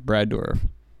 Yeah, Brad Dourif.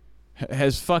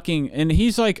 Has fucking and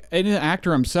he's like an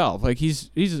actor himself. Like he's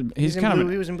kind of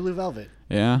he was in Blue Velvet.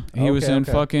 Yeah, he was in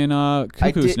fucking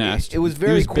Cuckoo's Nest. It was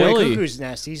very quick. Billy. Cuckoo's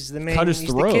Nest. He's the main. Cut his he's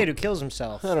throat. the kid who kills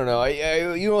himself. I don't know.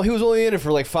 He was only in it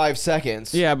for like 5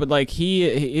 seconds. Yeah, but like he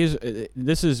is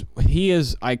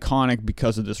iconic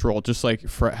because of this role, just like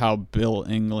how Bill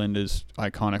England is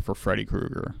iconic for Freddy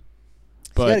Krueger.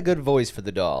 But he had a good voice for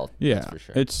the doll. Yeah, that's for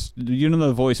sure. It's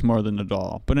the voice more than the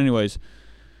doll. But anyways.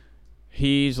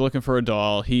 He's looking for a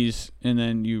doll. And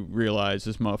then you realize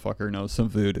this motherfucker knows some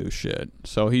voodoo shit.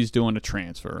 So he's doing a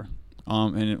transfer.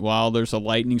 And while there's a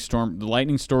lightning storm, the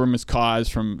lightning storm is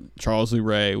caused from Charles Lee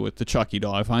Ray with the Chucky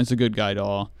doll. He finds the good guy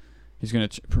doll. He's gonna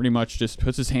pretty much just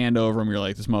puts his hand over him. You're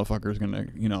like, this motherfucker is gonna,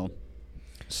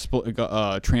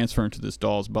 transfer into this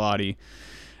doll's body.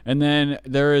 And then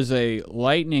there is a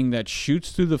lightning that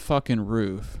shoots through the fucking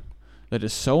roof. That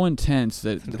is so intense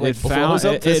that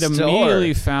it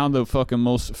immediately found the fucking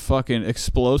most fucking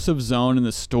explosive zone in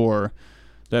the store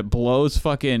that blows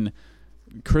fucking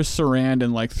Chris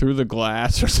Sarandon like through the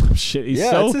glass or some shit. It's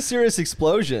a serious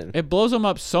explosion. It blows him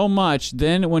up so much.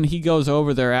 Then when he goes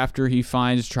over there after he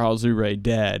finds Charles Lee Ray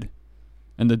dead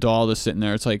and the doll is sitting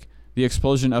there, it's like the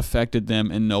explosion affected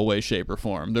them in no way, shape, or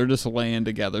form. They're just laying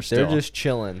together still. They're just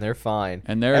chilling. They're fine.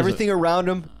 And everything around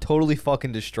them totally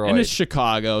fucking destroyed. And it's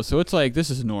Chicago, so it's like, this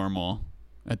is normal.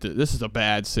 This is a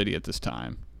bad city at this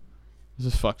time. This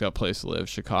is a fucked up place to live,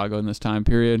 Chicago, in this time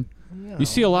period. No, you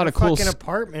see a lot of cool... fucking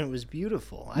apartment was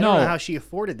beautiful. I don't know how she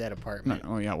afforded that apartment.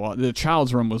 No, oh, yeah, well, the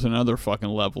child's room was another fucking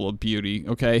level of beauty,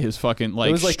 okay? His fucking, like,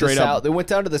 it was like straight up... They went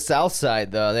down to the south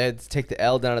side, though. They had to take the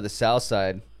L down to the south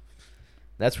side.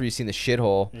 That's where you seen the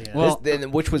shithole. Yeah. Well,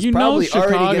 which was probably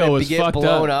already going to get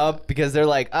blown up because they're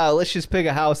like, oh, let's just pick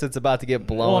a house that's about to get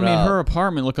blown up. Well, I mean, her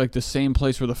apartment looked like the same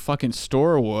place where the fucking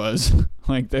store was.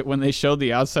 Like, that when they showed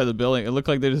the outside of the building, it looked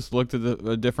like they just looked at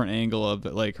a different angle of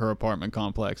like her apartment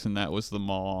complex, and that was the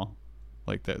mall,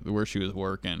 like that where she was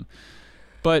working.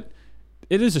 But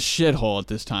it is a shithole at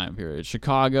this time period.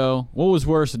 Chicago. What was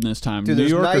worse in this time? Dude, New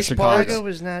York nice or Chicago? Chicago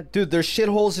was not. Dude, there's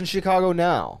shitholes in Chicago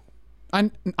now.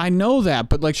 I know that,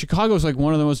 but like Chicago's like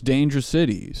one of the most dangerous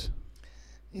cities.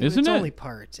 Yeah, isn't it's it? Only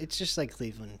parts. It's just like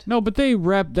Cleveland. No, but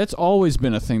that's always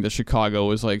been a thing that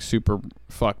Chicago is like super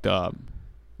fucked up.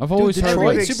 I've always heard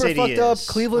Detroit's super fucked up.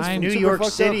 Cleveland's New super York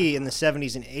fucked City up. in the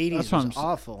 70s and 80s was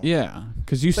awful. Yeah,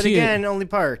 because you but see again, only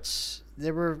parts.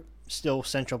 There were still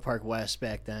Central Park West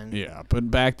back then. Yeah, but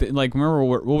back then, like, remember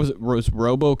what was it? Was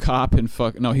RoboCop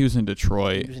in No, he was in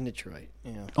Detroit. He was in Detroit.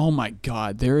 Yeah. Oh my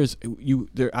God,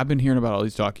 I've been hearing about all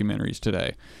these documentaries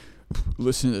today.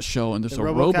 Listen to the show, and there's a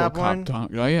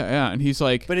RoboCop. Oh yeah, and he's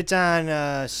like. But it's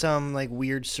on some like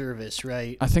weird service,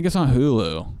 right? I think it's on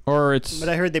Hulu, or it's. But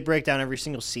I heard they break down every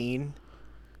single scene.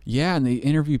 Yeah, and they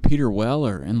interview Peter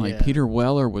Weller, and like Peter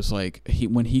Weller was like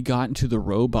when he got into the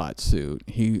robot suit,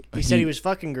 he said he was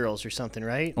fucking girls or something,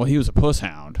 right? Well, he was a puss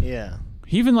hound. Yeah.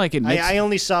 He even like admits. I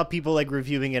only saw people like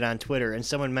reviewing it on Twitter, and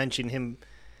someone mentioned him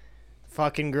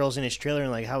fucking girls in his trailer,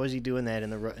 and like, how was he doing that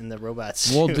in the robot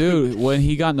suit? Well, dude, when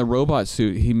he got in the robot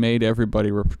suit, he made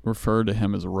everybody refer to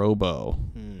him as a Robo.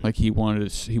 Like he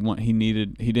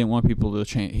didn't want people to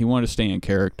change. He wanted to stay in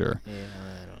character. Yeah,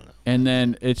 I don't know. And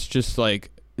then it's just like.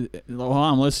 While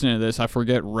I'm listening to this, I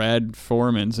forget Red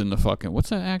Foreman's in the fucking... What's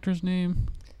that actor's name?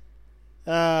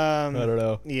 I don't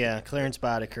know. Yeah, Clarence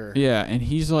Boddicker. Yeah, and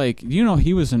he's like...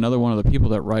 he was another one of the people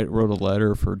that wrote a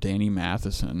letter for Danny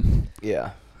Matheson.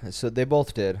 Yeah, so they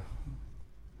both did.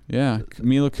 Yeah,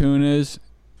 Mila Kunis...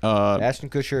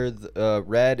 Ashton Kutcher,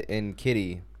 Red, and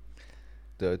Kitty.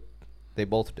 They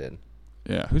both did.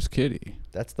 Yeah, who's Kitty?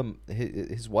 That's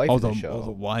his wife in the show. Oh,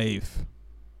 the wife.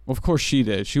 Well, of course she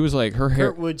did. She was like her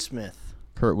hair. Kurtwood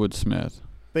Smith.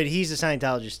 But he's a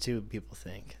Scientologist too. People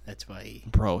think that's why he.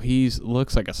 Bro,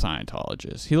 looks like a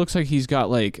Scientologist. He looks like he's got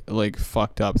like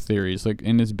fucked up theories. Like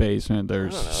in his basement,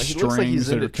 there's strings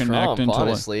that are connected.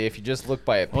 Honestly, if you just look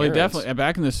by appearance. Well, he definitely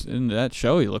back in that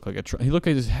show, he looked like a Trump. He looked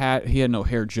like his hat. He had no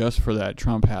hair just for that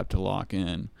Trump hat to lock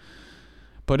in.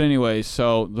 But anyway,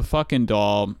 so the fucking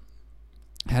doll.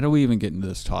 How do we even get into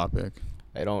this topic?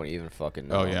 I don't even fucking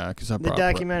know. Oh, yeah, because the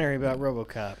documentary about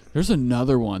RoboCop. There's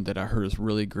another one that I heard is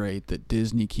really great that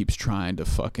Disney keeps trying to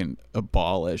fucking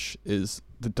abolish is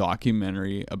the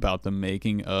documentary about the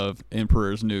making of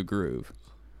Emperor's New Groove.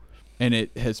 And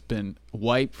it has been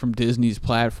wiped from Disney's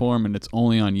platform, and it's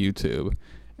only on YouTube.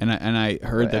 And I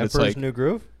heard that it's like... Emperor's New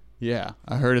Groove? Yeah,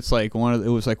 I heard it's like one of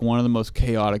the most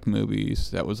chaotic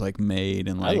movies that was like made,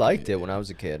 and like I liked it when I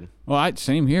was a kid. Well,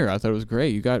 same here. I thought it was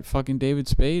great. You got fucking David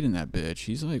Spade in that bitch.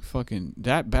 He's like fucking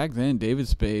that back then. David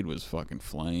Spade was fucking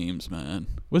flames, man.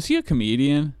 Was he a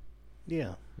comedian?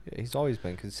 Yeah, he's always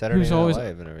been. Cause Saturday Night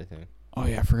Live and everything. Oh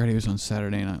yeah, I forgot he was on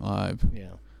Saturday Night Live.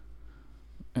 Yeah.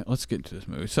 Let's get to this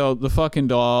movie. So the fucking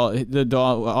doll,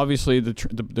 obviously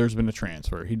there's been a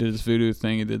transfer. He did his voodoo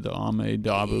thing. He did the Ame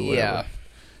Dabu. Whatever. Yeah.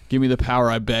 Give me the power,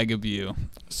 I beg of you.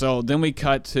 So then we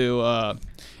cut to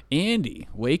Andy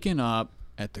waking up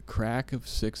at the crack of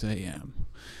 6 a.m.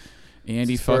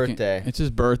 Andy it's his birthday. It's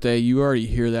his birthday. You already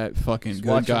hear that fucking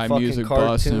good guy music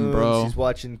busting, bro. He's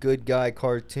watching good guy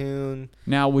cartoon.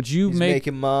 Now, would you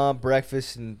making mom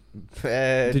breakfast in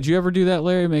bed? Did you ever do that,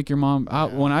 Larry? Make your mom?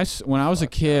 When I was a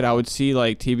kid, I would see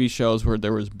like TV shows where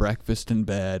there was breakfast in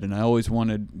bed, and I always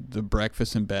wanted the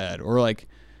breakfast in bed, or like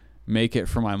make it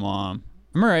for my mom.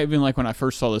 I remember even like when I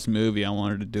first saw this movie, I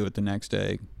wanted to do it the next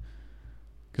day.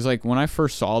 Because like when I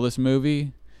first saw this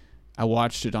movie, I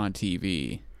watched it on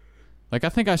TV. Like I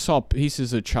think I saw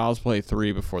pieces of Child's Play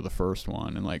 3 before the first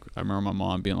one. And like I remember my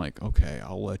mom being like, okay,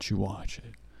 I'll let you watch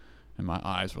it. And my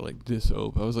eyes were like this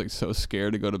open. I was like so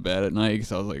scared to go to bed at night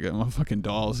because I was like, my fucking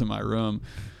doll's in my room.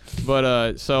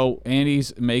 But so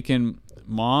Andy's making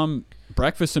Mom,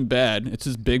 breakfast in bed. It's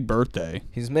his big birthday.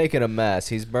 He's making a mess.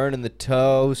 He's burning the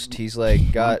toast. He's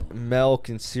like got milk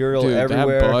and cereal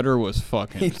everywhere. That butter was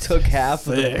fucking He took half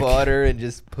of the butter and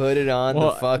just put it on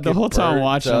the fucking the whole time burnt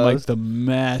watching, toast. I'm like, the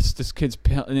mess. This kid's...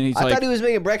 And he's I thought he was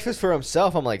making breakfast for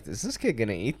himself. I'm like, is this kid going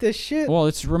to eat this shit? Well,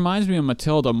 it reminds me of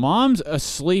Matilda. Mom's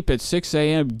asleep at 6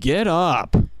 a.m. Get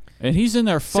up. And he's in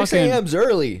there fucking... 6 a.m.'s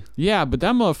early. Yeah, but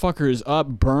that motherfucker is up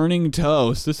burning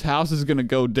toast. This house is going to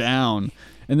go down.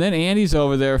 And then Andy's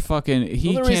over there fucking...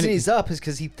 The reason he's up is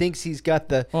because he thinks he's got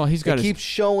the... Well, he's got... He keeps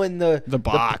showing the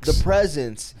box. The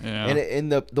presents. Yeah. And in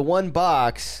the one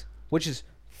box, which is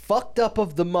fucked up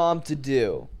of the mom to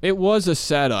do. It was a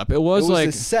setup. It was like...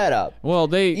 a setup. Well,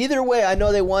 they... Either way, I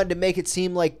know they wanted to make it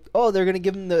seem like, oh, they're going to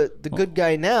give him the good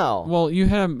guy now. Well, you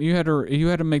had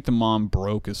to make the mom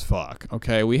broke as fuck.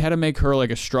 Okay, we had to make her like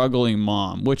a struggling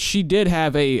mom, which she did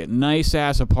have a nice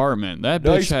ass apartment. That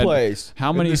bitch had place.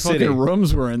 How many fucking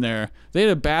rooms were in there? They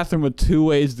had a bathroom with 2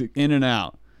 ways in and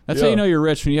out. That's how you know you're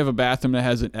rich, when you have a bathroom that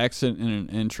has an exit and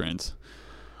an entrance.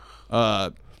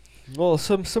 Well,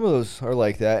 some of those are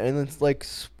like that, and it's like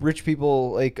rich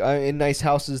people like in nice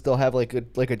houses they'll have like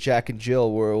a Jack and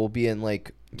Jill where it will be in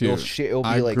like Dude, it'll be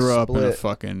I like grew split. up in a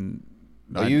fucking...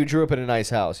 You grew up in a nice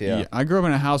house, yeah. I grew up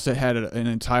in a house that had an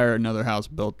entire another house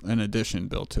built, an addition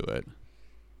built to it.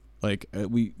 Like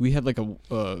we had like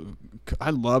I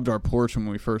loved our porch when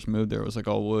we first moved there. It was like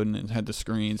all wood and it had the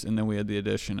screens, and then we had the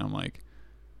addition. I'm like,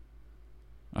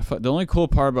 the only cool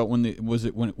part about when it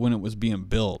was being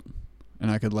built, and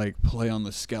I could like play on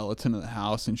the skeleton of the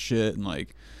house and shit, and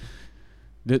like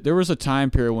there was a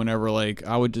time period whenever like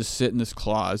I would just sit in this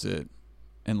closet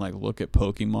and like look at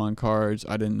Pokemon cards.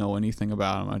 I didn't know anything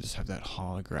about them. I just have that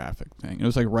holographic thing. It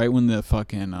was like right when the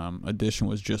fucking addition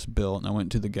was just built, and I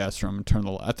went to the guest room and turned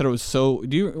the light. I thought it was so...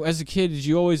 as a kid, did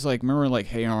you always like remember like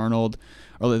Hey Arnold,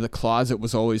 or like the closet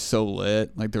was always so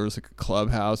lit? Like there was like a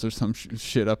clubhouse or some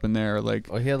shit up in there. Like,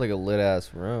 oh, he had like a lit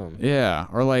ass room. Yeah,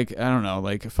 or like I don't know,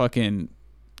 like fucking...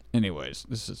 Anyways,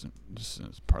 this is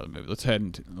part of the movie.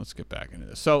 Let's get back into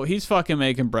this. So he's fucking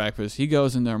making breakfast. He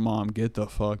goes in there, Mom, get the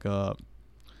fuck up.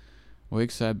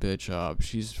 Wakes that bitch up.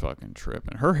 She's fucking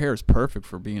tripping. Her hair is perfect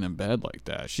for being in bed like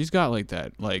that. She's got like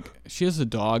that, like she has a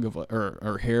dog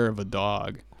or hair of a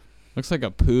dog. Looks like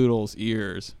a poodle's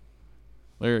ears.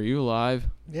 Larry, are you alive?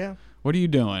 Yeah. What are you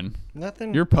doing?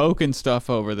 Nothing. You're poking stuff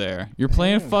over there. You're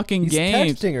playing fucking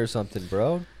games. He's texting or something,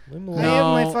 bro. I have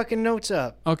my fucking notes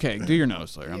up. Okay, do your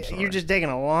notes, Larry. I'm sorry. You're just taking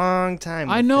a long time.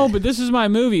 I know, but this is my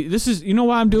movie. You know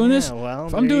why I'm doing this?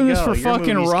 Well, I'm doing this for Your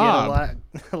fucking movies Rob.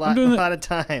 Get a lot of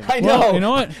time. I know. Well, you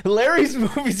know what? Larry's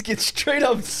movies get straight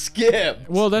up skipped.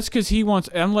 Well, that's because he wants...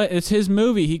 it's his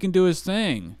movie. He can do his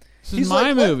thing. This is He's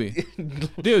my like, what? movie.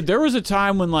 Dude, there was a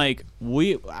time when, like,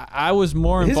 I was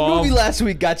more involved... His movie last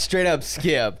week got straight up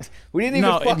skipped. We didn't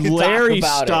even fucking Larry talk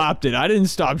about stopped it. I didn't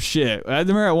stop shit. I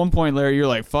remember at one point, Larry, you were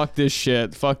like, fuck this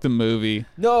shit. Fuck the movie.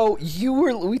 No,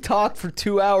 we talked for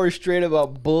 2 hours straight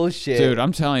about bullshit. Dude,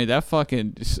 I'm telling you, that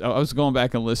fucking... I was going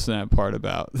back and listening to that part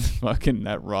about fucking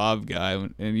that Rob guy,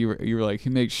 and you were like,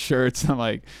 he makes shirts. I'm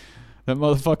like, that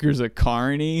motherfucker's a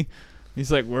carny. He's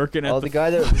like working at the guy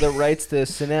that writes the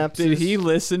synapses. Did he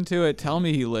listen to it? Tell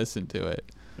me he listened to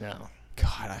it. No.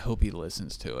 God, I hope he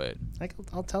listens to it.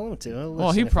 I'll tell him to.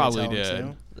 Well, he probably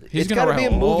did. He's got to be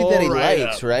a movie that he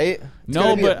likes, right?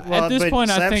 No, but at this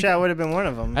point, I think Slapshot would have been one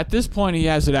of them. At this point, he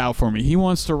has it out for me. He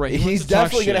wants to write. He's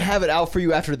definitely gonna have it out for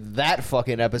you after that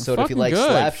fucking episode if he likes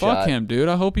Slapshot. Fuck him, dude.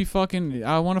 I hope he fucking.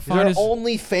 I want to find his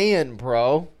only fan,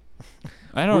 bro.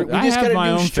 I don't. We just have my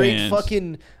gotta do own straight fans.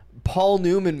 Fucking Paul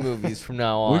Newman movies from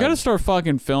now on. We gotta start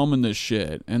fucking filming this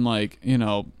shit and like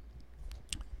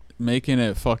making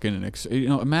it fucking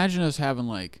imagine us having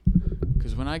like,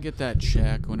 because when I get that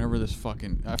check, whenever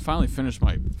I finally finished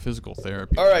my physical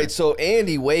therapy. All right, so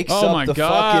Andy wakes up my the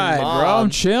God, fucking mom. Bro, I'm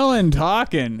chilling,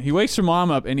 talking. He wakes her mom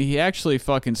up and he actually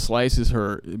fucking slices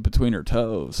her between her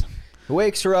toes. He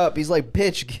wakes her up. He's like,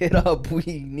 bitch, get up.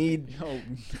 We need...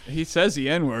 He says the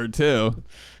N-word too.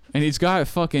 And he's got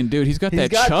fucking, dude, he's got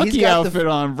Chucky outfit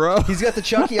on, bro. He's got the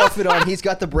Chucky outfit on. He's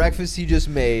got the breakfast he just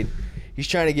made. He's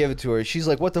trying to give it to her. She's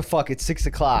like, what the fuck? It's 6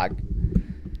 o'clock.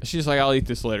 She's like, I'll eat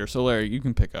this later. So, Larry, you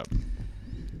can pick up.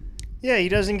 Yeah, he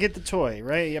doesn't get the toy,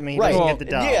 right? I mean, he doesn't get the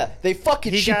doll. Yeah,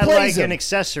 He got like an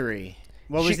accessory.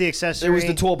 What was the accessory? It was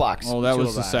the toolbox. Oh, that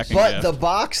was the second But gift. the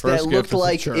box that looked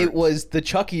like it was the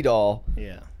Chucky doll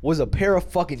was a pair of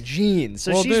fucking jeans.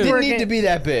 So she didn't need to be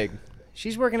that big.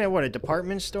 She's working at what, a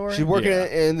department store? She's working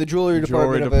in the jewelry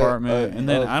department. And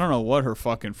then I don't know what her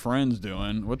fucking friend's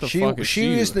doing. What the fuck is she?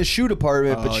 She is the shoe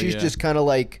department, but she's just kind of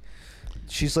like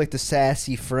she's like the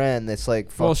sassy friend that's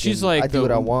like, fucking, well, she's like I do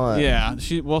what I want. Yeah,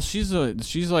 she's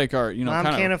like our, Mom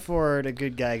can't afford a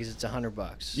good guy because it's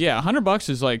 $100. Yeah, $100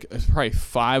 is like it's probably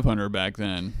 $500 back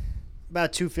then.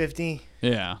 About $250.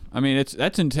 Yeah, I mean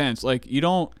that's intense. Like you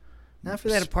don't. Not for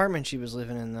that apartment she was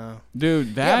living in, though.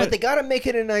 Dude, that... Yeah, but they gotta make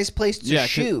it a nice place to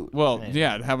shoot. Well,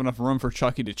 yeah, to have enough room for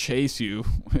Chucky to chase you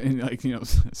and, like, you know,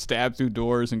 stab through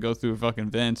doors and go through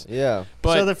fucking vents. Yeah.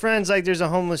 But so the friend's like, there's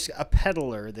a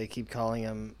peddler, they keep calling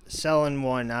him, selling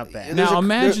one, not bad. Now,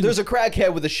 imagine... There's a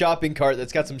crackhead with a shopping cart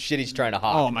that's got some shit he's trying to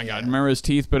hide. Oh, my God. Remember his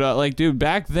teeth? But, like, dude,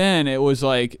 back then, it was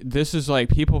like, this is like,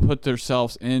 people put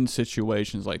themselves in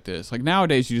situations like this. Like,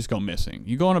 nowadays, you just go missing.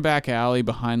 You go in a back alley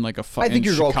behind, like, I think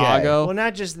you're Chicago. Okay. Well,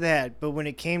 not just that. But when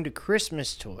it came to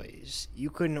Christmas toys, you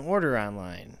couldn't order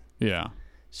online. Yeah.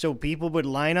 So people would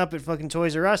line up at fucking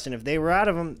Toys R Us, and if they were out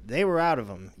of them, they were out of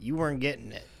them. You weren't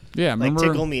getting it. Yeah, remember?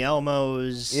 Like Tickle Me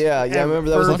Elmos. Yeah, I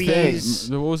remember that was a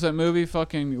thing. What was that movie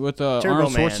fucking with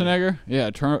Arnold Man. Schwarzenegger? Yeah,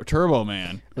 Turbo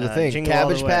Man. The thing.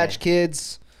 Cabbage Patch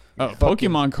Kids. Oh,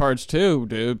 Pokemon cards too,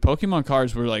 dude. Pokemon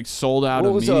cards were like sold out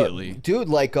immediately. Dude,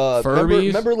 like Furbies?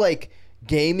 remember like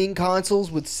gaming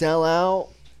consoles would sell out?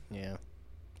 Yeah.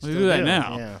 They do that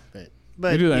now. Yeah,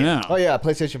 but they do that now. Oh yeah,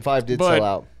 PlayStation 5 did sell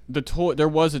out. The toy, there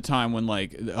was a time when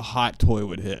like a hot toy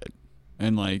would hit,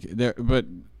 and like there, but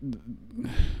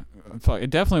it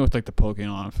definitely with like the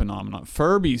Pokemon phenomenon.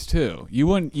 Furbies too. You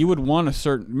would want a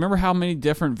certain. Remember how many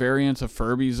different variants of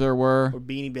Furbies there were? Or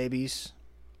Beanie Babies.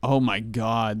 Oh my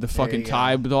God, the fucking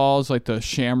Ty dolls, like the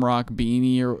Shamrock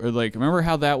beanie, or like, remember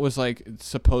how that was like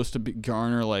supposed to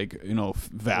garner like, you know,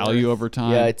 value over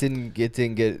time? Yeah, it didn't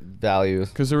get value.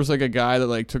 Because there was like a guy that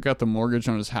like took out the mortgage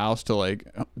on his house to like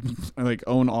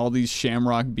own all these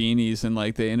Shamrock beanies, and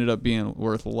like they ended up being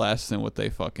worth less than what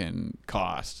they fucking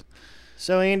cost.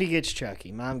 So Andy gets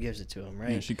Chucky. Mom gives it to him,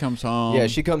 right? Yeah, she comes home. Yeah,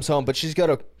 she comes home, but she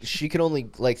can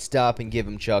only like stop and give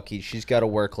him Chucky. She's got to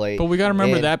work late. But we got to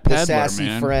remember that peddler, the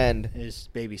sassy friend is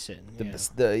babysitting.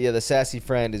 The sassy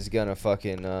friend is gonna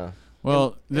fucking.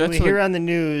 Well, and we hear on the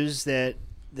news that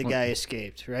the guy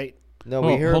escaped, right? No,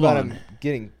 we hear about him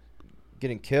getting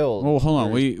killed. Oh, hold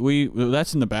on. We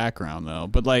that's in the background though.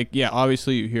 But like, yeah,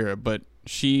 obviously you hear it. But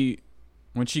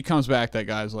when she comes back, that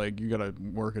guy's like, "You gotta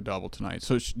work a double tonight."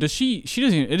 So she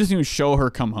doesn't. It doesn't even show her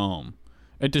come home.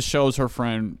 It just shows her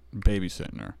friend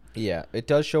babysitting her. Yeah, it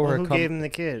does show her. Who gave him the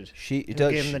kid? Who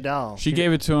gave him the doll? She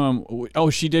gave it to him. Oh,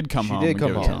 she did come home. She did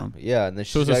come home. Yeah, and then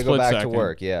she's gotta go back to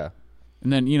work. Yeah.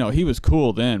 And then, you know, he was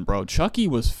cool then, bro. Chucky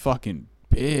was fucking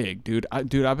big, dude. I've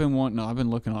been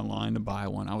looking online to buy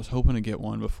one. I was hoping to get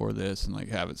one before this and like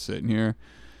have it sitting here,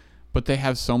 but they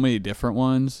have so many different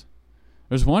ones.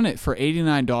 There's one for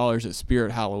 $89 at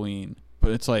Spirit Halloween,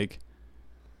 but it's like,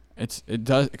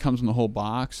 it comes in the whole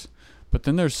box. But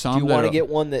then there's some. Do you want to get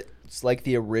one that's like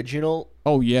the original?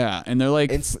 Oh yeah, and they're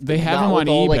like they have them on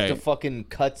all, eBay. Like the fucking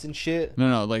cuts and shit.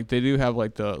 No, like they do have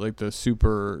like the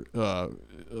super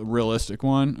realistic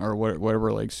one or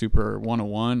whatever, like super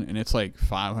 101, and it's like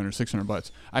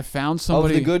 $500-$600. I found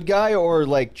somebody of the good guy or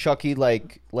like Chucky,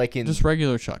 like in just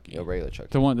regular Chucky. Yeah, regular Chucky.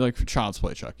 The one like for Child's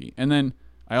Play Chucky, and then.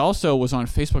 I also was on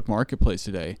Facebook Marketplace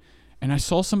today, and I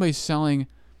saw somebody selling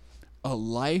a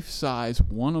life-size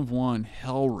 1-of-1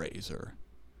 Hellraiser,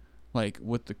 like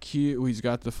with the cube. He's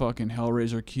got the fucking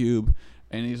Hellraiser cube,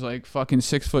 and he's like fucking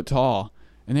 6 foot tall.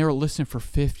 And they were listing for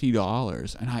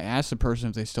 $50. And I asked the person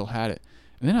if they still had it,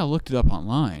 and then I looked it up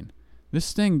online.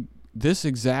 This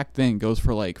exact thing goes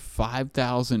for like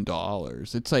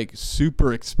 $5,000. It's like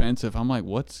super expensive. I'm like,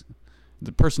 what's?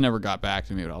 The person never got back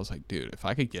to me, but I was like, dude, if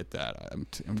I could get that, I'm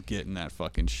getting that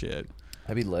fucking shit.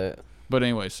 I'd be lit. But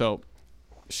anyway, so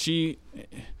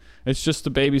it's just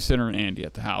the babysitter and Andy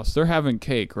at the house. They're having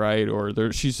cake, right?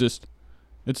 Or she's just,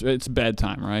 it's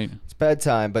bedtime, right? It's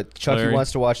bedtime, but Chucky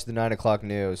wants to watch the 9 o'clock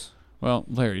news. Well,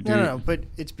 Larry, dude. No, but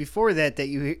it's before that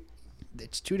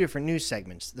it's two different news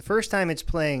segments. The first time it's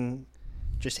playing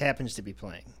just happens to be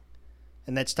playing.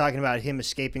 And that's talking about him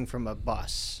escaping from a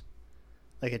bus.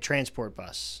 Like a transport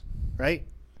bus, right?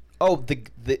 Oh,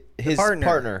 his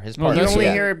partner. You only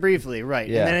hear it briefly, right?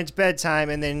 Yeah. And then it's bedtime,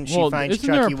 and then she finds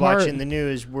Chucky watching the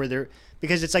news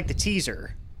because it's like the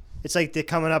teaser. It's like the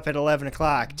coming up at 11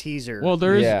 o'clock teaser. Well,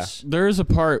 there is a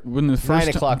part when the first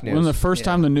 9 o'clock news. When the first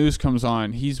time the news comes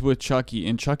on, he's with Chucky,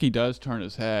 and Chucky does turn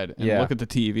his head and look at the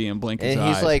TV and blink his eyes.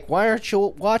 And he's like, "Why aren't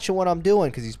you watching what I'm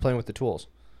doing?" Because he's playing with the tools.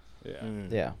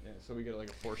 Yeah. So we get like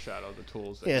a foreshadow of the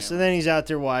tools. Yeah, so then he's out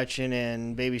there watching,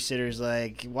 and babysitter's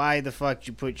like, why the fuck did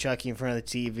you put Chucky in front of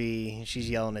the TV? And she's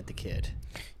yelling at the kid.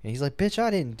 And he's like, bitch,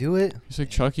 I didn't do it. He's like,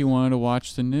 Chucky wanted to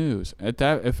watch the news. At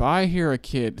that, if I hear a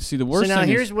kid, see the worst. So now thing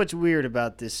here's is, what's weird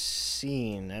about this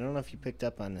scene. I don't know if you picked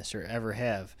up on this or ever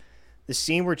have. The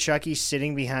scene where Chucky's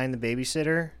sitting behind the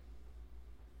babysitter.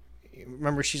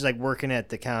 Remember, she's like working at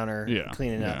the counter,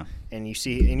 cleaning up, and you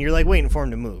see, and you're like waiting for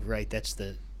him to move, right? That's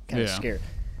the kind of scare.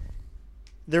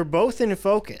 They're both in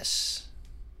focus,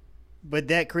 but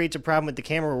that creates a problem with the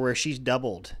camera where she's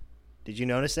doubled. Did you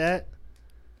notice that?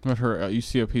 What her? You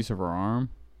see a piece of her arm?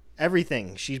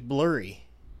 Everything. She's blurry.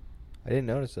 I didn't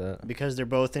notice that. Because they're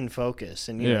both in focus,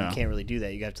 and you know, you can't really do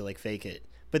that. You have to like fake it.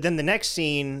 But then the next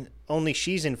scene, only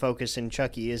she's in focus and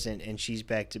Chucky isn't, and she's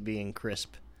back to being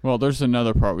crisp. Well, there's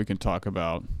another part we can talk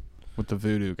about with the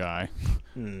voodoo guy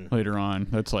later on.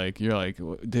 That's like, you're like,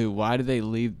 dude, why do they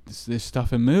leave this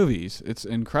stuff in movies? It's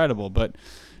incredible. But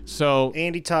so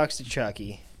Andy talks to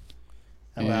Chucky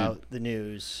about the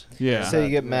news. Yeah. So you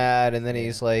get mad, and then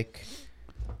he's like.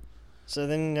 So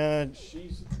then.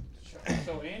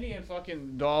 So Andy and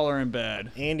fucking Doll are in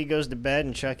bed. Andy goes to bed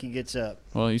and Chucky gets up.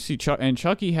 Well, you see,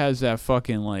 Chucky has that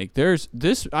fucking like. There's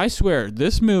this. I swear,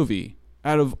 this movie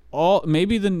out of all,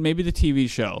 maybe the TV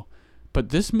show, but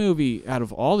this movie out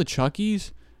of all the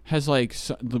Chuckies has like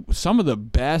some of the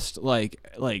best like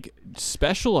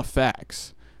special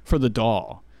effects for the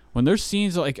doll. When there's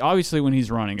scenes like, obviously when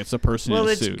he's running, it's a person in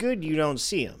a suit. Well, it's good you don't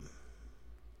see him.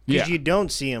 Because you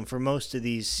don't see him for most of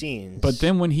these scenes. But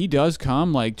then when he does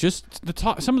come, like, just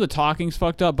some of the talking's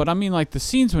fucked up. But I mean, like, the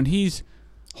scenes when he's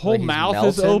whole mouth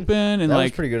is open and that like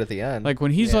was pretty good at the end. Like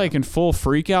when he's like in full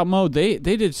freak out mode, they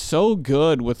did so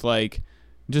good with like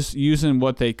just using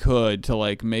what they could to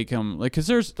like make him like, because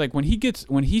there's like when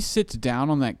he sits down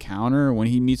on that counter when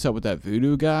he meets up with that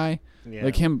voodoo guy,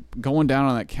 like him going down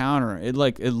on that counter, it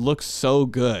looks so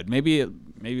good. Maybe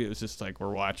it was just like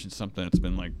we're watching something that's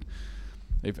been like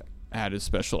they've added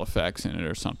special effects in it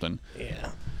or something. Yeah.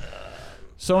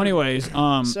 So anyways,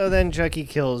 so then Chucky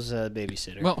kills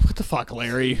babysitter. Well, what the fuck,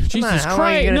 Larry? Jesus Christ! How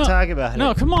are you gonna talk about it?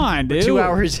 No, come on, dude. We're 2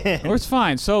 hours in. It's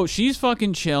fine. So she's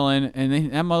fucking chilling, and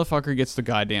then that motherfucker gets the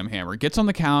goddamn hammer. Gets on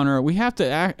the counter. We have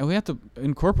to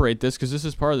incorporate this because this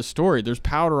is part of the story. There's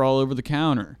powder all over the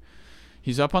counter.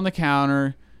 He's up on the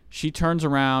counter. She turns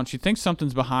around. She thinks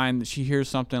something's behind. She hears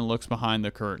something, looks behind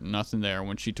the curtain. Nothing there.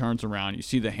 When she turns around, you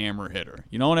see the hammer hit her.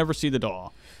 You don't ever see the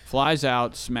doll. Flies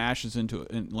out, smashes into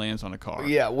it, and lands on a car.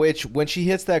 Yeah, which when she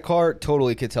hits that car,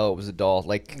 totally could tell it was a doll.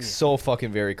 Like so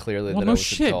fucking very clearly. Well, that no it was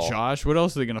shit, a doll. Josh. What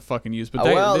else are they gonna fucking use? But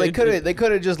they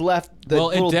could have just left the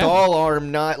little doll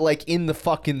arm not like in the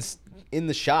fucking in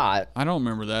the shot. I don't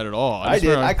remember that at all. I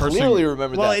did. I clearly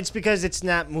remember that. Well, it's because it's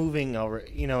not moving over.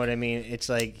 You know what I mean? It's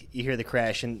like you hear the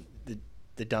crash and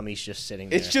the dummy's just sitting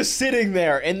there. It's just sitting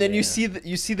there, and then you see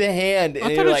the hand, and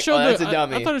I you're like, oh, that's a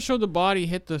dummy. I thought it showed the body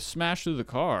hit the smash through the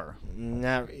car.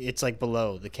 No, it's like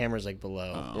below. The camera's like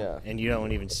below. Yeah. And you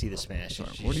don't even see the smash.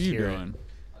 What are you doing? I'm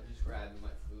just grabbing my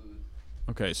food.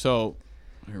 Okay, so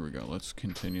here we go. Let's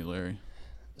continue, Larry.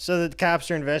 So the cops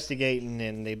are investigating,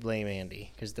 and they blame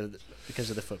Andy because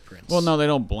of the footprints. Well, no, they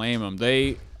don't blame him.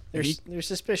 They're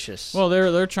suspicious. Well,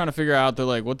 they're trying to figure out. They're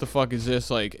like, what the fuck is this?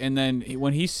 Like, and then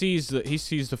when he sees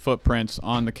the footprints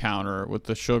on the counter with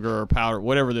the sugar or powder,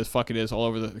 whatever this fuck it is, all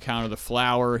over the counter, the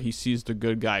flour. He sees the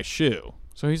good guy's shoe.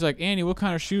 So he's like, Andy, what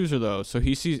kind of shoes are those? So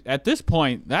he sees at this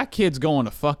point that kid's going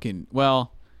to fucking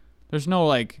there's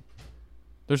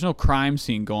no crime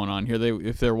scene going on here.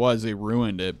 If there was, they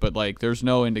ruined it. But like, there's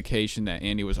no indication that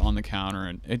Andy was on the counter,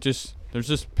 and there's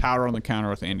just powder on the counter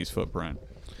with Andy's footprint.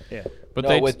 Yeah.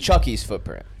 But with Chucky's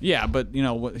footprint. Yeah, but you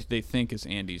know what they think is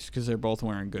Andy's because they're both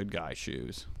wearing good guy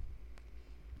shoes.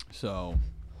 So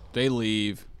they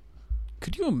leave.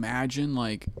 Could you imagine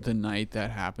like the night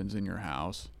that happens in your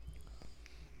house?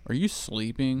 Are you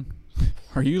sleeping?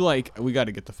 Are you like, we got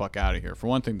to get the fuck out of here? For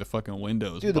one thing, the fucking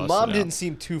windows. Dude, the mom didn't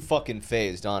seem too fucking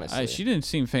phased, honestly. She didn't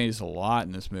seem phased a lot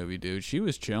in this movie, dude. She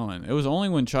was chilling. It was only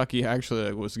when Chucky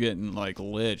actually was getting like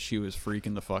lit, she was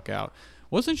freaking the fuck out.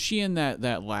 Wasn't she in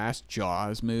that last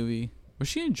Jaws movie? Was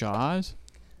she in Jaws?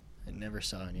 I never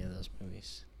saw any of those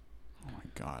movies. Oh my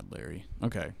God, Larry.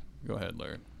 Okay, go ahead,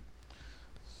 Larry.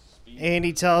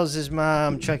 Andy tells his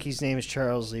mom Chucky's name is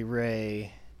Charles Lee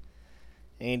Ray.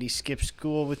 Andy skips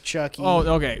school with Chucky. Oh,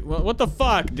 okay. Well, what the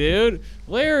fuck, dude?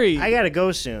 Larry. I gotta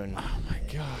go soon. Oh my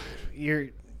God.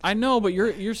 I know, but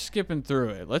you're skipping through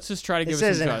it. Let's just try to give it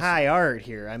says some in high art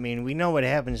here. I mean, we know what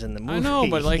happens in the movie. I know,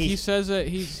 but like he says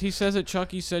that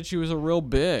Chucky said she was a real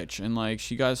bitch and like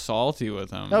she got salty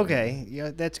with him. Okay,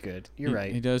 yeah, that's good. You're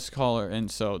right. He does call her, and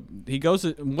so he goes.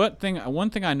 One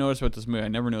thing I noticed about this movie I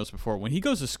never noticed before. When he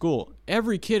goes to school,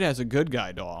 every kid has a good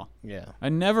guy doll. Yeah, I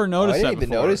never noticed that I didn't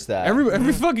before. even notice that.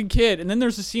 Every fucking kid, and then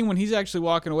there's a scene when he's actually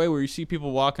walking away where you see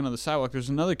people walking on the sidewalk. There's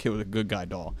another kid with a good guy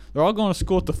doll. They're all going to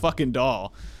school with the fucking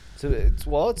doll. So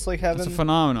it's like having. It's a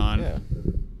phenomenon. Yeah.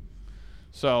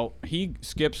 So he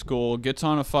skips school, gets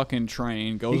on a fucking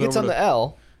train, goes. He gets on the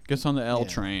L. Gets on the L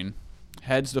train,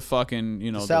 heads to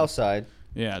fucking South side.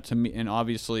 Yeah, to me, and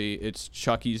obviously it's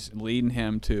Chucky's leading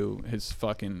him to his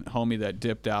fucking homie that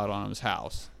dipped out on his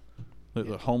house,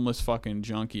 the homeless fucking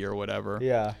junkie or whatever.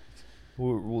 Yeah.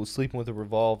 We're sleeping with a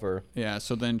revolver. Yeah,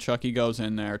 so then Chucky goes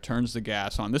in there, turns the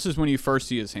gas on. This is when you first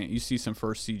see his hand. You see some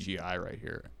first CGI right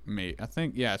here. I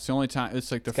think, yeah, it's the only time.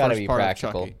 It's like the first part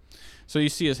practical. Of Chucky. So you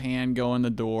see his hand go in the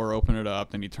door, open it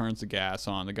up, then he turns the gas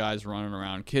on. The guy's running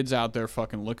around. Kids out there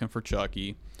fucking looking for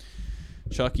Chucky.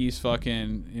 Chucky's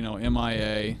fucking,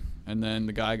 MIA. And then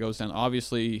the guy goes down.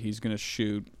 Obviously, he's going to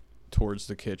shoot towards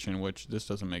the kitchen, which this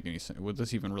doesn't make any sense. Would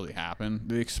this even really happen?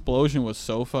 The explosion was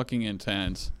so fucking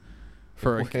intense.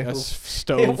 For a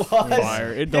stove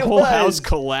fire. The whole house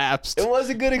collapsed. It was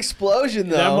a good explosion,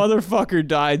 though. That motherfucker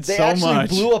died so much. They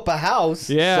actually blew up a house.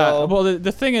 Yeah. So. Well,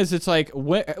 the thing is, it's like,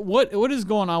 what is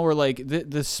going on where, like,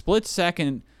 the split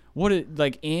second,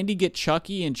 Andy get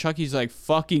Chucky, and Chucky's like,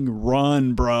 fucking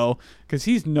run, bro. Because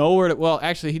he's nowhere to, well,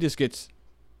 actually,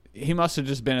 he must have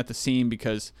just been at the scene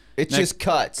because. It just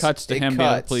cuts. Cuts to him being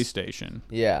at the police station.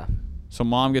 Yeah. So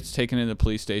mom gets taken into the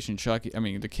police station.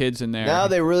 The kid's in there. Now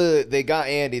they got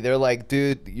Andy. They're like,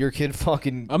 dude, your kid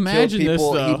fucking Imagine killed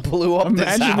people. This, though. He blew up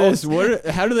Imagine this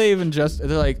house. How do they even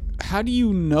they're like, how do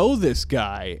you know this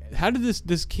guy? How did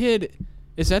this kid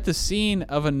is at the scene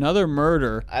of another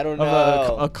murder? I don't know.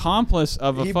 Of a accomplice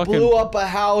of a fucking. He blew up a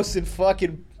house and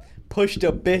fucking pushed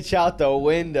a bitch out the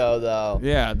window, though.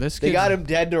 Yeah, they got him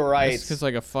dead to rights. This kid's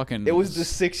like a fucking. It was the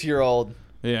 6-year-old.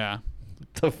 Yeah.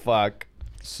 What the fuck?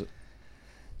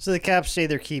 So the cops say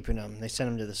they're keeping him. They send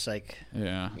him to the psych.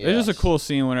 Yeah. Yes. It's just a cool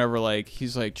scene whenever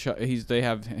they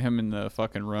have him in the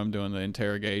fucking room doing the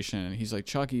interrogation, and he's like,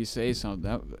 Chucky, say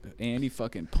something. Andy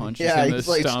fucking punches him in the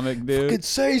stomach, dude. Fucking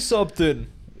say something.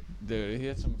 Dude, he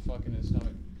hits him fucking in the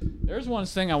stomach. There's one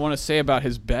thing I want to say about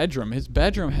his bedroom. His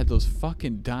bedroom had those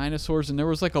fucking dinosaurs, and there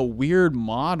was like a weird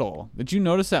model. Did you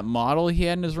notice that model he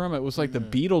had in his room? It was like the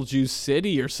Beetlejuice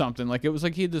City or something. Like it was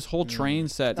like he had this whole train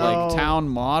set, like town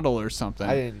model or something.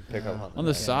 I didn't pick up on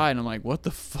the side. And I'm like, what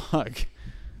the fuck?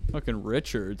 Fucking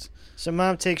Richards. So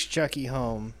mom takes Chucky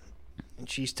home, and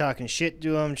she's talking shit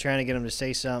to him, trying to get him to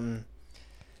say something.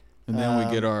 And then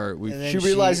we get our. She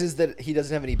realizes that he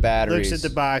doesn't have any batteries. Looks at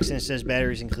the box and it says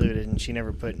batteries included, and she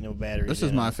never put no batteries. This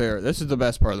is my favorite. This is the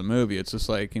best part of the movie. It's just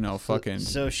like fucking.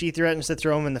 So she threatens to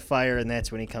throw him in the fire, and that's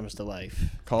when he comes to life.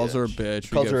 Calls her a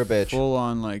bitch. Calls her a bitch. Full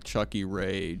on like Chucky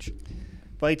rage.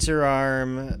 Bites her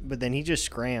arm, but then he just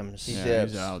scrams.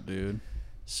 He's out, dude.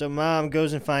 So mom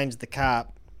goes and finds the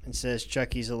cop and says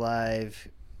Chucky's alive.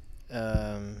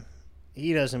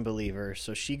 He doesn't believe her,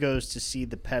 so she goes to see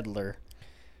the peddler.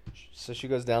 So she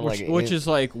goes down which is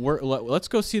like, let's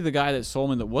go see the guy that sold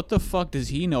me that. What the fuck does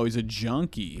he know? He's a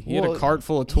junkie. He had a cart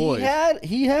full of toys.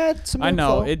 He had some. I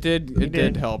know it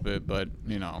did help it, but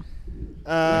move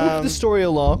the story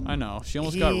along. I know she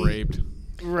almost got raped.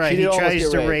 Right, he tries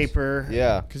to rape her.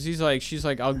 Yeah, because she's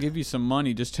like, I'll give you some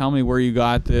money. Just tell me where you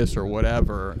got this or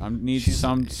whatever. I need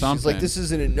something. She's like, this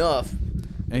isn't enough.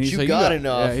 And he's you like, got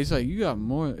enough. Yeah, he's like, you got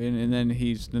more. And then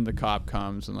the cop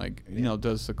comes and like,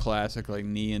 does the classic like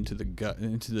knee into the gut,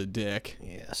 into the dick.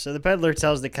 Yeah. So the peddler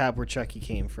tells the cop where Chucky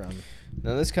came from.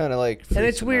 Now this kind of like. And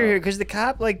it's weird here because the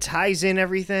cop like ties in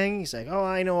everything. He's like, oh,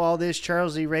 I know all this,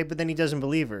 Charles Lee Ray, but then he doesn't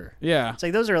believe her. Yeah. It's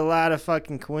like those are a lot of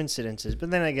fucking coincidences.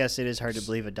 But then I guess it is hard to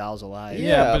believe a doll's alive.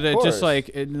 Yeah, but it just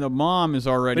like the mom is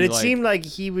already. But it seemed like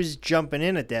he was jumping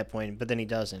in at that point, but then he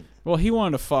doesn't. Well, he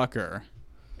wanted to fuck her.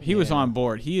 He was on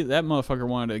board. That motherfucker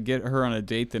wanted to get her on a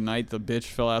date the night the bitch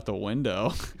fell out the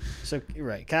window. So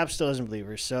right, cop still doesn't believe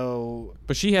her. So,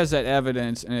 but she has that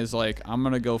evidence and is like, I'm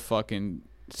gonna go fucking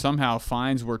somehow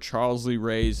finds where Charles Lee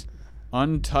Ray's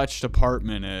untouched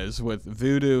apartment is with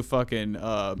voodoo fucking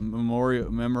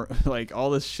like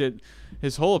all this shit.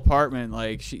 His whole apartment,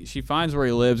 like she finds where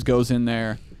he lives, goes in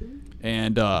there.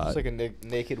 And it's like a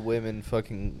naked women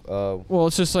fucking. Well,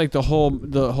 it's just like the whole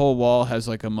wall has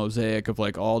like a mosaic of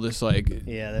like all this like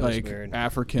that like was weird.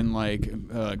 African like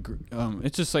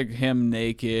it's just like him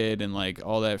naked and like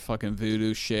all that fucking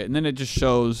voodoo shit, and then it just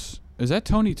shows Is that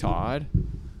Tony Todd?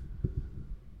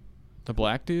 The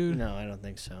black dude? No, I don't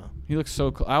think so. He looks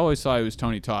so I always thought he was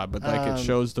Tony Todd, but like it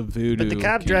shows the voodoo. But the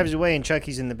cop drives away and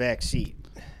Chucky's in the back seat.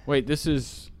 Wait,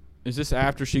 is this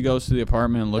after she goes to the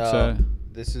apartment and looks at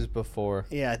it? This is before.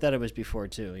 Yeah, I thought it was before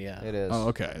too. Yeah. It is. Oh,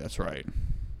 okay, that's right.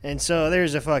 And so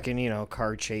there's a fucking,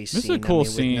 car chase This scene. is a cool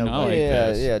scene. I like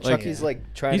this. Yeah, Like, Chucky's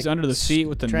trying he's to... under the seat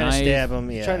with the trying knife. to stab him,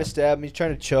 He's trying to stab him. He's trying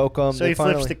to choke him. So he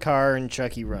flips the car and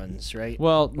Chucky runs, right?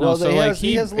 Well, no, Well, so he like has- he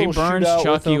he has a little burns shootout with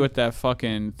Chucky him. with that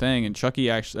fucking thing, and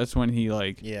Chucky actually that's when he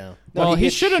like. Yeah. No, Well, he he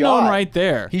gets should have known shot. right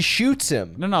there. He shoots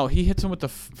him. No, he hits him with the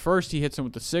first. He hits him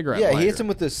with the cigarette. Yeah, lighter. he hits him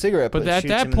with the cigarette. But at shoots him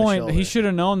that in the point, he shoulder. should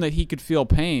have known that he could feel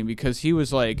pain because he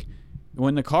was like,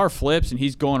 when the car flips and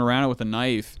he's going around it with a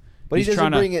knife. But he he's doesn't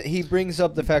trying to- bring it. He brings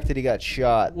up the fact that he got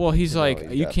shot. Well, he's No, like,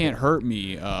 he's you got can't that. hurt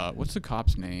me. What's the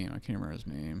cop's name? I can't remember his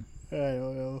name. I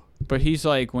don't know. But he's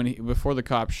like, before the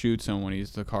cop shoots him, when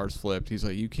the car's flipped, he's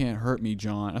like, you can't hurt me,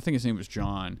 John. I think his name was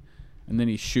John. And then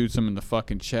he shoots him in the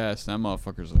fucking chest. That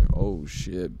motherfucker's like, oh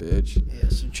shit, bitch. Yeah,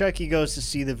 so Chucky goes to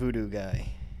see the voodoo guy.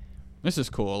 This is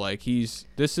cool. Like this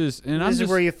is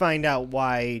where you find out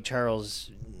why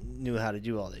Charles knew how to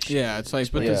do all this shit. Yeah, it's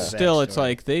like, but Explains his still, it's backstory.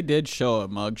 like they did show a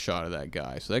mugshot of that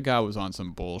guy. So that guy was on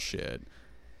some bullshit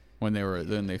when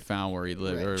they found where he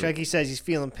lived. Right. Or- Chucky says he's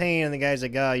feeling pain, and the guy's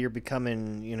like, "Oh, you're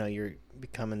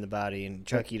becoming the body," and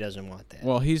Chucky doesn't want that.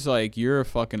 Well, he's like, you're a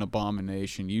fucking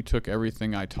abomination. You took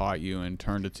everything I taught you and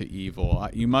turned it to evil.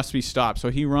 You must be stopped. So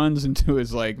he runs into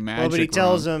his like magic. But he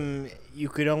tells room. him you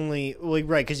could only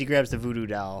right because he grabs the voodoo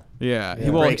doll. Yeah.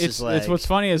 Yeah. Breaks his It's leg. what's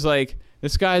funny is like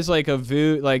this guy's like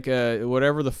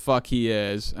whatever the fuck he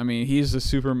is. I mean, he's the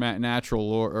supernatural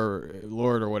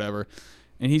lord or whatever.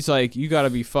 And he's like, you gotta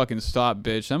be fucking stopped,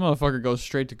 bitch. That motherfucker goes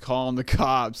straight to calling the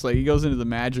cops. Like he goes into the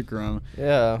magic room.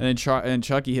 Yeah. And then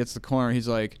Chucky hits the corner. He's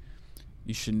like,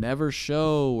 you should never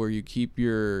show where you keep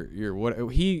your what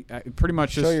he pretty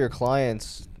much Show just your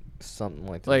clients something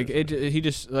like that. like he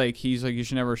just like he's like, you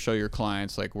should never show your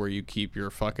clients like where you keep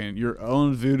your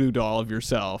own voodoo doll of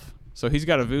yourself. So he's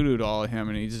got a voodoo doll of him,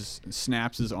 and he just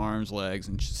snaps his arms, legs,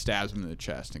 and stabs him in the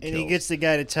chest and And kills. he gets the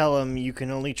guy to tell him you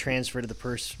can only transfer to the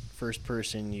first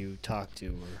person you talk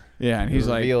to. yeah, and You he's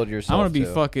like, revealed yourself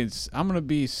I'm gonna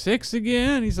be 6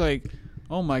 again. He's like,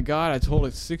 oh my god, I told a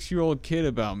 6-year-old kid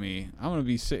about me. I'm gonna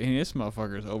be 6. And this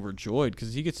motherfucker's overjoyed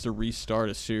because he gets to restart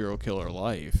a serial killer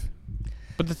life.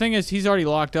 But the thing is, he's already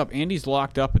locked up. Andy's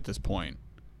locked up at this point,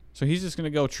 so he's just gonna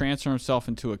go transfer himself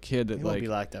into a kid that He won't be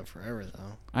locked up forever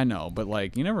though. I know, but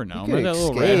like you never know. He Remember could that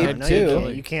little escape, redhead No,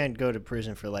 kid? you can't go to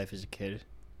prison for life as a kid.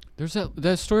 There's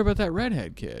that story about that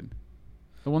redhead kid,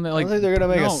 the one that I like. don't think they're gonna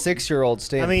make no, a 6-year-old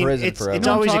stay I in mean, prison it's forever.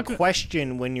 No, I'm always a talking-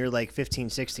 question when you're like 15,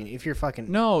 16. If you're fucking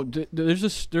No,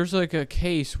 there's like a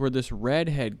case where this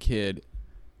redhead kid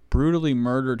brutally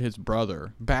murdered his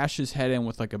brother, bashed his head in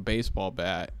with like a baseball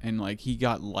bat, and like he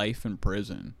got life in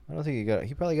prison. I don't think he got.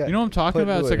 He probably got. You know what I'm talking put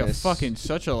about? It's into like a it. fucking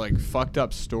such a like fucked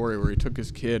up story where he took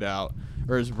his kid out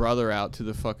or his brother out to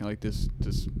the fucking like this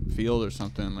field or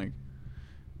something like,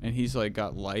 and he's like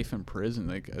got life in prison.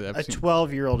 Like a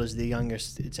 12-year-old is the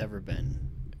youngest it's ever been.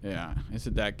 Yeah, is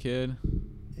it that kid?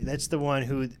 That's the one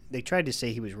who they tried to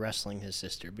say he was wrestling his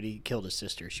sister, but he killed his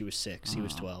sister. She was 6. He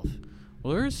was 12.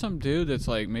 Well, there is some dude that's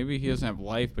like maybe he doesn't have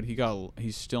life, but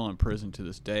he's still in prison to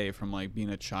this day from like being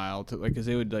a child to like because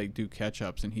they would like do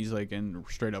catch-ups and he's like in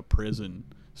straight up prison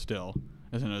still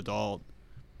as an adult.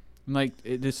 And like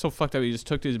it's so fucked up. He just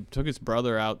took his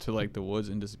brother out to like the woods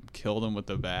and just killed him with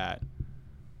the bat,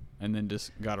 and then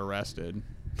just got arrested.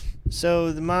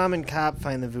 So the mom and cop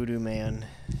find the voodoo man,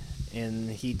 and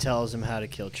he tells him how to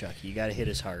kill Chucky. You got to hit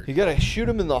his heart. You gotta shoot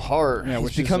him in the heart. Yeah, He's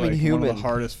which becoming is like human. one of the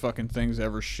hardest fucking things to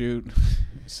ever shoot.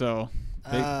 So.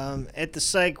 At the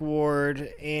psych ward,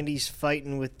 Andy's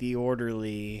fighting with the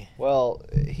orderly. Well,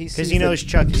 Because he knows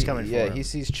Chucky's coming for Yeah, him. he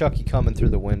sees Chucky coming through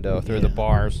the window, through the Yeah.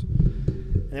 bars.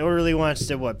 And the orderly wants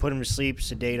to, put him to sleep,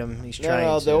 sedate him. He's trying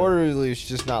No, to. the orderly's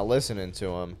just not listening to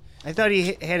him. I thought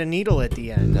he had a needle at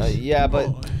the end. Yeah,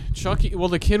 but Chucky. Well,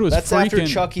 the kid was that's freaking. after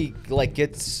Chucky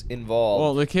gets involved.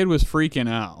 Well, the kid was freaking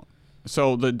out.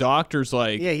 So the doctor's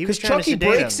like, Yeah, he was Because trying Chucky to sedate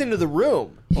breaks him. into the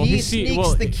room. Well, he he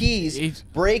sneaks the keys,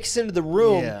 breaks into the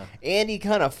room, Yeah. and he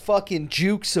kind of fucking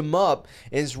jukes him up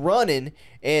and is running.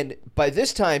 And by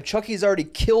this time, Chucky's already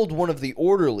killed one of the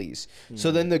orderlies.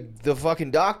 So then the fucking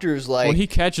doctor's like... well, he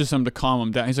catches him to calm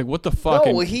him down. He's like, what the fuck?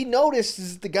 No, he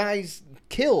notices the guy's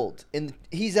killed, and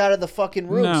he's out of the fucking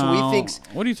room. So No. he thinks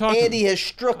What are you talking- Andy has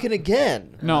struck it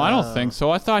again. No, I don't think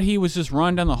so. I thought he was just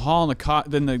running down the hall, and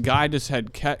then the guy just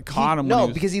had caught him. No, when he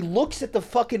was, because he looks at the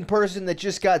fucking person that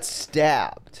just got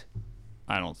stabbed.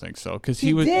 I don't think so, because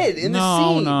he was did in the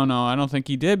scene. No. I don't think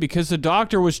he did, because the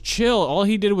doctor was chill. All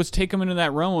he did was take him into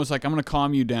that room and was like, "I'm gonna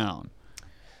calm you down."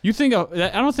 You think? I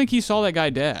don't think he saw that guy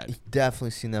dead.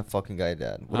 Definitely seen that fucking guy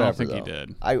dead. Whatever, I don't think though. he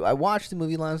did. I watched the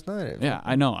movie last night. Yeah,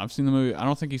 I know. I've seen the movie. I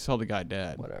don't think he saw the guy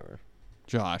dead. Whatever.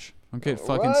 Josh, don't get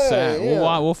fucking Right, sad.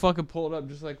 yeah. We'll fucking pull it up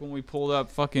just like when we pulled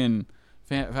up fucking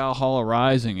Valhalla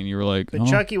Rising, and you were like, But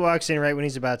Chucky walks in right when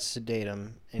he's about to sedate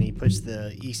him, and he puts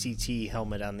the ECT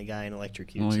helmet on the guy and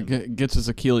electrocutes Well, he him. gets his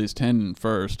Achilles tendon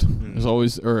first. There's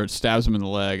always, or it stabs him in the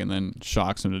leg and then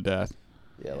shocks him to death.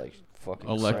 Yeah, like fucking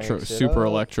Super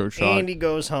electro shock. Andy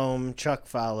goes home. Chuck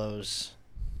follows.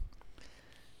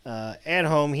 At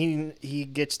home, he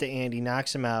gets to Andy,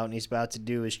 knocks him out, and he's about to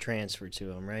do his transfer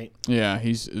to him, right? Yeah,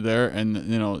 he's there,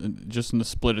 and just in the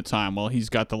split of time, while he's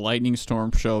got the lightning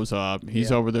storm shows up,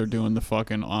 he's over there doing the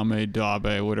fucking Ame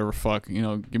Dabe, whatever fuck,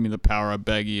 give me the power, I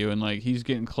beg you, and like he's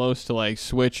getting close to like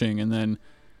switching, and then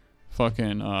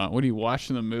fucking what are you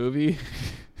watching the movie?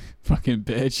 Fucking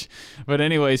bitch. But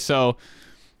anyway, so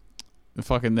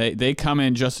fucking they come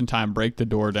in just in time, break the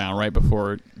door down right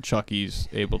before Chucky's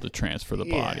able to transfer the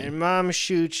body. And Mom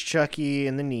shoots Chucky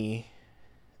in the knee,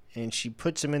 and she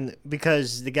puts him in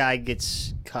because the guy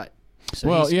gets cut.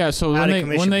 So so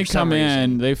when they come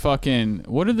in, they fucking,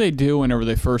 what did they do whenever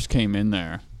they first came in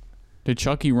there? Did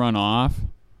Chucky run off?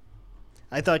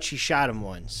 I thought she shot him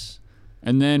once.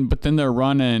 But then they're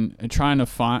running and trying to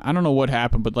find, I don't know what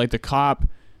happened, but like the cop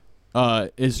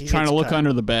is trying to look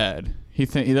under the bed.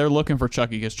 They're looking for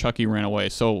Chucky because Chucky ran away.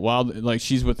 So while like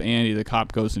she's with Andy, the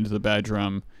cop goes into the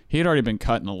bedroom. He had already been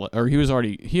cut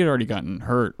he had already gotten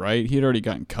hurt, right? He had already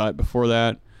gotten cut before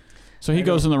that. So he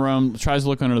goes in the room, tries to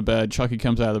look under the bed. Chucky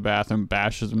comes out of the bathroom,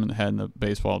 bashes him in the head in the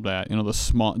baseball bat.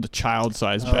 the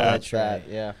child-sized bat. That's right.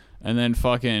 Yeah. And then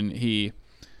fucking he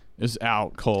is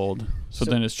out cold. So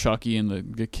then it's Chucky and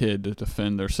the kid to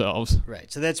defend themselves.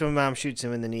 Right. So that's when Mom shoots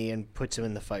him in the knee and puts him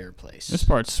in the fireplace. This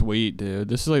part's sweet, dude.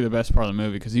 This is like the best part of the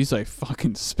movie because he's like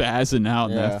fucking spazzing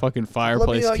out in that fucking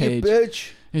fireplace cage. You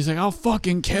bitch. He's like, I'll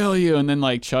fucking kill you. And then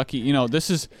like Chucky, this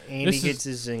is... Andy gets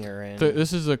his zinger in.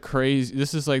 This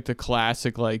is like the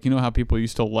classic, like, you know how people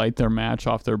used to light their match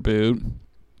off their boot?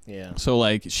 Yeah. So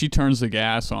like she turns the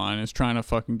gas on and is trying to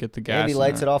fucking get the gas. And he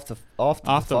lights it off the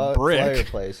brick.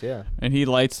 Fireplace, yeah. And he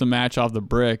lights the match off the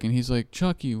brick and he's like,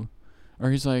 Chucky, or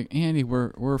he's like, Andy,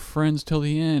 we're friends till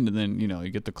the end. And then you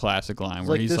get the classic line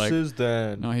where he's like, this is the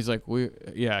end. No, he's like,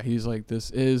 he's like,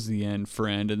 this is the end,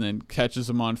 friend. And then catches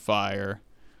him on fire.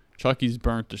 Chucky's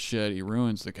burnt to shit. He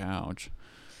ruins the couch,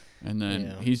 and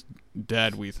then he's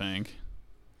dead. We think.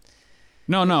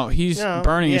 No, he's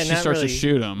burning, and she starts to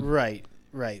shoot him.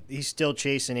 Right. He's still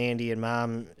chasing Andy, and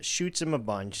Mom shoots him a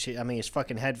bunch. I mean, his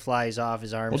fucking head flies off,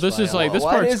 his arms. Well, this is like this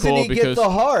Why part's doesn't cool he because get the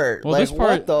heart? Well, like, this part,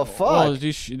 what the fuck?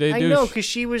 Well, I know, because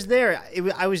she was there.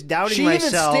 I was doubting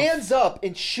myself. She even stands up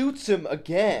and shoots him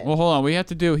again. Well, hold on.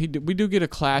 We do get a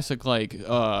classic like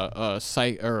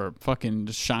sight or fucking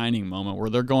Shining moment where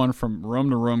they're going from room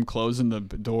to room, closing the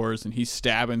doors, and he's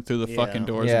stabbing through the fucking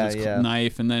doors with his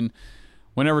knife, and then.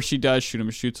 Whenever she does shoot him,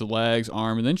 she shoots the legs,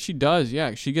 arm, and then she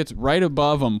gets right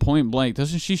above him, point blank.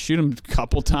 Doesn't she shoot him a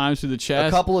couple times through the chest?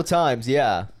 A couple of times,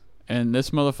 yeah. And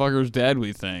this motherfucker's dead,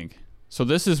 we think. So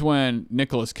this is when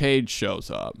Nicolas Cage shows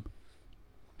up,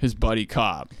 his buddy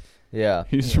cop. Yeah.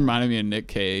 He's reminding me of Nick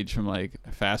Cage from like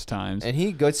Fast Times. And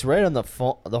he gets right on the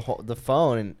phone,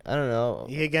 and I don't know.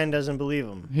 He again doesn't believe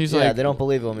him. He's like, they don't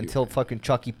believe him until fucking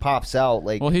Chucky pops out.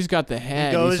 Like, well, he's got the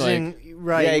head. He goes in.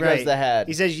 Right, yeah, he goes the head.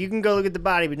 He says, you can go look at the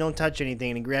body, but don't touch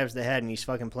anything. And he grabs the head, and he's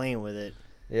fucking playing with it.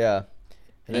 Yeah.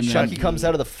 And Chucky comes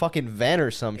out of the fucking vent or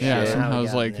some shit. Yeah, somehow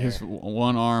it's like his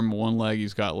one arm, one leg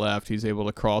he's got left. He's able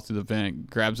to crawl through the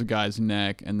vent, grabs the guy's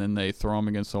neck, and then they throw him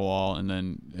against the wall. And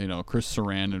then, Chris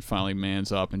Sarandon finally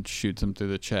mans up and shoots him through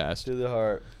the chest. Through the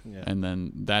heart. Yeah. And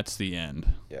then that's the end.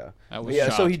 Yeah.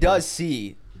 So he does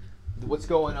see what's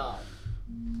going on.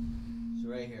 So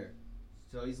right here.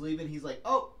 So he's leaving. He's like,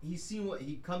 oh, he's seen what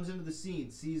he comes into the scene,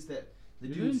 sees that the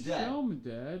dude's dead. Show him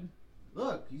dead.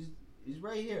 Look, he's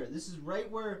right here. This is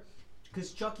right where,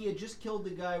 because Chucky had just killed the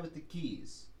guy with the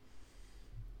keys,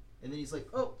 and then he's like,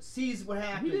 oh, sees what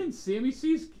happened. He didn't see him. He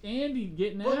sees Andy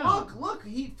getting out. But look,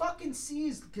 he fucking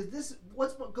sees because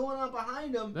what's going on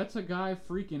behind him. That's a guy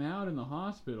freaking out in the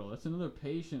hospital. That's another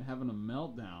patient having a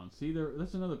meltdown. See,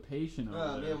 that's another patient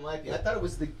over there. Man, might be. I thought it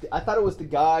was the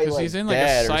guy. Because he's in like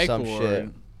a psych ward. Shit.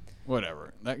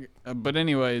 Whatever. But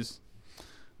anyways,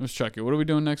 it was Chucky. What are we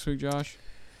doing next week, Josh?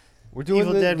 We're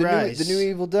doing the new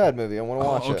Evil Dead movie. I want to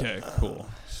watch it. Okay, cool,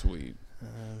 sweet.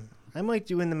 I might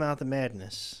do In the Mouth of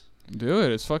Madness. Do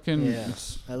it. It's fucking. Yeah,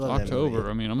 it's I love October. that movie.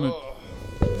 I mean, I'm gonna.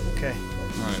 Okay.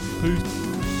 All right, peace.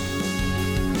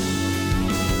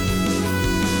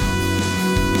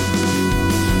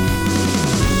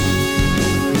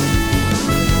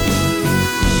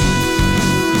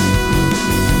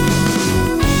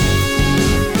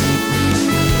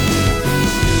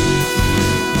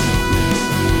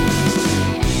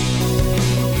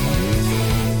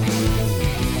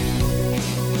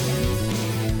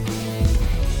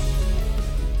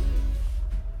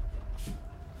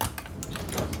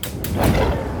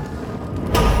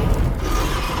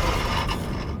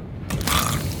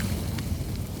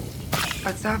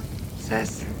 What's up,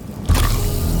 sis?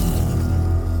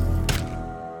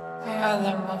 I had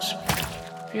the most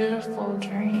beautiful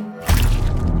dream.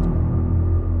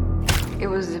 It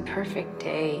was the perfect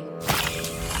day.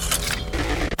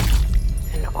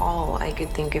 And all I could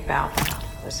think about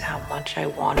was how much I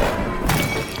wanted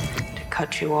to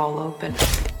cut you all open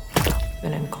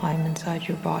and then climb inside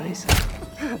your bodies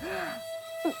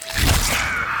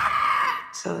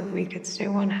so that we could stay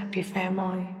one happy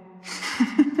family.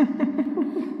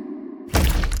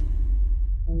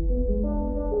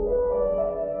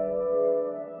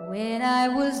 When I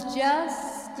was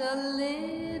just a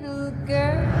little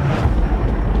girl,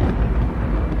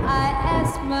 I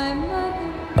asked my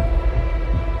mother,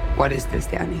 What is this,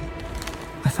 Danny?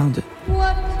 I found it.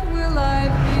 what will I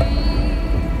be?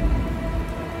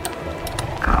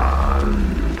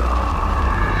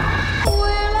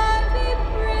 Will I be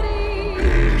pretty?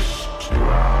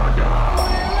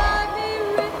 Will I be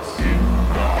rich?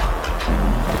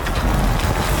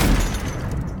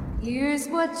 Here's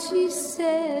what she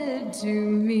said to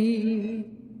me.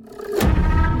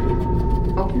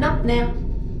 Open up now.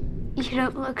 You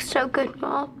don't look so good,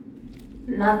 Mom.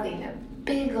 Nothing a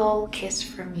big old kiss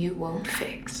from you won't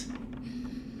fix.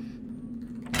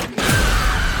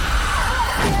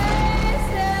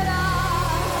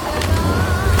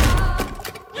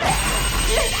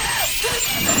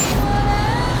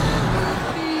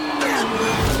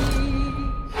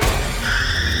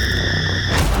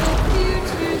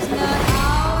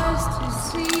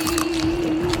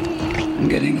 I'm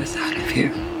getting us out of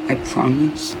here. I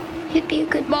promise. You'd be a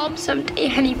good mom someday,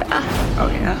 Honeybeth. Oh,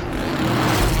 yeah?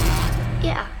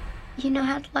 Yeah, you know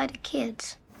how to lie to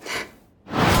kids.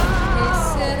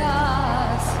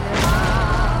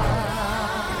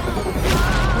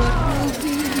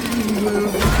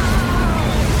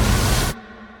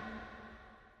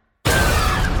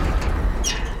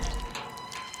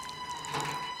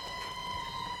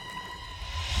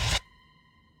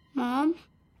 Mom?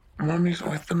 Mommy's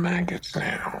with the maggots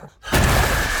now.